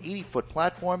off of an 80-foot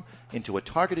platform into a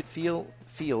targeted field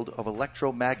of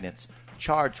electromagnets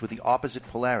charged with the opposite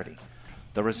polarity.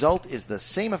 The result is the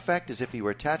same effect as if he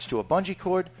were attached to a bungee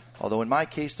cord, although in my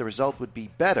case the result would be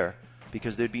better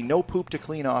because there'd be no poop to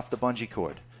clean off the bungee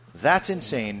cord. That's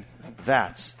insane.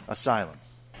 That's Asylum.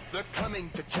 They're coming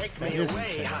to take me It is away,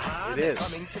 insane. ha-ha. It They're is.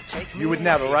 coming to take me You would away,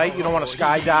 never, right? You don't want to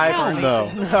skydive or Hell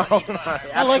anything?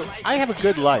 no. I have a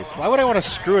good life. Why would I want to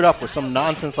screw it up with some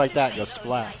nonsense like that and go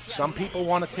splat? Some people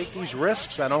want to take these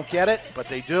risks. I don't get it, but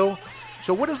they do.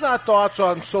 So what is our thoughts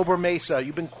on Sobremesa?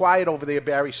 You've been quiet over there,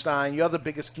 Barry Stein. You're the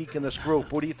biggest geek in this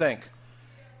group. What do you think?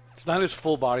 It's not as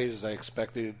full-bodied as I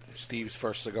expected Steve's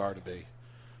first cigar to be.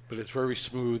 But it's very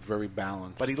smooth, very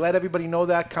balanced. But he let everybody know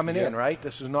that coming in, right?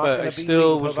 This is not going But to be I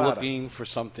still Liga was Privada. looking for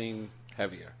something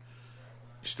heavier.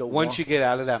 Still Once want- you get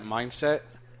out of that mindset,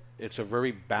 it's a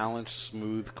very balanced,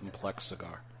 smooth, complex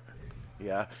cigar.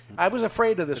 Yeah. I was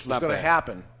afraid of this It's was not going to bad.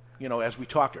 happen. You know, as we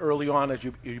talked early on, as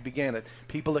you began it,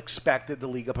 people expected the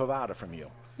Liga Privada from you.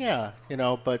 Yeah,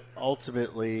 but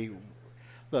ultimately,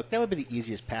 look, that would be the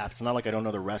easiest path. It's not like I don't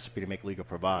know the recipe to make Liga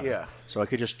Privada. Yeah. So I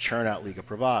could just churn out Liga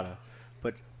Privada.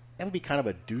 But that would be kind of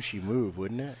a douchey move,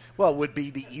 wouldn't it? Well, it would be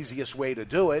the easiest way to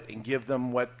do it and give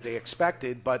them what they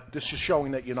expected, but this is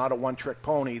showing that you're not a one-trick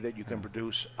pony, that you can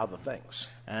produce other things.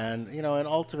 And, and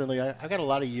ultimately, I've got a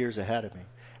lot of years ahead of me.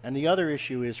 And the other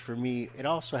issue is, for me, it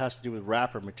also has to do with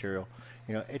wrapper material.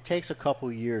 It takes a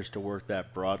couple years to work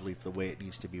that broadleaf the way it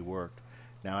needs to be worked.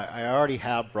 Now, I already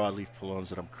have broadleaf Palones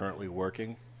that I'm currently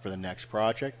working for the next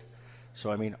project.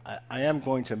 So, I am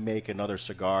going to make another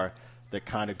cigar that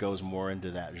kind of goes more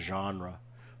into that genre,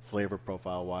 flavor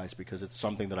profile-wise, because it's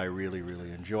something that I really,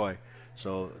 really enjoy.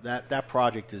 So that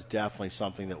project is definitely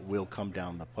something that will come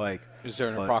down the pike. Is there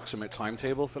an approximate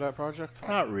timetable for that project?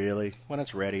 Not really. When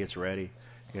it's ready, it's ready.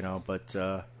 But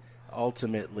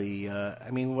ultimately,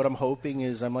 what I'm hoping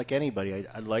is, I'm like anybody.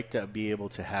 I'd like to be able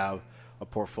to have a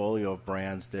portfolio of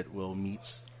brands that will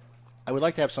meet. I would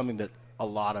like to have something that a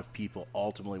lot of people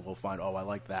ultimately will find, oh, I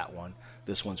like that one.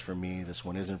 This one's for me. This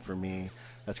one isn't for me.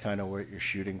 That's kind of what you're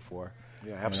shooting for.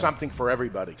 Yeah, have something for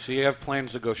everybody. So you have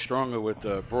plans to go stronger with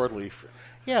the broadleaf.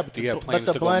 Yeah, but do you have the plans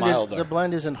to go blend milder? the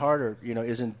blend isn't harder,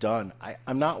 isn't done.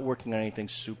 I'm not working on anything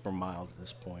super mild at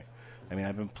this point.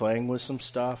 I've been playing with some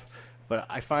stuff, but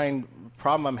I find the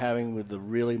problem I'm having with the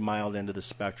really mild end of the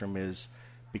spectrum is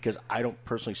because I don't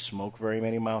personally smoke very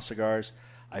many mild cigars,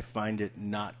 I find it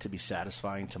not to be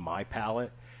satisfying to my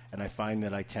palate, and I find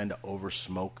that I tend to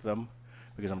over-smoke them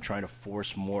because I'm trying to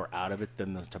force more out of it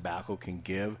than the tobacco can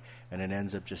give, and it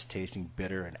ends up just tasting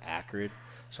bitter and acrid.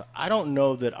 So I don't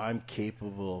know that I'm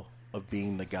capable of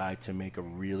being the guy to make a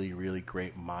really, really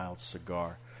great mild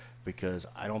cigar because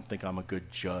I don't think I'm a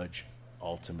good judge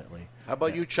ultimately. How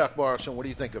about you, Chuck Morrison? What do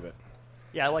you think of it?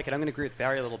 Yeah, I like it. I'm going to agree with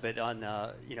Barry a little bit on,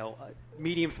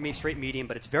 medium for me, straight medium,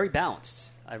 but it's very balanced.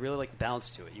 I really like the balance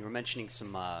to it. You were mentioning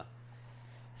some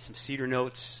cedar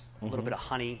notes, a little Mhm. bit of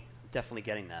honey. Definitely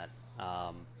getting that.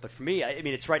 But for me, I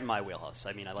mean, it's right in my wheelhouse.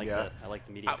 I mean, I like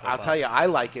the medium profile. I'll tell you, I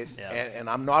like it, Yeah. and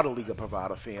I'm not a Liga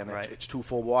Privada fan. Right. It's too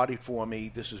full-bodied for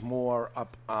me. This is more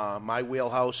up my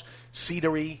wheelhouse.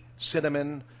 Cedary,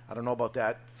 cinnamon. I don't know about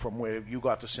that from where you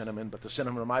got the cinnamon, but the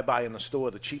cinnamon I buy in the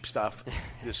store, the cheap stuff,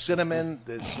 there's cinnamon,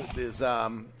 there's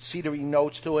cedary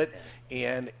notes to it,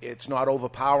 and it's not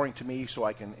overpowering to me, so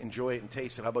I can enjoy it and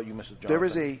taste it. How about you, Mr.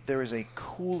 Jonathan? There is a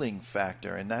cooling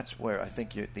factor, and that's where I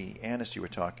think the anise you were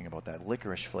talking about, that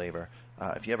licorice flavor.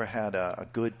 If you ever had a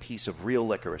good piece of real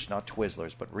licorice, not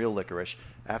Twizzlers, but real licorice,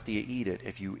 after you eat it,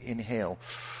 if you inhale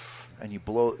and you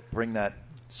bring the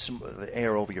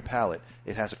air over your palate,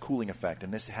 it has a cooling effect,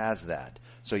 and this has that.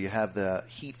 So you have the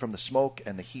heat from the smoke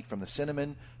and the heat from the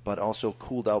cinnamon, but also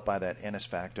cooled out by that anise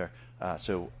factor.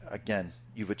 So again,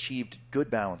 you've achieved good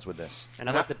balance with this. And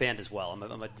I like the band as well. I'm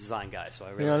a design guy, so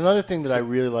I really. Another thing that I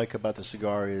really like about the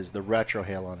cigar is the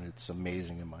retrohale on it. It's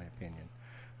amazing, in my opinion.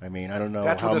 I mean, I don't know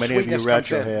how many of you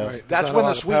retrohale. Right. That's when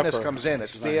the sweetness comes in.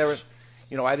 It's there. Nice.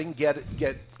 I didn't get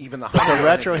even the. But the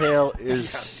retrohale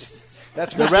is.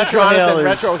 That's the Mr. Jonathan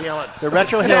retrohaling. The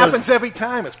retrohale. It happens every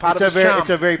time. It's part of the charm. It's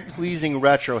a very pleasing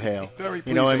retrohale. Very pleasing.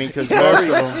 You know what I mean? Because most of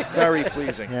them very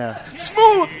pleasing. Yeah.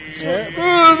 Smooth.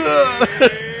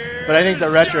 But I think the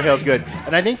retrohale is good,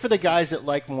 and I think for the guys that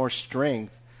like more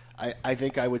strength, I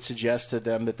think I would suggest to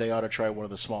them that they ought to try one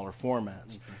of the smaller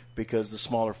formats. Because the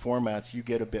smaller formats, you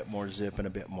get a bit more zip and a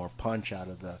bit more punch out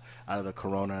of the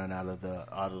Corona and out of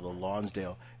the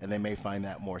Lonsdale, and they may find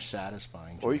that more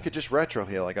satisfying. Or you could just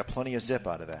retrohale. I got plenty of zip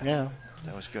out of that. Yeah.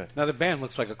 That was good. Now, the band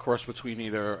looks like a cross between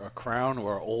either a Crown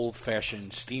or an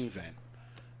old-fashioned steam vent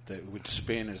that would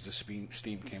spin as the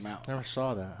steam came out. Never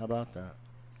saw that. How about that?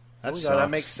 That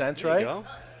makes sense, right?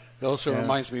 It also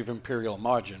reminds me of Imperial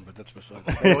Margin, but that's beside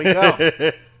the point. There we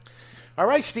go. All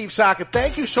right, Steve Saka,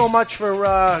 thank you so much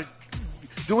for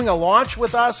doing a launch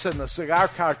with us and the Cigar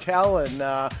Cartel, and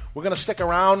we're going to stick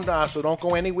around, so don't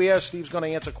go anywhere. Steve's going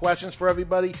to answer questions for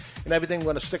everybody and everything. We're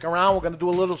going to stick around. We're going to do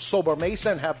a little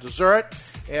Sobremesa and have dessert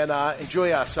and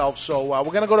enjoy ourselves. So we're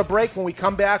going to go to break. When we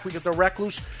come back, we get the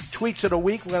Recluse Tweets of the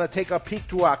Week. We're going to take a peek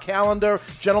through our calendar.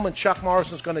 Gentleman Chuck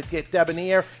Morrison's going to get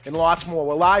Debonair and lots more.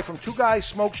 We're live from Two Guys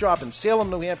Smoke Shop in Salem,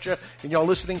 New Hampshire, and you're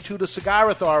listening to the Cigar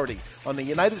Authority on the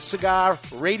United Cigar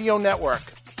Radio Network.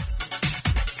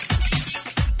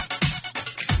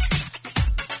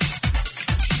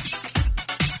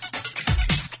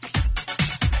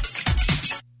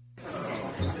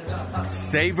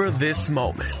 Savor this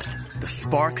moment. The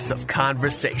sparks of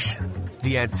conversation.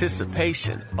 The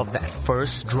anticipation of that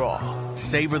first draw.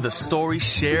 Savor the story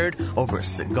shared over a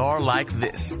cigar like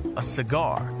this. A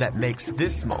cigar that makes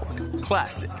this moment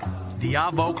classic. The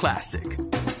Avo Classic.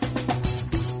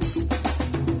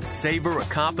 Savor a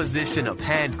composition of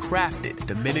handcrafted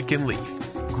Dominican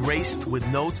leaf, graced with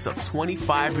notes of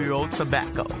 25-year-old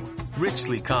tobacco.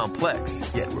 Richly complex,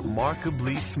 yet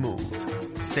remarkably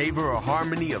smooth. Savor a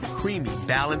harmony of creamy,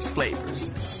 balanced flavors.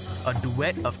 A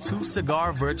duet of two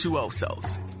cigar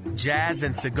virtuosos, jazz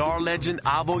and cigar legend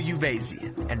Avo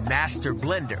Uvezian and master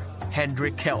blender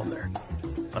Hendrik Kellner.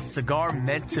 A cigar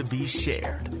meant to be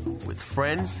shared with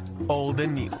friends old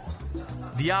and new.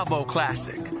 The Avo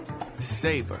Classic.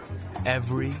 Savor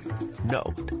every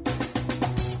note.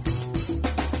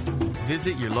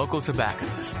 Visit your local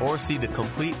tobacconist or see the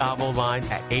complete Avo line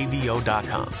at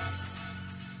avo.com.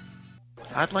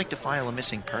 I'd like to file a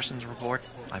missing persons report.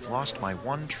 I've lost my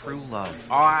one true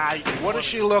love. All right, what does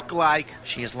she look like?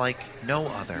 She is like no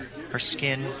other. Her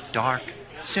skin, dark,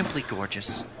 simply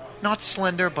gorgeous. Not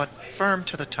slender, but firm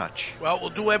to the touch. Well, we'll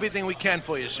do everything we can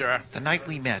for you, sir. The night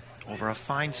we met, over a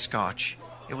fine scotch,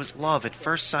 it was love at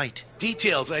first sight.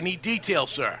 Details. I need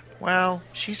details, sir. Well,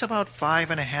 she's about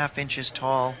 5.5 inches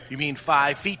tall. You mean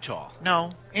 5 feet tall?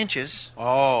 No, inches.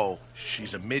 Oh,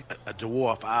 she's a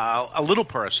dwarf, a little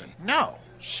person. No,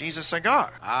 she's a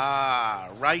cigar. Ah,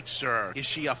 right, sir. Is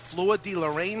she a Fleur de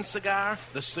Lorraine cigar?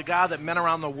 The cigar that men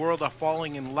around the world are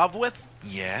falling in love with?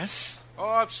 Yes. Oh,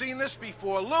 I've seen this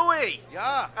before. Louis!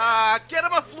 Yeah? Get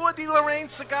him a Fleur de Lorraine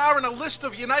cigar and a list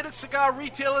of United Cigar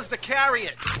retailers to carry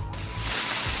it.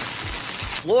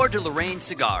 Fleur de Lorraine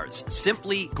cigars,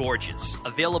 simply gorgeous.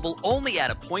 Available only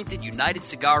at appointed United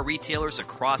Cigar retailers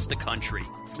across the country.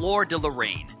 Fleur de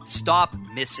Lorraine. Stop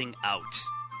missing out.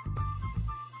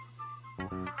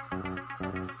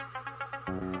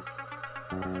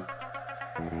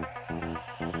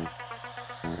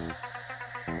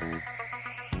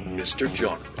 Mr.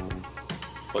 Jonathan,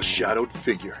 a shadowed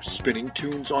figure spinning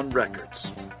tunes on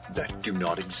records that do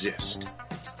not exist.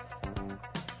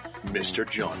 Mr.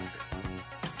 Jonathan,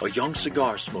 a young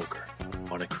cigar smoker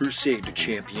on a crusade to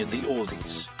champion the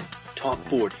oldies, top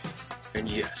 40, and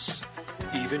yes,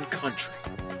 even country,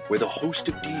 with a host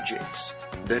of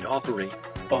DJs that operate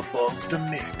above the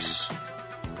mix.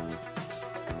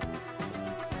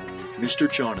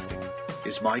 Mr. Jonathan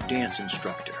is my dance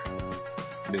instructor.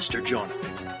 Mr.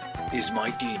 Jonathan is my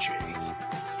DJ.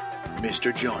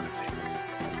 Mr. Jonathan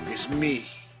is me.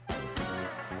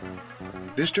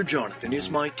 Mr. Jonathan is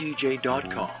my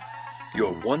DJ.com,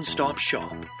 your one-stop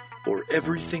shop for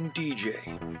everything DJ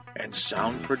and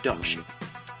sound production.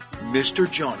 Mr.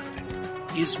 Jonathan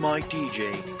is my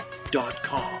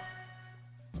DJ.com.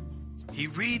 He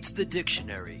reads the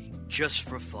dictionary just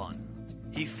for fun.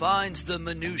 He finds the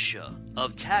minutia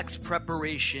of tax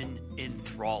preparation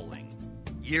enthralling.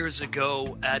 Years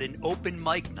ago, at an open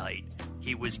mic night,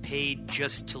 he was paid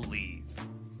just to leave.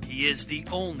 He is the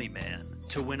only man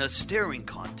to win a staring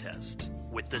contest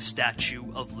with the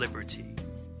Statue of Liberty.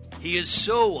 He is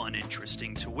so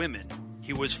uninteresting to women,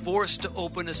 he was forced to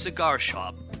open a cigar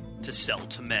shop to sell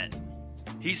to men.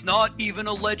 He's not even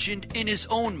a legend in his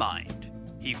own mind.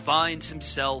 He finds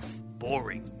himself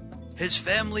boring. His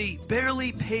family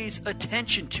barely pays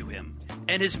attention to him,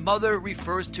 and his mother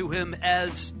refers to him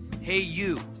as, "Hey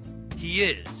you." He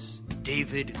is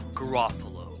David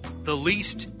Garofalo, the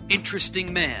least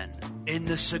interesting man in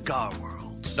the cigar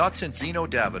world. Not since Zino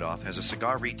Davidoff has a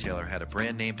cigar retailer had a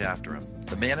brand named after him.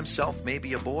 The man himself may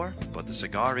be a bore, but the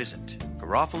cigar isn't.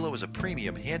 Garofalo is a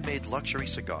premium handmade luxury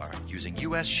cigar using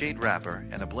U.S. shade wrapper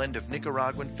and a blend of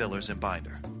Nicaraguan fillers and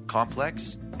binder.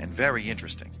 Complex and very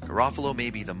interesting. Garofalo may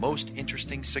be the most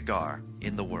interesting cigar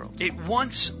in the world. It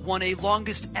once won a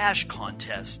longest ash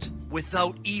contest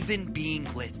without even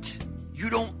being lit. You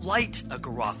don't light a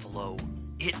Garofalo,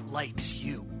 it lights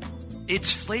you.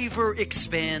 Its flavor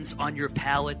expands on your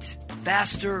palate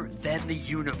faster than the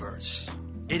universe.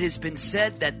 It has been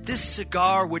said that this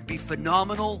cigar would be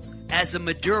phenomenal as a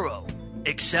Maduro,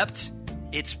 except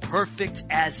it's perfect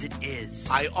as it is.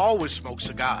 I always smoke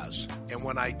cigars, and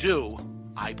when I do,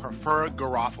 I prefer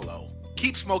Garofalo.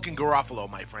 Keep smoking Garofalo,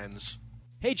 my friends.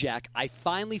 Hey, Jack, I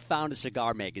finally found a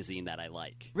cigar magazine that I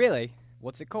like. Really?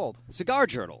 What's it called? Cigar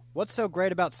Journal. What's so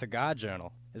great about Cigar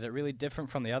Journal? Is it really different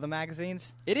from the other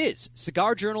magazines? It is.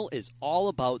 Cigar Journal is all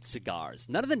about cigars.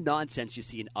 None of the nonsense you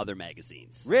see in other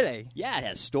magazines. Really? Yeah, it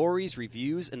has stories,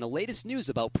 reviews, and the latest news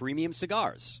about premium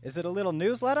cigars. Is it a little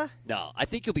newsletter? No, I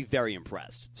think you'll be very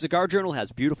impressed. Cigar Journal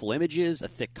has beautiful images, a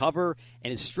thick cover,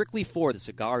 and is strictly for the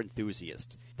cigar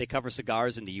enthusiast. They cover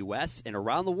cigars in the U.S. and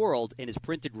around the world and is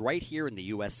printed right here in the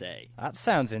USA. That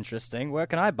sounds interesting. Where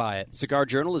can I buy it? Cigar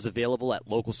Journal is available at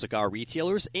local cigar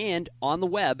retailers and on the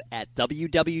web at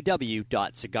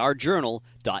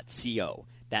www.cigarjournal.co.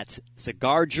 That's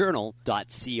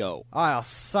cigarjournal.co. I'll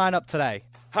sign up today.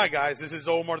 Hi, guys. This is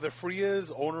Omar de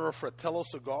Frias, owner of Fratello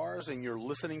Cigars, and you're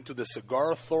listening to the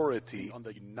Cigar Authority on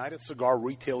the United Cigar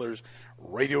Retailers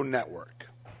Radio Network.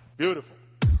 Beautiful.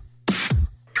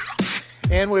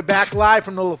 And we're back live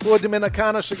from the La Flor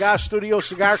Dominicana Cigar Studio.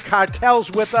 Cigar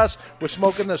Cartel's with us. We're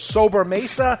smoking the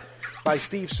Sobremesa by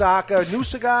Steve Saka. New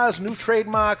cigars, new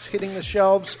trademarks hitting the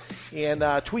shelves. And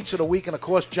tweets of the week. And, of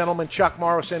course, gentleman Chuck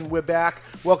Morrison, we're back.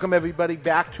 Welcome, everybody,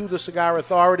 back to the Cigar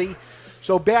Authority.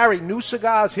 So, Barry, new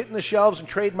cigars hitting the shelves and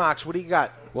trademarks. What do you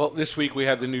got? Well, this week we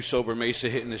have the new Sobremesa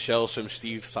hitting the shelves from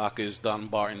Steve Saka's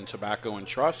Dunbarton Tobacco and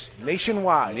Trust.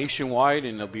 Nationwide,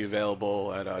 and they'll be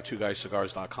available at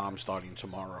twoguyscigars.com starting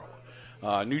tomorrow.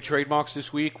 New trademarks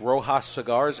this week, Rojas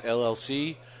Cigars,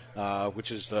 LLC,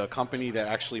 which is the company that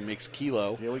actually makes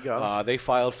Kilo. Here we go. They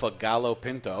filed for Gallo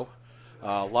Pinto.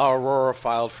 La Aurora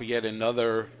filed for yet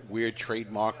another weird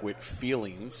trademark with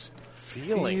Feelings.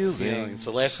 Feelings.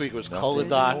 So last week was Color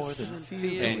Dots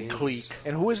and Clique.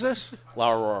 And who is this?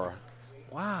 La Aurora.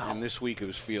 Wow. And this week it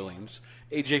was Feelings.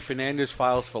 AJ Fernandez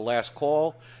files for Last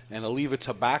Call, and Oliva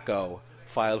Tobacco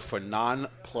filed for Non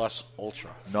Plus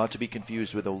Ultra. Not to be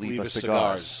confused with Oliva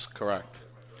Cigars. Correct.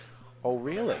 Oh,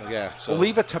 really? Yeah. So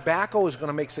Oliva Tobacco is going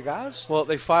to make cigars? Well,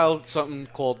 they filed something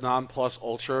called Non Plus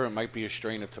Ultra. It might be a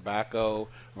strain of tobacco,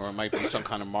 or it might be some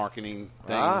kind of marketing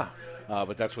thing.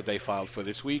 But that's what they filed for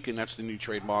this week, and that's the new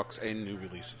trademarks and new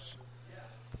releases.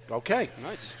 Okay.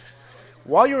 Nice.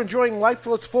 While you're enjoying life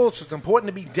to its fullest, it's important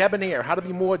to be debonair. How to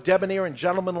be more debonair and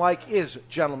gentlemanlike is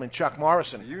Gentleman Chuck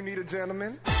Morrison. You need a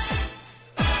gentleman?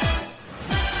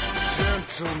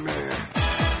 Gentleman.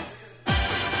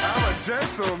 I'm a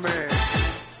gentleman.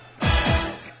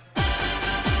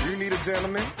 You need a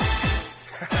gentleman?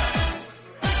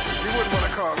 You wouldn't want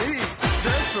to call me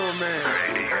gentleman.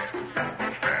 Ladies,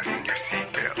 fasten your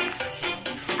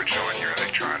seatbelts, switch on your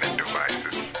electronic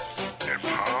devices, and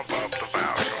pump up the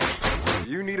volume.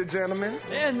 You need a gentleman?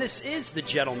 And this is The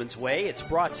Gentleman's Way. It's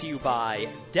brought to you by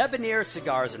Debonair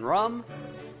Cigars and Rum,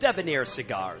 Debonair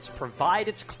Cigars provide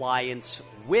its clients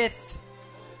with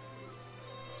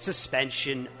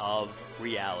suspension of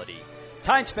reality.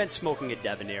 Time spent smoking a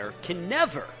Debonair can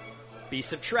never be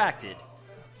subtracted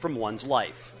from one's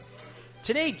life.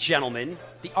 Today, gentlemen,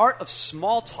 the art of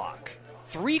small talk.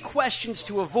 3 questions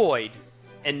to avoid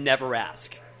and never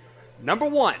ask. Number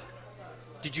 1,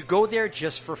 did you go there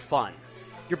just for fun?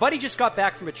 Your buddy just got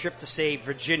back from a trip to, say,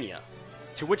 Virginia,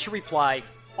 to which you reply,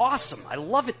 awesome, I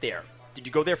love it there. Did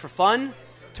you go there for fun?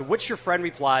 To which your friend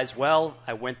replies, well,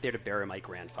 I went there to bury my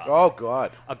grandfather. Oh,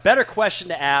 God. A better question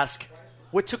to ask,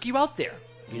 what took you out there?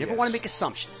 You never want to make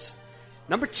assumptions.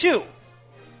 Number 2,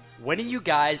 when are you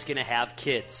guys going to have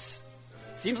kids?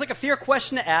 Seems like a fair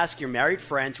question to ask your married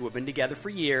friends who have been together for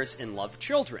years and love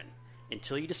children,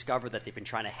 until you discover that they've been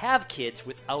trying to have kids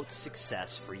without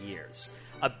success for years.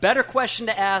 A better question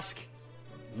to ask,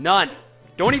 none.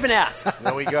 Don't even ask.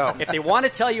 There we go. If they want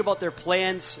to tell you about their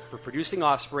plans for producing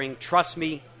offspring, trust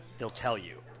me, they'll tell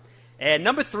you. And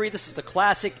number 3, this is the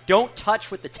classic don't touch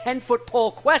with the 10-foot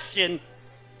pole question.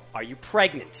 Are you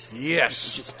pregnant?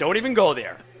 Yes. Just don't even go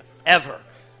there. Ever.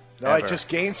 No, I just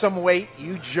gained some weight,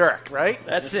 you jerk, right?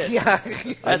 That's it. Yeah.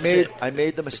 I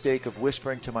made the mistake of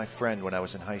whispering to my friend when I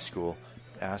was in high school,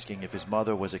 asking if his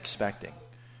mother was expecting.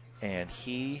 And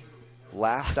he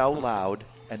laughed out loud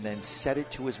and then said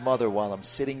it to his mother while I'm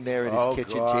sitting there at his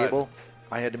kitchen table.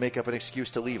 I had to make up an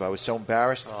excuse to leave. I was so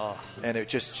embarrassed. Oh. And it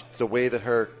just, the way that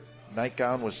her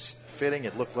nightgown was fitting,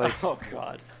 it looked like... Oh,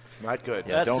 God. Not good.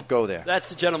 Yeah, don't go there. That's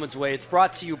the gentleman's way. It's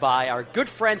brought to you by our good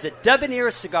friends at Debonair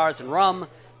Cigars and Rum.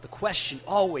 The question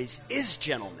always is,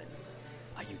 gentlemen,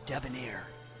 are you debonair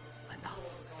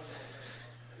enough?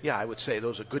 Yeah, I would say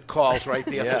those are good calls right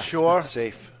there Yeah, for sure.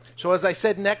 safe. So as I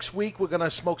said, next week we're going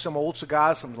to smoke some old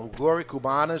cigars, some Gloria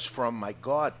Cubanas from, my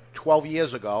God, 12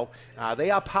 years ago. They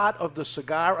are part of the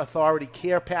Cigar Authority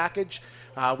Care Package.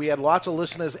 We had lots of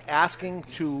listeners asking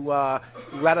to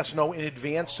let us know in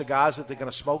advance cigars that they're going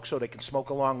to smoke so they can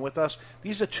smoke along with us.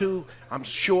 These are 2, I'm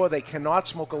sure they cannot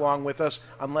smoke along with us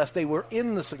unless they were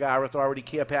in the Cigar Authority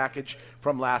Care Package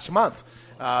from last month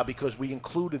because we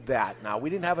included that. Now,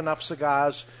 we didn't have enough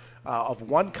cigars of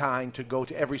one kind to go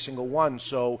to every single one.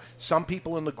 So some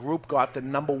people in the group got the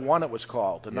number 1, it was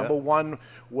called. The number 1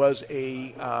 was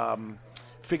a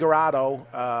Figurado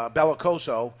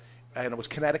Bellicoso, and it was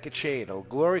Connecticut Shade, a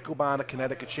Gloria Cubana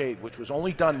Connecticut Shade, which was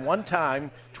only done one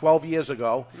time 12 years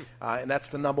ago, and that's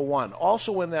the number 1.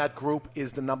 Also in that group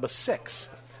is the number 6.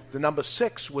 The number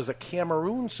 6 was a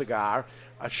Cameroon cigar,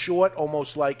 a short,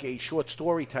 almost like a short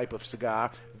story type of cigar.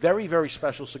 Very, very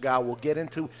special cigar. We'll get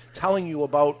into telling you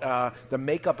about the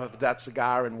makeup of that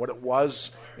cigar and what it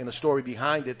was and the story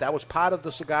behind it. That was part of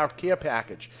the Cigar Care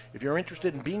Package. If you're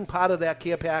interested in being part of that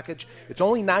care package, it's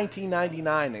only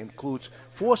 $19.99. It includes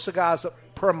 4 cigars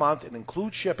per month. It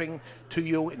includes shipping to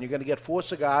you, and you're going to get 4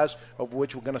 cigars, of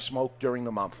which we're going to smoke during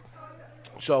the month.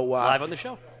 So live on the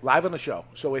show. Live on the show.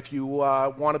 So if you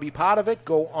want to be part of it,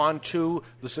 go on to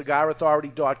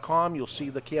thecigarauthority.com. You'll see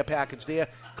the care package there.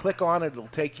 Click on it. It'll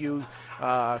take you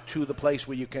to the place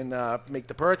where you can make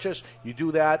the purchase. You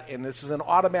do that, and this is an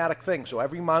automatic thing. So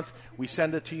every month we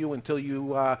send it to you until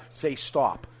you say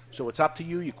stop. So it's up to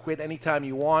you. You quit anytime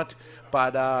you want.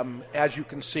 But as you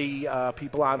can see,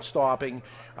 people aren't stopping.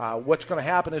 What's going to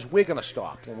happen is we're going to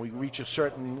stop when we reach a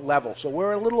certain level. So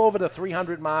we're a little over the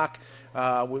 300 mark.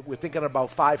 We're thinking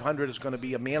about 500 is going to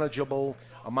be a manageable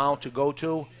amount to go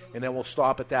to, and then we'll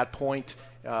stop at that point.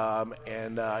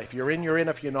 If you're in, you're in.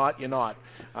 If you're not, you're not.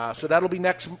 So that'll be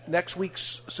next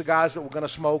week's cigars that we're going to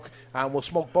smoke. We'll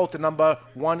smoke both the number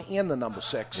 1 and the number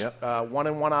 6. Yep. 1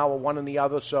 in 1 hour, 1 in the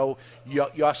other. So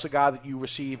your cigar that you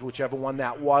received, whichever one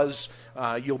that was,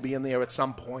 you'll be in there at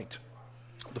some point.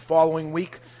 The following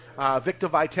week, Victor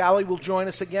Vitale will join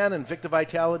us again, and Victor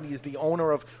Vitale is the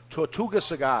owner of Tortuga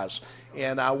Cigars.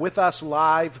 And with us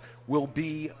live will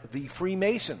be the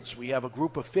Freemasons. We have a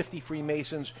group of 50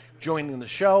 Freemasons joining the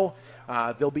show.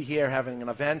 They'll be here having an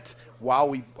event while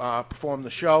we perform the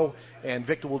show, and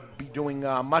Victor will be doing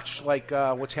much like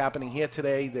what's happening here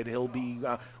today, that he'll be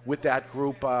with that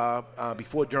group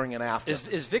before, during, and after.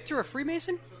 Is Victor a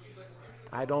Freemason?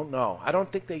 I don't know. I don't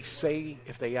think they say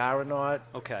if they are or not.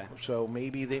 Okay. So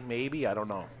maybe, I don't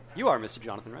know. You are Mr.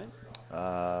 Jonathan, right?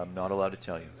 I'm not allowed to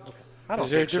tell you. Okay. I don't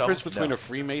Is there a think so. difference between No. a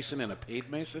Freemason and a paid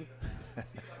Mason?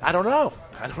 I don't know.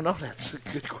 That's a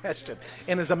good question.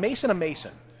 And is a Mason a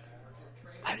Mason?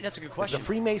 That's a good Is question. a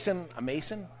Freemason a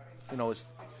Mason? You know, is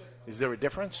there a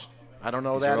difference? I don't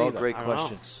know These that are all either. great I don't know.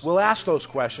 questions. We'll ask those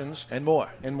questions. And more.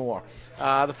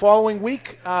 The following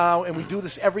week, and we do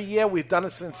this every year, we've done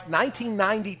it since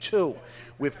 1992.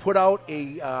 We've put out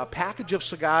a package of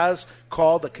cigars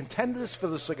called the Contenders for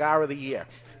the Cigar of the Year.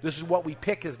 This is what we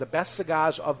pick as the best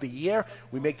cigars of the year.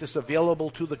 We make this available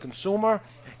to the consumer,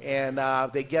 and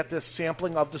they get this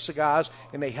sampling of the cigars,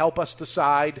 and they help us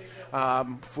decide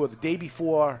for the day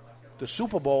before the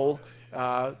Super Bowl.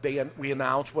 We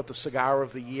announce what the cigar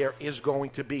of the year is going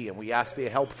to be, and we ask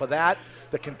their help for that.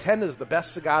 The Contenders, the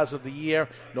best cigars of the year,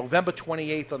 November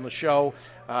 28th on the show,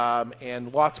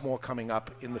 and lots more coming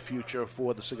up in the future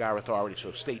for the Cigar Authority,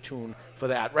 so stay tuned for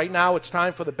that. Right now, it's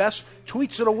time for the best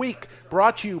tweets of the week,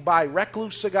 brought to you by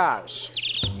Recluse Cigars.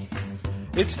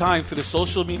 It's time for the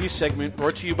social media segment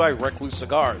brought to you by Recluse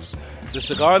Cigars, the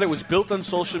cigar that was built on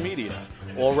social media.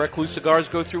 All Recluse cigars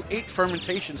go through 8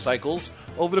 fermentation cycles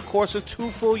over the course of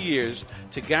 2 full years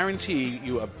to guarantee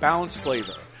you a balanced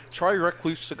flavor. Try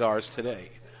Recluse Cigars today.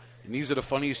 And these are the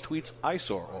funniest tweets I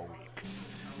saw all week.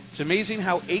 It's amazing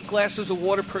how 8 glasses of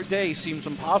water per day seems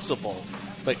impossible,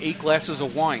 but 8 glasses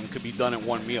of wine could be done in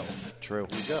one meal. True.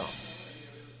 There you go.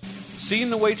 Seeing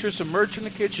the waitress emerge from the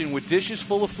kitchen with dishes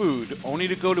full of food only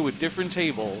to go to a different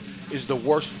table is the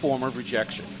worst form of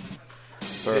rejection.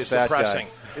 For a fat depressing.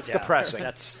 guy. It's depressing.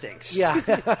 That stinks. Yeah.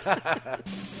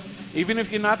 Even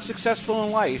if you're not successful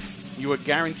in life, you are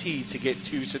guaranteed to get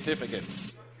 2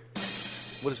 certificates.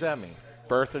 What does that mean?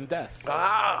 Birth and death.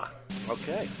 Ah,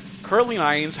 okay. Curling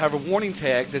irons have a warning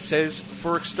tag that says,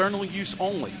 for external use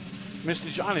only.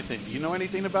 Mr. Jonathan, do you know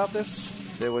anything about this?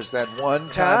 There was that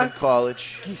one time in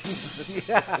college.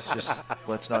 Yeah.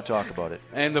 Let's not talk about it.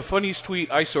 And the funniest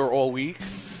tweet I saw all week,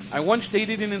 I once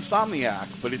dated an insomniac,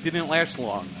 but it didn't last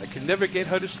long. I could never get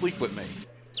her to sleep with me.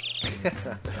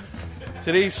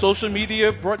 Today's social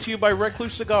media brought to you by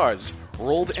Recluse Cigars,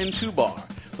 rolled N2 bar,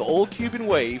 the old Cuban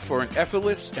way for an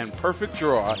effortless and perfect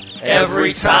draw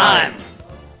every time.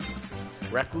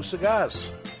 Recluse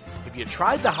Cigars. Have you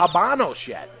tried the Habanos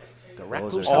yet? The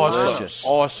Recluse delicious.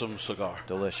 Awesome cigar.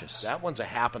 Delicious. That one's a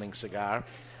happening cigar.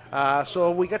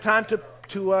 So we got time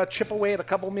to chip away at a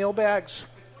couple meal bags.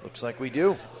 Looks like we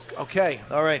do. Okay.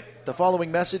 All right. The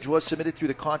following message was submitted through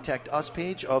the Contact Us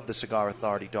page of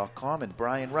thecigarauthority.com, and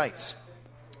Brian writes,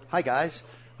 Hi, guys.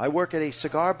 I work at a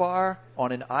cigar bar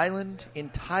on an island in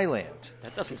Thailand.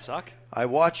 That doesn't suck. I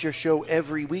watch your show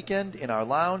every weekend in our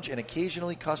lounge, and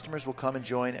occasionally customers will come and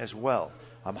join as well.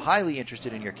 I'm highly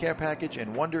interested in your care package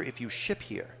and wonder if you ship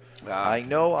here. I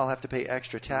know I'll have to pay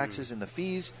extra taxes and the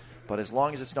fees, but as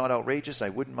long as it's not outrageous, I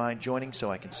wouldn't mind joining so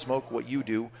I can smoke what you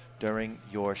do during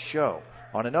your show.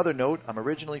 On another note, I'm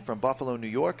originally from Buffalo, New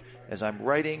York. As I'm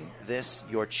writing this,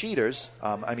 your cheaters,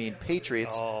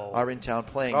 Patriots, are in town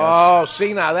playing us. Oh,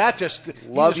 see, now that just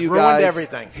Love just you ruined guys.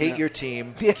 everything. Hate your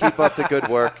team. Keep up the good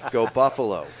work. Go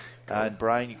Buffalo. And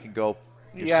Brian, you can go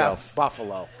yourself. Yeah,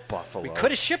 Buffalo. Buffalo. We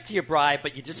could have shipped to you, Bri,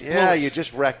 but you just blew Yeah, us. you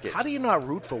just wrecked it. How do you not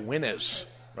root for winners,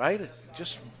 right?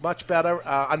 Just much better.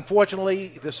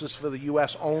 Unfortunately, this is for the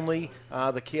U.S. only,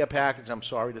 the care package, I'm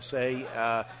sorry to say,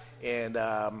 and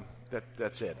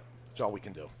that's it. That's all we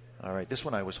can do. All right, this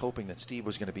one I was hoping that Steve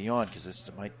was going to be on because this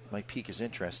might pique his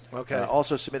interest. Okay.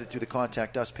 Also submitted through the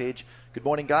Contact Us page. Good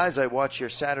morning, guys. I watch your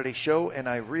Saturday show, and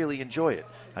I really enjoy it.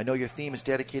 I know your theme is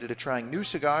dedicated to trying new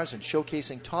cigars and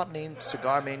showcasing top-name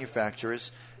cigar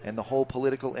manufacturers and the whole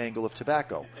political angle of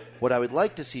tobacco. What I would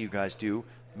like to see you guys do,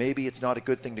 maybe it's not a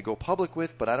good thing to go public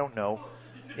with, but I don't know,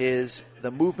 is the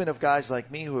movement of guys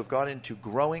like me who have got into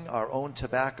growing our own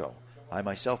tobacco. I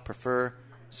myself prefer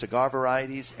cigar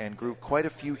varieties and grew quite a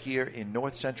few here in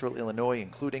north central Illinois,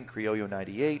 including Criollo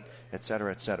 98,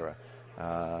 etc., etc.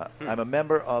 I'm a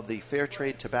member of the Fair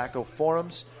Trade Tobacco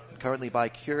Forums and currently buy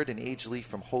cured and aged leaf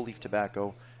from whole leaf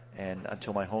tobacco and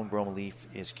until my homegrown leaf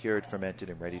is cured, fermented,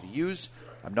 and ready to use.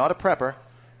 I'm not a prepper.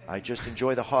 I just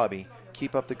enjoy the hobby.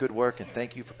 Keep up the good work, and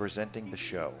thank you for presenting the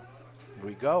show. Here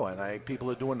we go. And people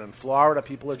are doing it in Florida.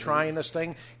 People are trying this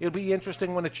thing. It'll be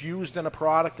interesting when it's used in a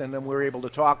product, and then we're able to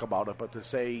talk about it. But to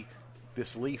say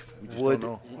this leaf, we just don't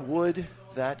know. Would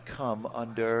that come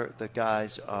under the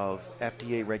guise of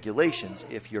FDA regulations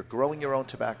if you're growing your own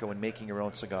tobacco and making your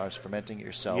own cigars, fermenting it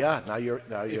yourself? Yeah, now you're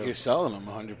If you're selling them,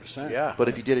 100%. Yeah. But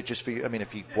if he did it just for you, I mean,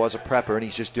 if he was a prepper and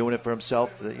he's just doing it for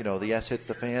himself, the S hits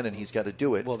the fan and he's got to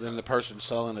do it. Well, then the person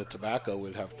selling the tobacco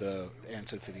would have to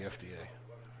answer to the FDA.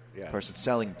 Yeah. Person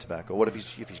selling tobacco. What if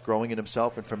he's growing it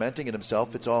himself and fermenting it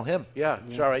himself? It's all him. Yeah,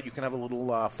 it's all right. You can have a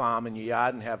little farm in your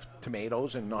yard and have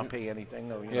tomatoes and not pay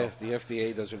anything. Or, Yeah, the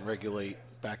FDA doesn't regulate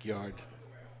backyard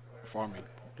farming.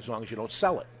 As long as you don't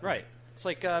sell it. Right. It's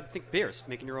like, think beers,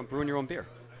 brewing your own beer.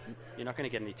 You're not going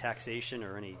to get any taxation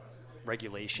or any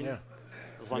regulation. Yeah.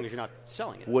 As long as you're not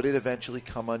selling it. Would it eventually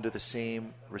come under the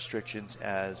same restrictions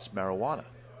as marijuana?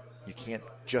 You can't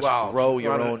just Well, grow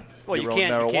your own, Well, your you own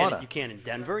can. marijuana. You can in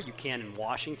Denver. You can in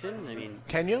Washington. I mean,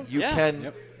 can you? You Yeah. can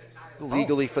Yep.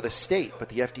 legally for the state, but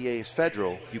the FDA is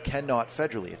federal. You cannot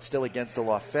federally. It's still against the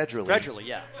law federally. Federally,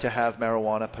 yeah. To have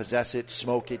marijuana, possess it,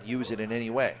 smoke it, use it in any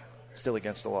way. It's still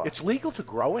against the law. It's legal to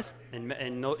grow it? In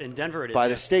Denver, it is. By yeah.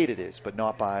 the state it is, but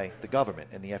not by the government.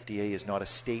 And the FDA is not a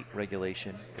state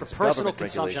regulation. For It's a personal government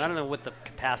consumption, regulation. I don't know what the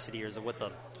capacity is or what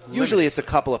the. Usually limit it's a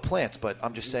couple of plants, but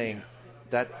I'm just saying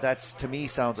that's to me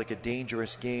sounds like a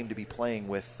dangerous game to be playing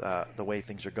with the way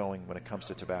things are going when it comes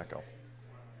to tobacco.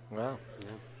 Well,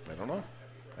 I don't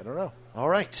know. All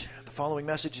right. The following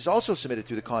message is also submitted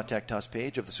through the Contact Us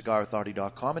page of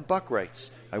thecigarauthority.com. And Buck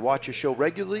writes, I watch your show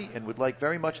regularly and would like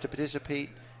very much to participate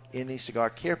in the cigar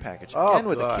care package. Again,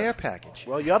 with the God. care package.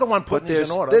 Well, you're the one putting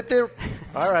these in order.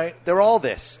 All right. They're all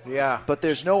this. Yeah. But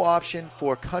there's no option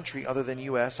for country other than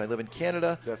U.S. I live in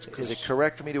Canada. That's is it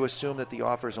correct for me to assume that the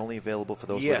offer is only available for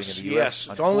those living in the Yes. U.S.?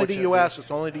 It's only the U.S. It's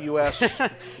only the U.S. It's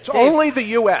Dave, only the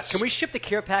U.S. Can we ship the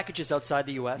care packages outside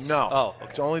the U.S.? No. Oh, okay.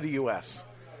 It's only the U.S.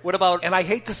 What about? And I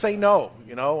hate to say no.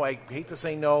 I hate to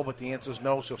say no, but the answer is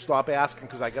no. So stop asking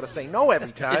because I got to say no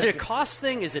every time. Is it a cost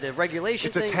thing? Is it a regulation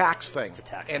It's thing? a tax thing. It's a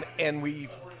tax. And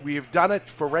we've done it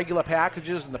for regular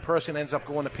packages, and the person ends up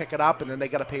going to pick it up, and then they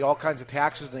got to pay all kinds of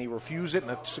taxes, and they refuse it, and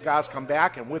the cigars come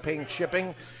back, and we're paying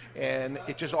shipping, and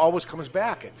it just always comes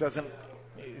back. It's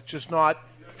just not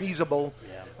feasible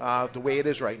the way it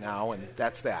is right now, and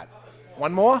that's that.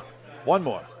 One more.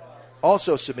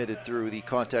 Also submitted through the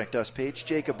Contact Us page,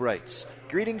 Jacob writes,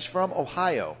 Greetings from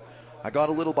Ohio. I got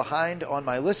a little behind on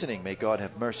my listening. May God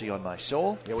have mercy on my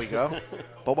soul. Here we go.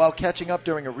 But while catching up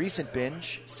during a recent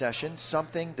binge session,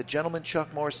 something the gentleman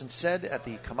Chuck Morrison said at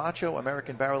the Camacho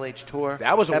American Barrel Age Tour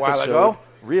That was a while episode ago.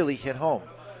 really hit home.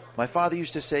 My father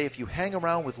used to say, if you hang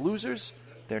around with losers,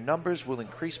 their numbers will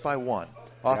increase by one.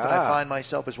 Often I Yeah. find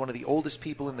myself as one of the oldest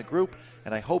people in the group,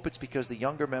 and I hope it's because the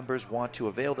younger members want to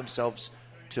avail themselves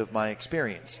to my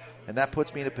experience. And that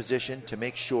puts me in a position to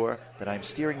make sure that I'm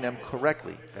steering them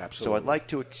correctly. Absolutely. So I'd like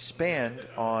to expand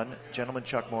on Gentleman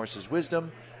Chuck Morris's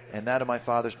wisdom and that of my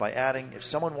father's by adding, if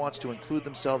someone wants to include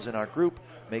themselves in our group,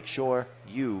 make sure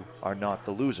you are not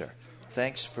the loser.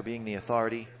 Thanks for being the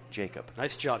authority, Jacob.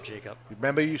 Nice job, Jacob.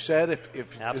 Remember you said if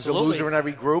there's a Absolutely. loser in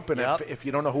every group, and Yep. if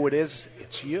you don't know who it is,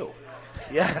 it's you.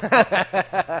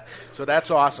 Yeah. So that's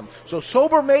awesome. So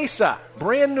Sobremesa,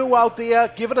 brand new out there.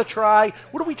 Give it a try.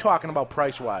 What are we talking about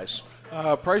price-wise?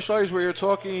 Price-wise, we are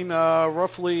talking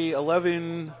roughly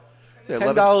 $10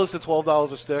 to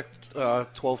 $12 a stick,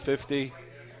 $12.50.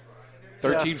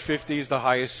 $13.50 is the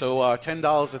highest, so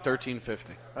 $10 to $13.50.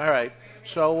 All right.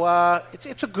 So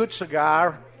it's a good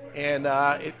cigar, and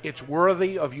it's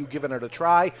worthy of you giving it a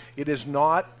try. It is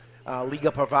not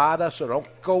Liga Privada, so don't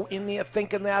go in there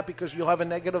thinking that because you'll have a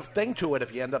negative thing to it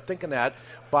if you end up thinking that.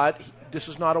 But this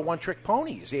is not a one-trick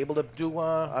pony. He's able to do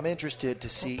I'm interested to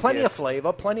see plenty if- of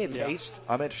flavor, plenty of taste.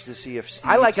 I'm interested to see if Steve's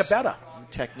I like it better.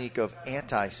 technique of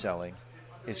anti-selling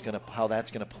is how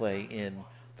that's going to play in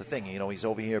the thing. He's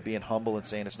over here being humble and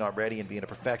saying it's not ready and being a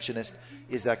perfectionist.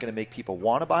 Is that going to make people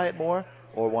want to buy it more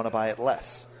or want to buy it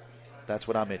less? That's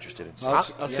what I'm interested in.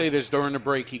 I'll say this. During the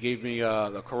break, he gave me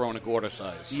the Corona Gorda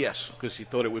size. Yes. Because he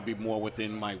thought it would be more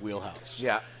within my wheelhouse.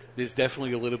 Yeah. There's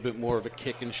definitely a little bit more of a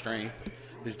kick and strength.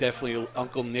 There's definitely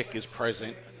Uncle Nick is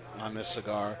present on this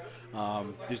cigar.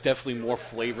 There's definitely more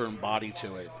flavor and body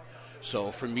to it.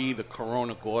 So for me, the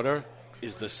Corona Gorda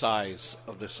is the size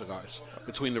of the cigars.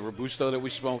 Between the Robusto that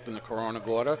we smoked and the Corona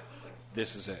Gorda,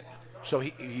 this is it. So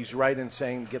he's right in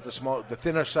saying get the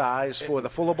thinner size for the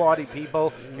fuller body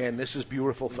people, and this is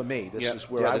beautiful for me. This is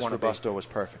where I this want to be. Robusto was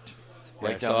perfect.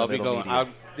 Right so down I'll the be middle going.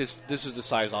 medium. This is the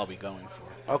size I'll be going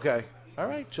for. Okay. All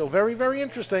right. So very, very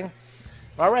interesting.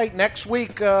 All right. Next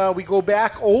week, we go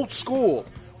back old school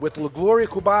with La Gloria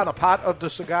Cubana, part of the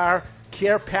cigar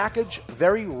care package.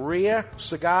 Very rare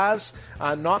cigars.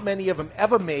 Not many of them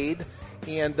ever made,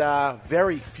 and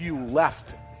very few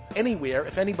left anywhere.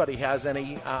 If anybody has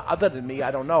any other than me, I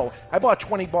don't know. I bought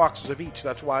 20 boxes of each.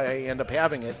 That's why I end up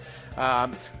having it.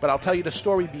 But I'll tell you the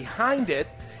story behind it,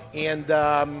 and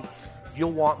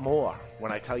you'll want more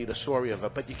when I tell you the story of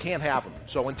it. But you can't have them.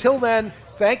 So until then,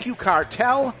 thank you,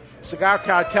 Cartel, Cigar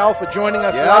Cartel, for joining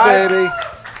us live. Baby.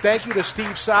 Thank you to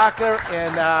Steve Saka,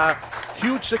 and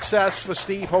huge success for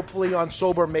Steve, hopefully on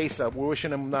Sobremesa. We're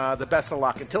wishing him the best of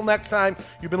luck. Until next time,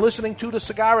 you've been listening to The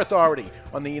Cigar Authority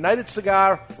on the United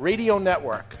Cigar Radio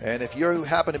Network. And if you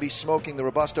happen to be smoking the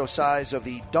Robusto size of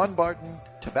the Dunbarton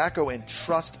Tobacco and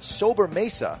Trust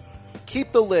Sobremesa,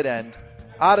 keep the lid end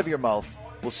out of your mouth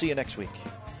We'll see you next week.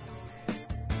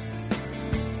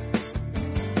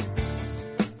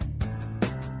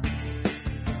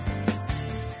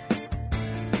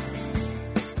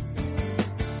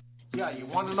 Yeah, you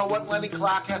want to know what Lenny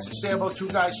Clark has to say about Two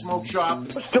Guys Smoke Shop?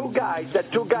 Two guys, the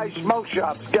Two Guys Smoke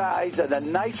Shops guys are the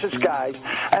nicest guys.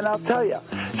 And I'll tell you,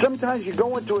 sometimes you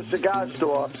go into a cigar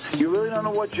store, you really don't know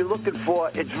what you're looking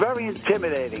for. It's very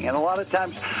intimidating. And a lot of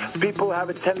times people have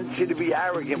a tendency to be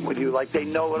arrogant with you, like they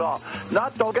know it all.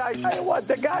 Not those guys. I tell you what,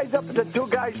 the guys up at the Two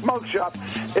Guys Smoke Shop,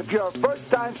 if you're a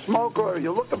first-time smoker or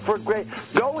you're looking for a great,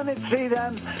 go in and see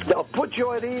them. They'll put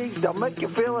you at ease. They'll make you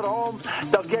feel at home.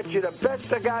 They'll get you the best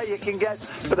cigar you can get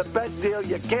for the best deal.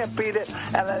 You can't beat it.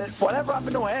 And then whenever I'm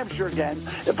in New Hampshire again,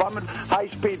 if I'm in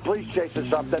high-speed police chase or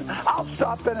something, I'll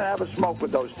stop in and have a smoke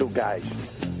with those two guys.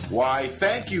 Why,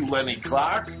 thank you, Lenny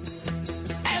Clark.